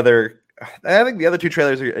think the other two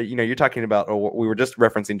trailers are, you're talking about, we were just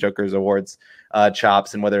referencing Joker's awards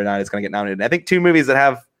chops and whether or not it's going to get nominated. I think two movies that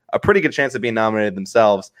have a pretty good chance of being nominated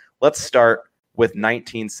themselves. Let's start with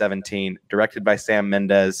 1917, directed by Sam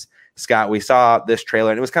Mendes. Scott, we saw this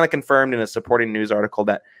trailer, and it was kind of confirmed in a supporting news article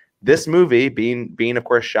that this movie, being of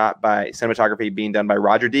course shot by cinematography being done by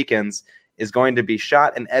Roger Deakins, is going to be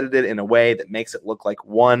shot and edited in a way that makes it look like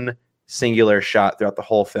one singular shot throughout the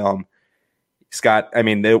whole film. Scott, I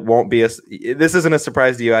mean, this isn't a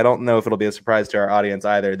surprise to you. I don't know if it'll be a surprise to our audience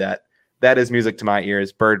either. That is music to my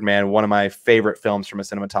ears. Birdman, one of my favorite films from a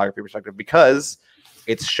cinematography perspective, because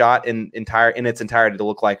it's shot in its entirety to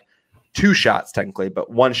look like two shots technically,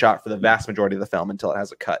 but one shot for the vast majority of the film until it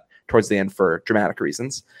has a cut towards the end for dramatic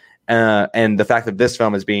reasons. And the fact that this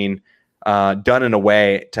film is being done in a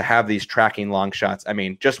way to have these tracking long shots. I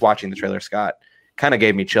mean, just watching the trailer, Scott, kind of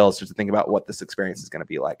gave me chills just to think about what this experience is going to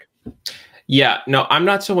be like. Yeah, no, I'm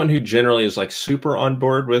not someone who generally is super on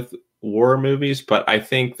board with war movies, but I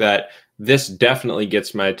think that this definitely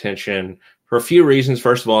gets my attention for a few reasons.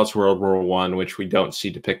 First of all, it's World War I, which we don't see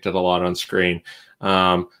depicted a lot on screen.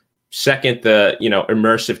 Second, the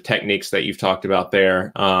immersive techniques that you've talked about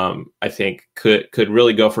there, I think could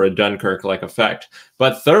really go for a Dunkirk-like effect.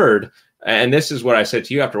 But third, and this is what I said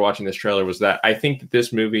to you after watching this trailer, was that I think that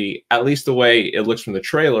this movie, at least the way it looks from the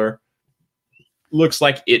trailer, looks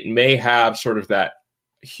like it may have sort of that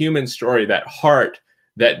human story, that heart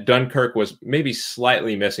that Dunkirk was maybe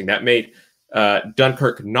slightly missing. That made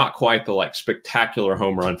Dunkirk not quite the spectacular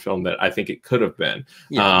home run film that I think it could have been.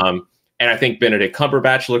 Yeah. And I think Benedict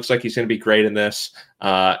Cumberbatch looks like he's going to be great in this.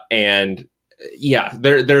 And yeah,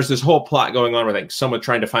 there's this whole plot going on with someone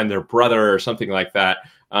trying to find their brother or something like that.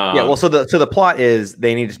 So the plot is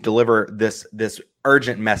they need to deliver this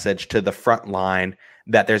urgent message to the front line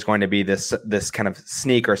that there's going to be this kind of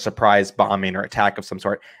sneak or surprise bombing or attack of some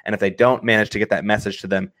sort. And if they don't manage to get that message to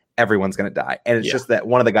them, everyone's going to die. And it's just that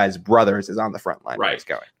one of the guy's brothers is on the front line. Right.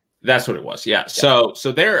 Going. That's what it was. Yeah. So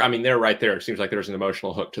they're right there. It seems like there's an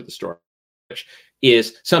emotional hook to the story, which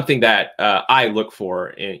is something that I look for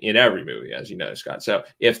in every movie, as you know, Scott. So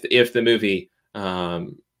if the movie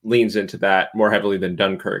leans into that more heavily than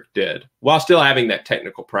Dunkirk did, while still having that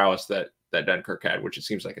technical prowess that Dunkirk had, which it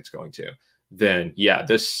seems like it's going to, then yeah,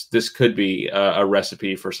 this could be a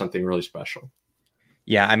recipe for something really special.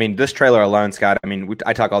 Yeah, I mean, this trailer alone, Scott, I mean,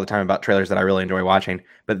 I talk all the time about trailers that I really enjoy watching,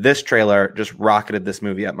 but this trailer just rocketed this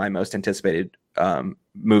movie up my most anticipated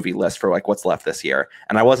movie list for like what's left this year.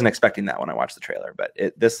 And I wasn't expecting that when I watched the trailer, but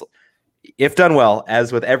this, if done well,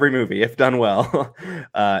 as with every movie, if done well,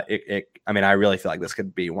 I mean, I really feel like this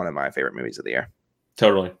could be one of my favorite movies of the year.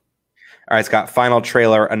 Totally. All right, Scott, final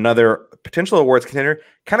trailer, another potential awards contender.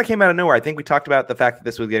 Kind of came out of nowhere. I think we talked about the fact that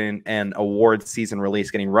this was getting an awards season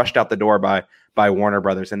release, getting rushed out the door by Warner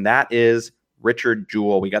Brothers, and that is Richard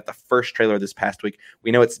Jewell. We got the first trailer this past week.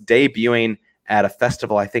 We know it's debuting at a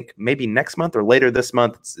festival, I think maybe next month or later this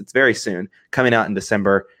month. It's very soon, coming out in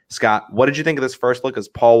December. Scott, what did you think of this first look as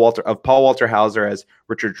Paul Walter Hauser as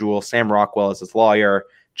Richard Jewell, Sam Rockwell as his lawyer,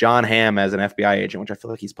 John Hamm as an FBI agent, which I feel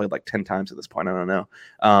like he's played like 10 times at this point. I don't know.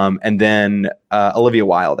 And then Olivia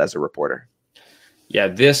Wilde as a reporter. Yeah,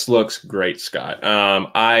 this looks great, Scott.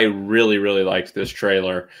 I really, really liked this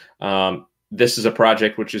trailer. This is a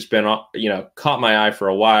project which has been, caught my eye for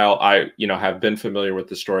a while. I, have been familiar with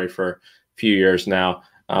the story for a few years now.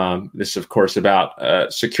 This is, of course, about a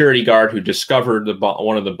security guard who discovered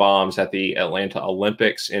one of the bombs at the Atlanta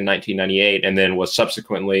Olympics in 1998 and then was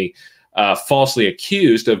subsequently falsely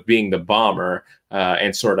accused of being the bomber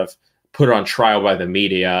and sort of put on trial by the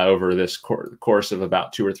media over this course of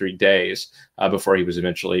about 2 or 3 days before he was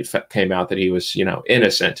eventually came out that he was,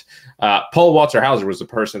 innocent. Paul Walter Hauser was the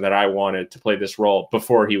person that I wanted to play this role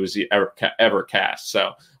before he was ever cast.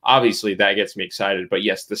 So obviously that gets me excited. But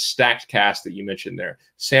yes, the stacked cast that you mentioned there,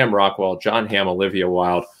 Sam Rockwell, John Hamm, Olivia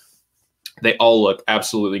Wilde, they all look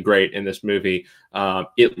absolutely great in this movie.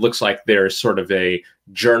 It looks like there's sort of a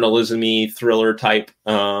journalism-y thriller type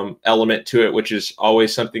element to it, which is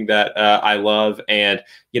always something that I love. And,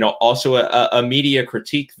 also a media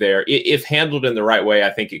critique there. If handled in the right way, I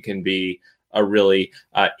think it can be a really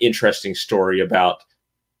interesting story about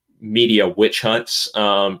media witch hunts,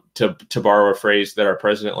 to borrow a phrase that our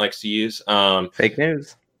president likes to use. Fake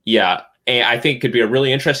news. Yeah. And I think it could be a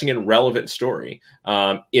really interesting and relevant story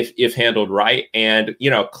if handled right. And,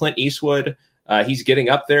 Clint Eastwood, he's getting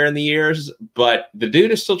up there in the years, but the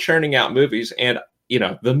dude is still churning out movies. And,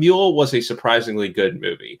 The Mule was a surprisingly good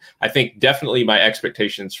movie. I think definitely my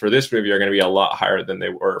expectations for this movie are going to be a lot higher than they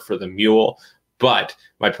were for The Mule. But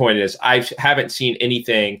my point is, I haven't seen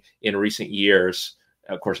anything in recent years.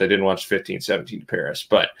 Of course, I didn't watch 1517 to Paris,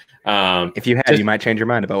 but if you had, you might change your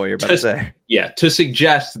mind about what you're about to say. Yeah, to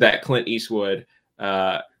suggest that Clint Eastwood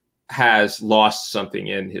has lost something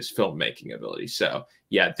in his filmmaking ability. So,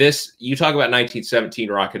 yeah, you talk about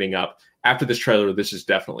 1917 rocketing up. After this trailer, this is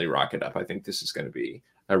definitely rocket up. I think this is going to be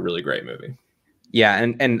a really great movie. Yeah,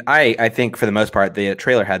 and I think for the most part, the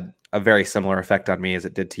trailer had a very similar effect on me as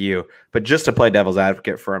it did to you. But just to play devil's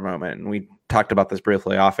advocate for a moment, and we talked about this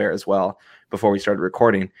briefly off air as well before we started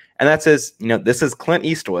recording, and that says, this is Clint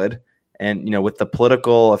Eastwood, and with the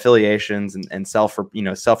political affiliations and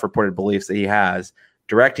self-reported beliefs that he has,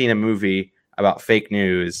 directing a movie about fake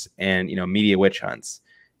news and media witch hunts.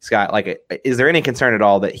 Scott, is there any concern at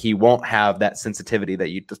all that he won't have that sensitivity that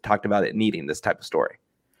you just talked about it needing this type of story?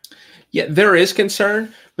 Yeah, there is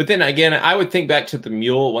concern. But then again, I would think back to The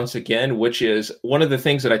Mule once again, which is one of the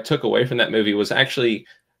things that I took away from that movie was actually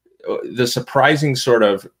the surprising sort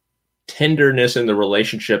of tenderness in the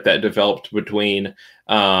relationship that developed between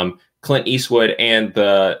Clint Eastwood and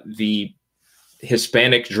the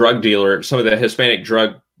Hispanic drug dealer, some of the Hispanic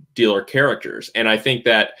drug dealer characters. And I think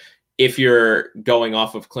that if you're going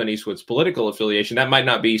off of Clint Eastwood's political affiliation, that might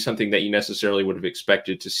not be something that you necessarily would have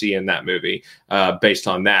expected to see in that movie based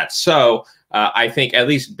on that. So I think at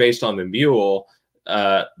least based on The Mule,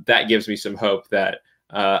 that gives me some hope that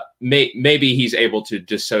maybe he's able to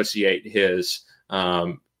dissociate his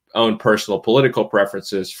own personal political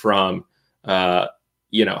preferences from,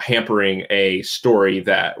 hampering a story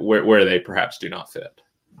that where they perhaps do not fit.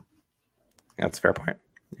 That's a fair point.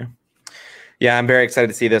 Yeah, I'm very excited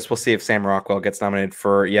to see this. We'll see if Sam Rockwell gets nominated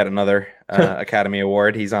for yet another Academy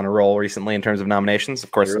Award. He's on a roll recently in terms of nominations.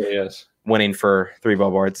 Of course, he really is. Winning for 3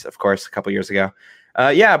 Billboards, of course, a couple years ago.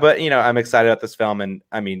 But I'm excited about this film. And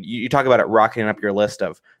I mean, you talk about it rocketing up your list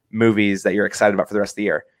of movies that you're excited about for the rest of the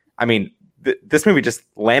year. I mean, this movie just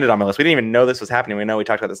landed on my list. We didn't even know this was happening. We know we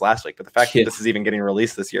talked about this last week, but the fact that this is even getting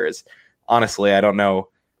released this year is honestly, I don't know.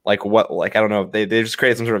 I don't know. They just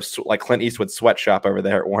created some sort of Clint Eastwood sweatshop over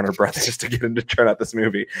there at Warner Brothers just to get him to turn out this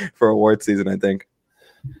movie for award season, I think.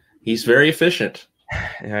 He's very efficient.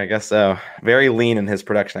 Yeah, I guess so. Very lean in his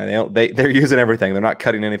production. They're using everything. They're not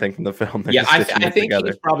cutting anything from the film. Yeah, I think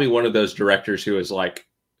he's probably one of those directors who is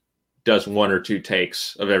does 1 or 2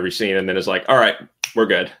 takes of every scene and then is like, all right, we're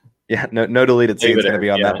good. Yeah, no deleted scenes going to be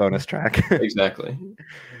on that bonus track. Exactly.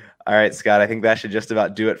 All right, Scott, I think that should just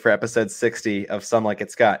about do it for episode 60 of Some Like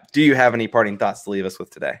It, Scott. Do you have any parting thoughts to leave us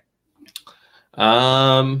with today?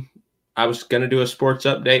 I was going to do a sports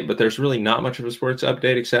update, but there's really not much of a sports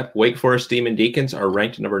update except Wake Forest Demon Deacons are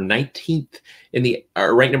ranked number 19 in the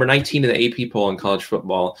AP poll in college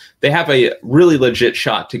football. They have a really legit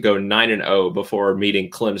shot to go 9-0 before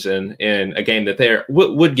meeting Clemson in a game that they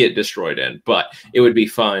would get destroyed in, but it would be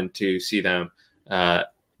fun to see them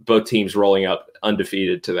both teams rolling up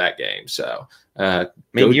undefeated to that game. So,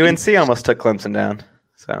 UNC almost took Clemson down.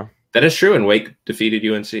 So that is true, and Wake defeated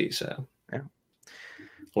UNC. So, yeah.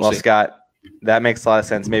 We'll see. Scott, that makes a lot of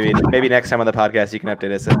sense. Maybe next time on the podcast you can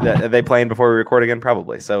update us. Are they playing before we record again?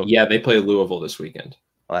 Probably. So yeah, they play Louisville this weekend.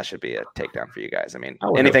 Well, that should be a takedown for you guys. I mean,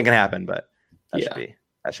 anything can happen, but that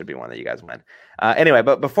should be one that you guys win. Anyway,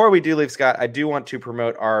 but before we do leave, Scott, I do want to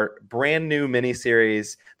promote our brand new mini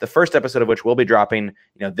series, the first episode of which will be dropping,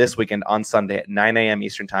 this weekend on Sunday at 9 a.m.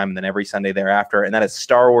 Eastern time, and then every Sunday thereafter. And that is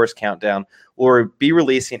Star Wars Countdown. We'll be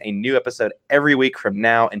releasing a new episode every week from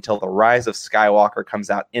now until The Rise of Skywalker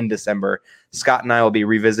comes out in December. Scott and I will be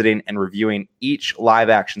revisiting and reviewing each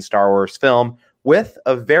live-action Star Wars film with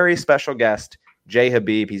a very special guest, Jay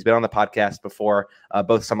Habib. He's been on the podcast before,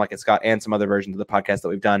 both Some Like It, Scott and some other versions of the podcast that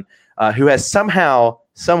we've done, who has somehow,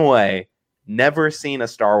 some way, never seen a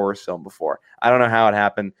Star Wars film before. I don't know how it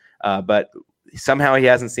happened, but somehow he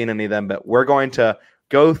hasn't seen any of them. But we're going to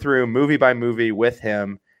go through movie by movie with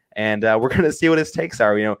him, and we're going to see what his takes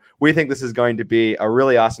are. We think this is going to be a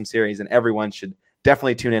really awesome series, and everyone should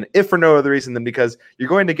definitely tune in, if for no other reason than because you're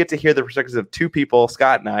going to get to hear the perspectives of two people,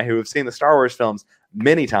 Scott and I, who have seen the Star Wars films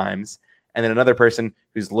many times, and then another person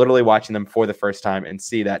who's literally watching them for the first time and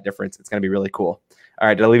see that difference. It's going to be really cool. All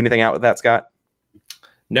right, did I leave anything out with that, Scott?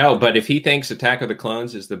 No, but if he thinks Attack of the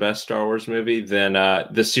Clones is the best Star Wars movie, then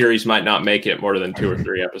the series might not make it more than 2 or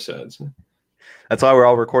 3 episodes. That's why we're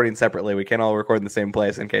all recording separately. We can't all record in the same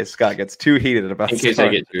place in case Scott gets too heated about it. In case I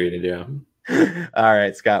get too heated, yeah. All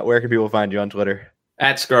right, Scott, where can people find you on Twitter?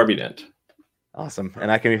 At Scarbydent. Awesome. And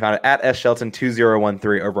I can be found at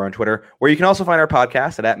sshelton2013 over on Twitter, where you can also find our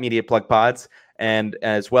podcast at Media Plug Pods, and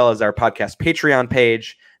as well as our podcast Patreon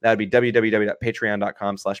page. That would be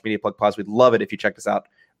www.patreon.com/MediaPlugPods. We'd love it if you checked us out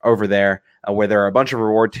over there, where there are a bunch of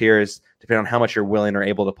reward tiers, depending on how much you're willing or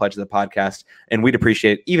able to pledge to the podcast. And we'd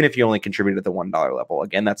appreciate it, even if you only contribute at the $1 level.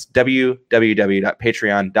 Again, that's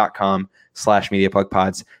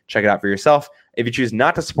www.patreon.com/MediaPlugPods. Check it out for yourself. If you choose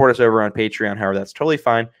not to support us over on Patreon, however, that's totally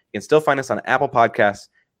fine. You can still find us on Apple Podcasts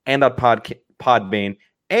and on Podbean,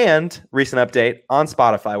 and recent update on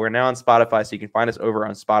Spotify. We're now on Spotify, so you can find us over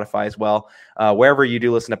on Spotify as well. Wherever you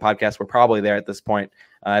do listen to podcasts, we're probably there at this point.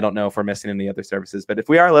 I don't know if we're missing any other services, but if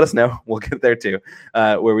we are, let us know. We'll get there too,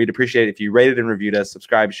 where we'd appreciate it if you rated and reviewed us,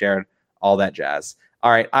 subscribe, shared, all that jazz.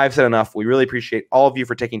 All right, I've said enough. We really appreciate all of you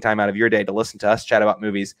for taking time out of your day to listen to us chat about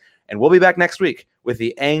movies. And we'll be back next week with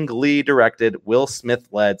the Ang Lee-directed, Will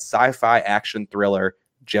Smith-led sci-fi action thriller,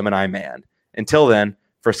 Gemini Man. Until then,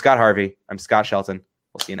 for Scott Harvey, I'm Scott Shelton.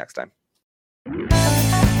 We'll see you next time.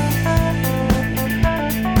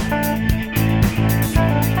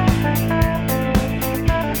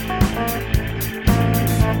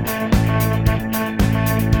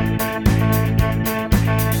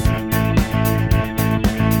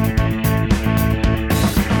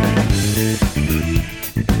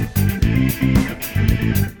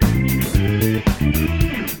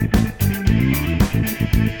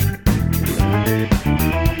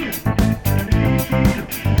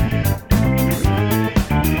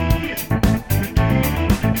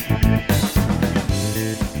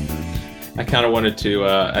 I kind of wanted to,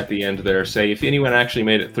 at the end there, say if anyone actually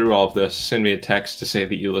made it through all of this, send me a text to say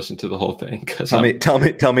that you listened to the whole thing. Tell me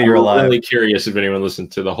you're alive. I'm really curious if anyone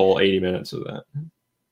listened to the whole 80 minutes of that.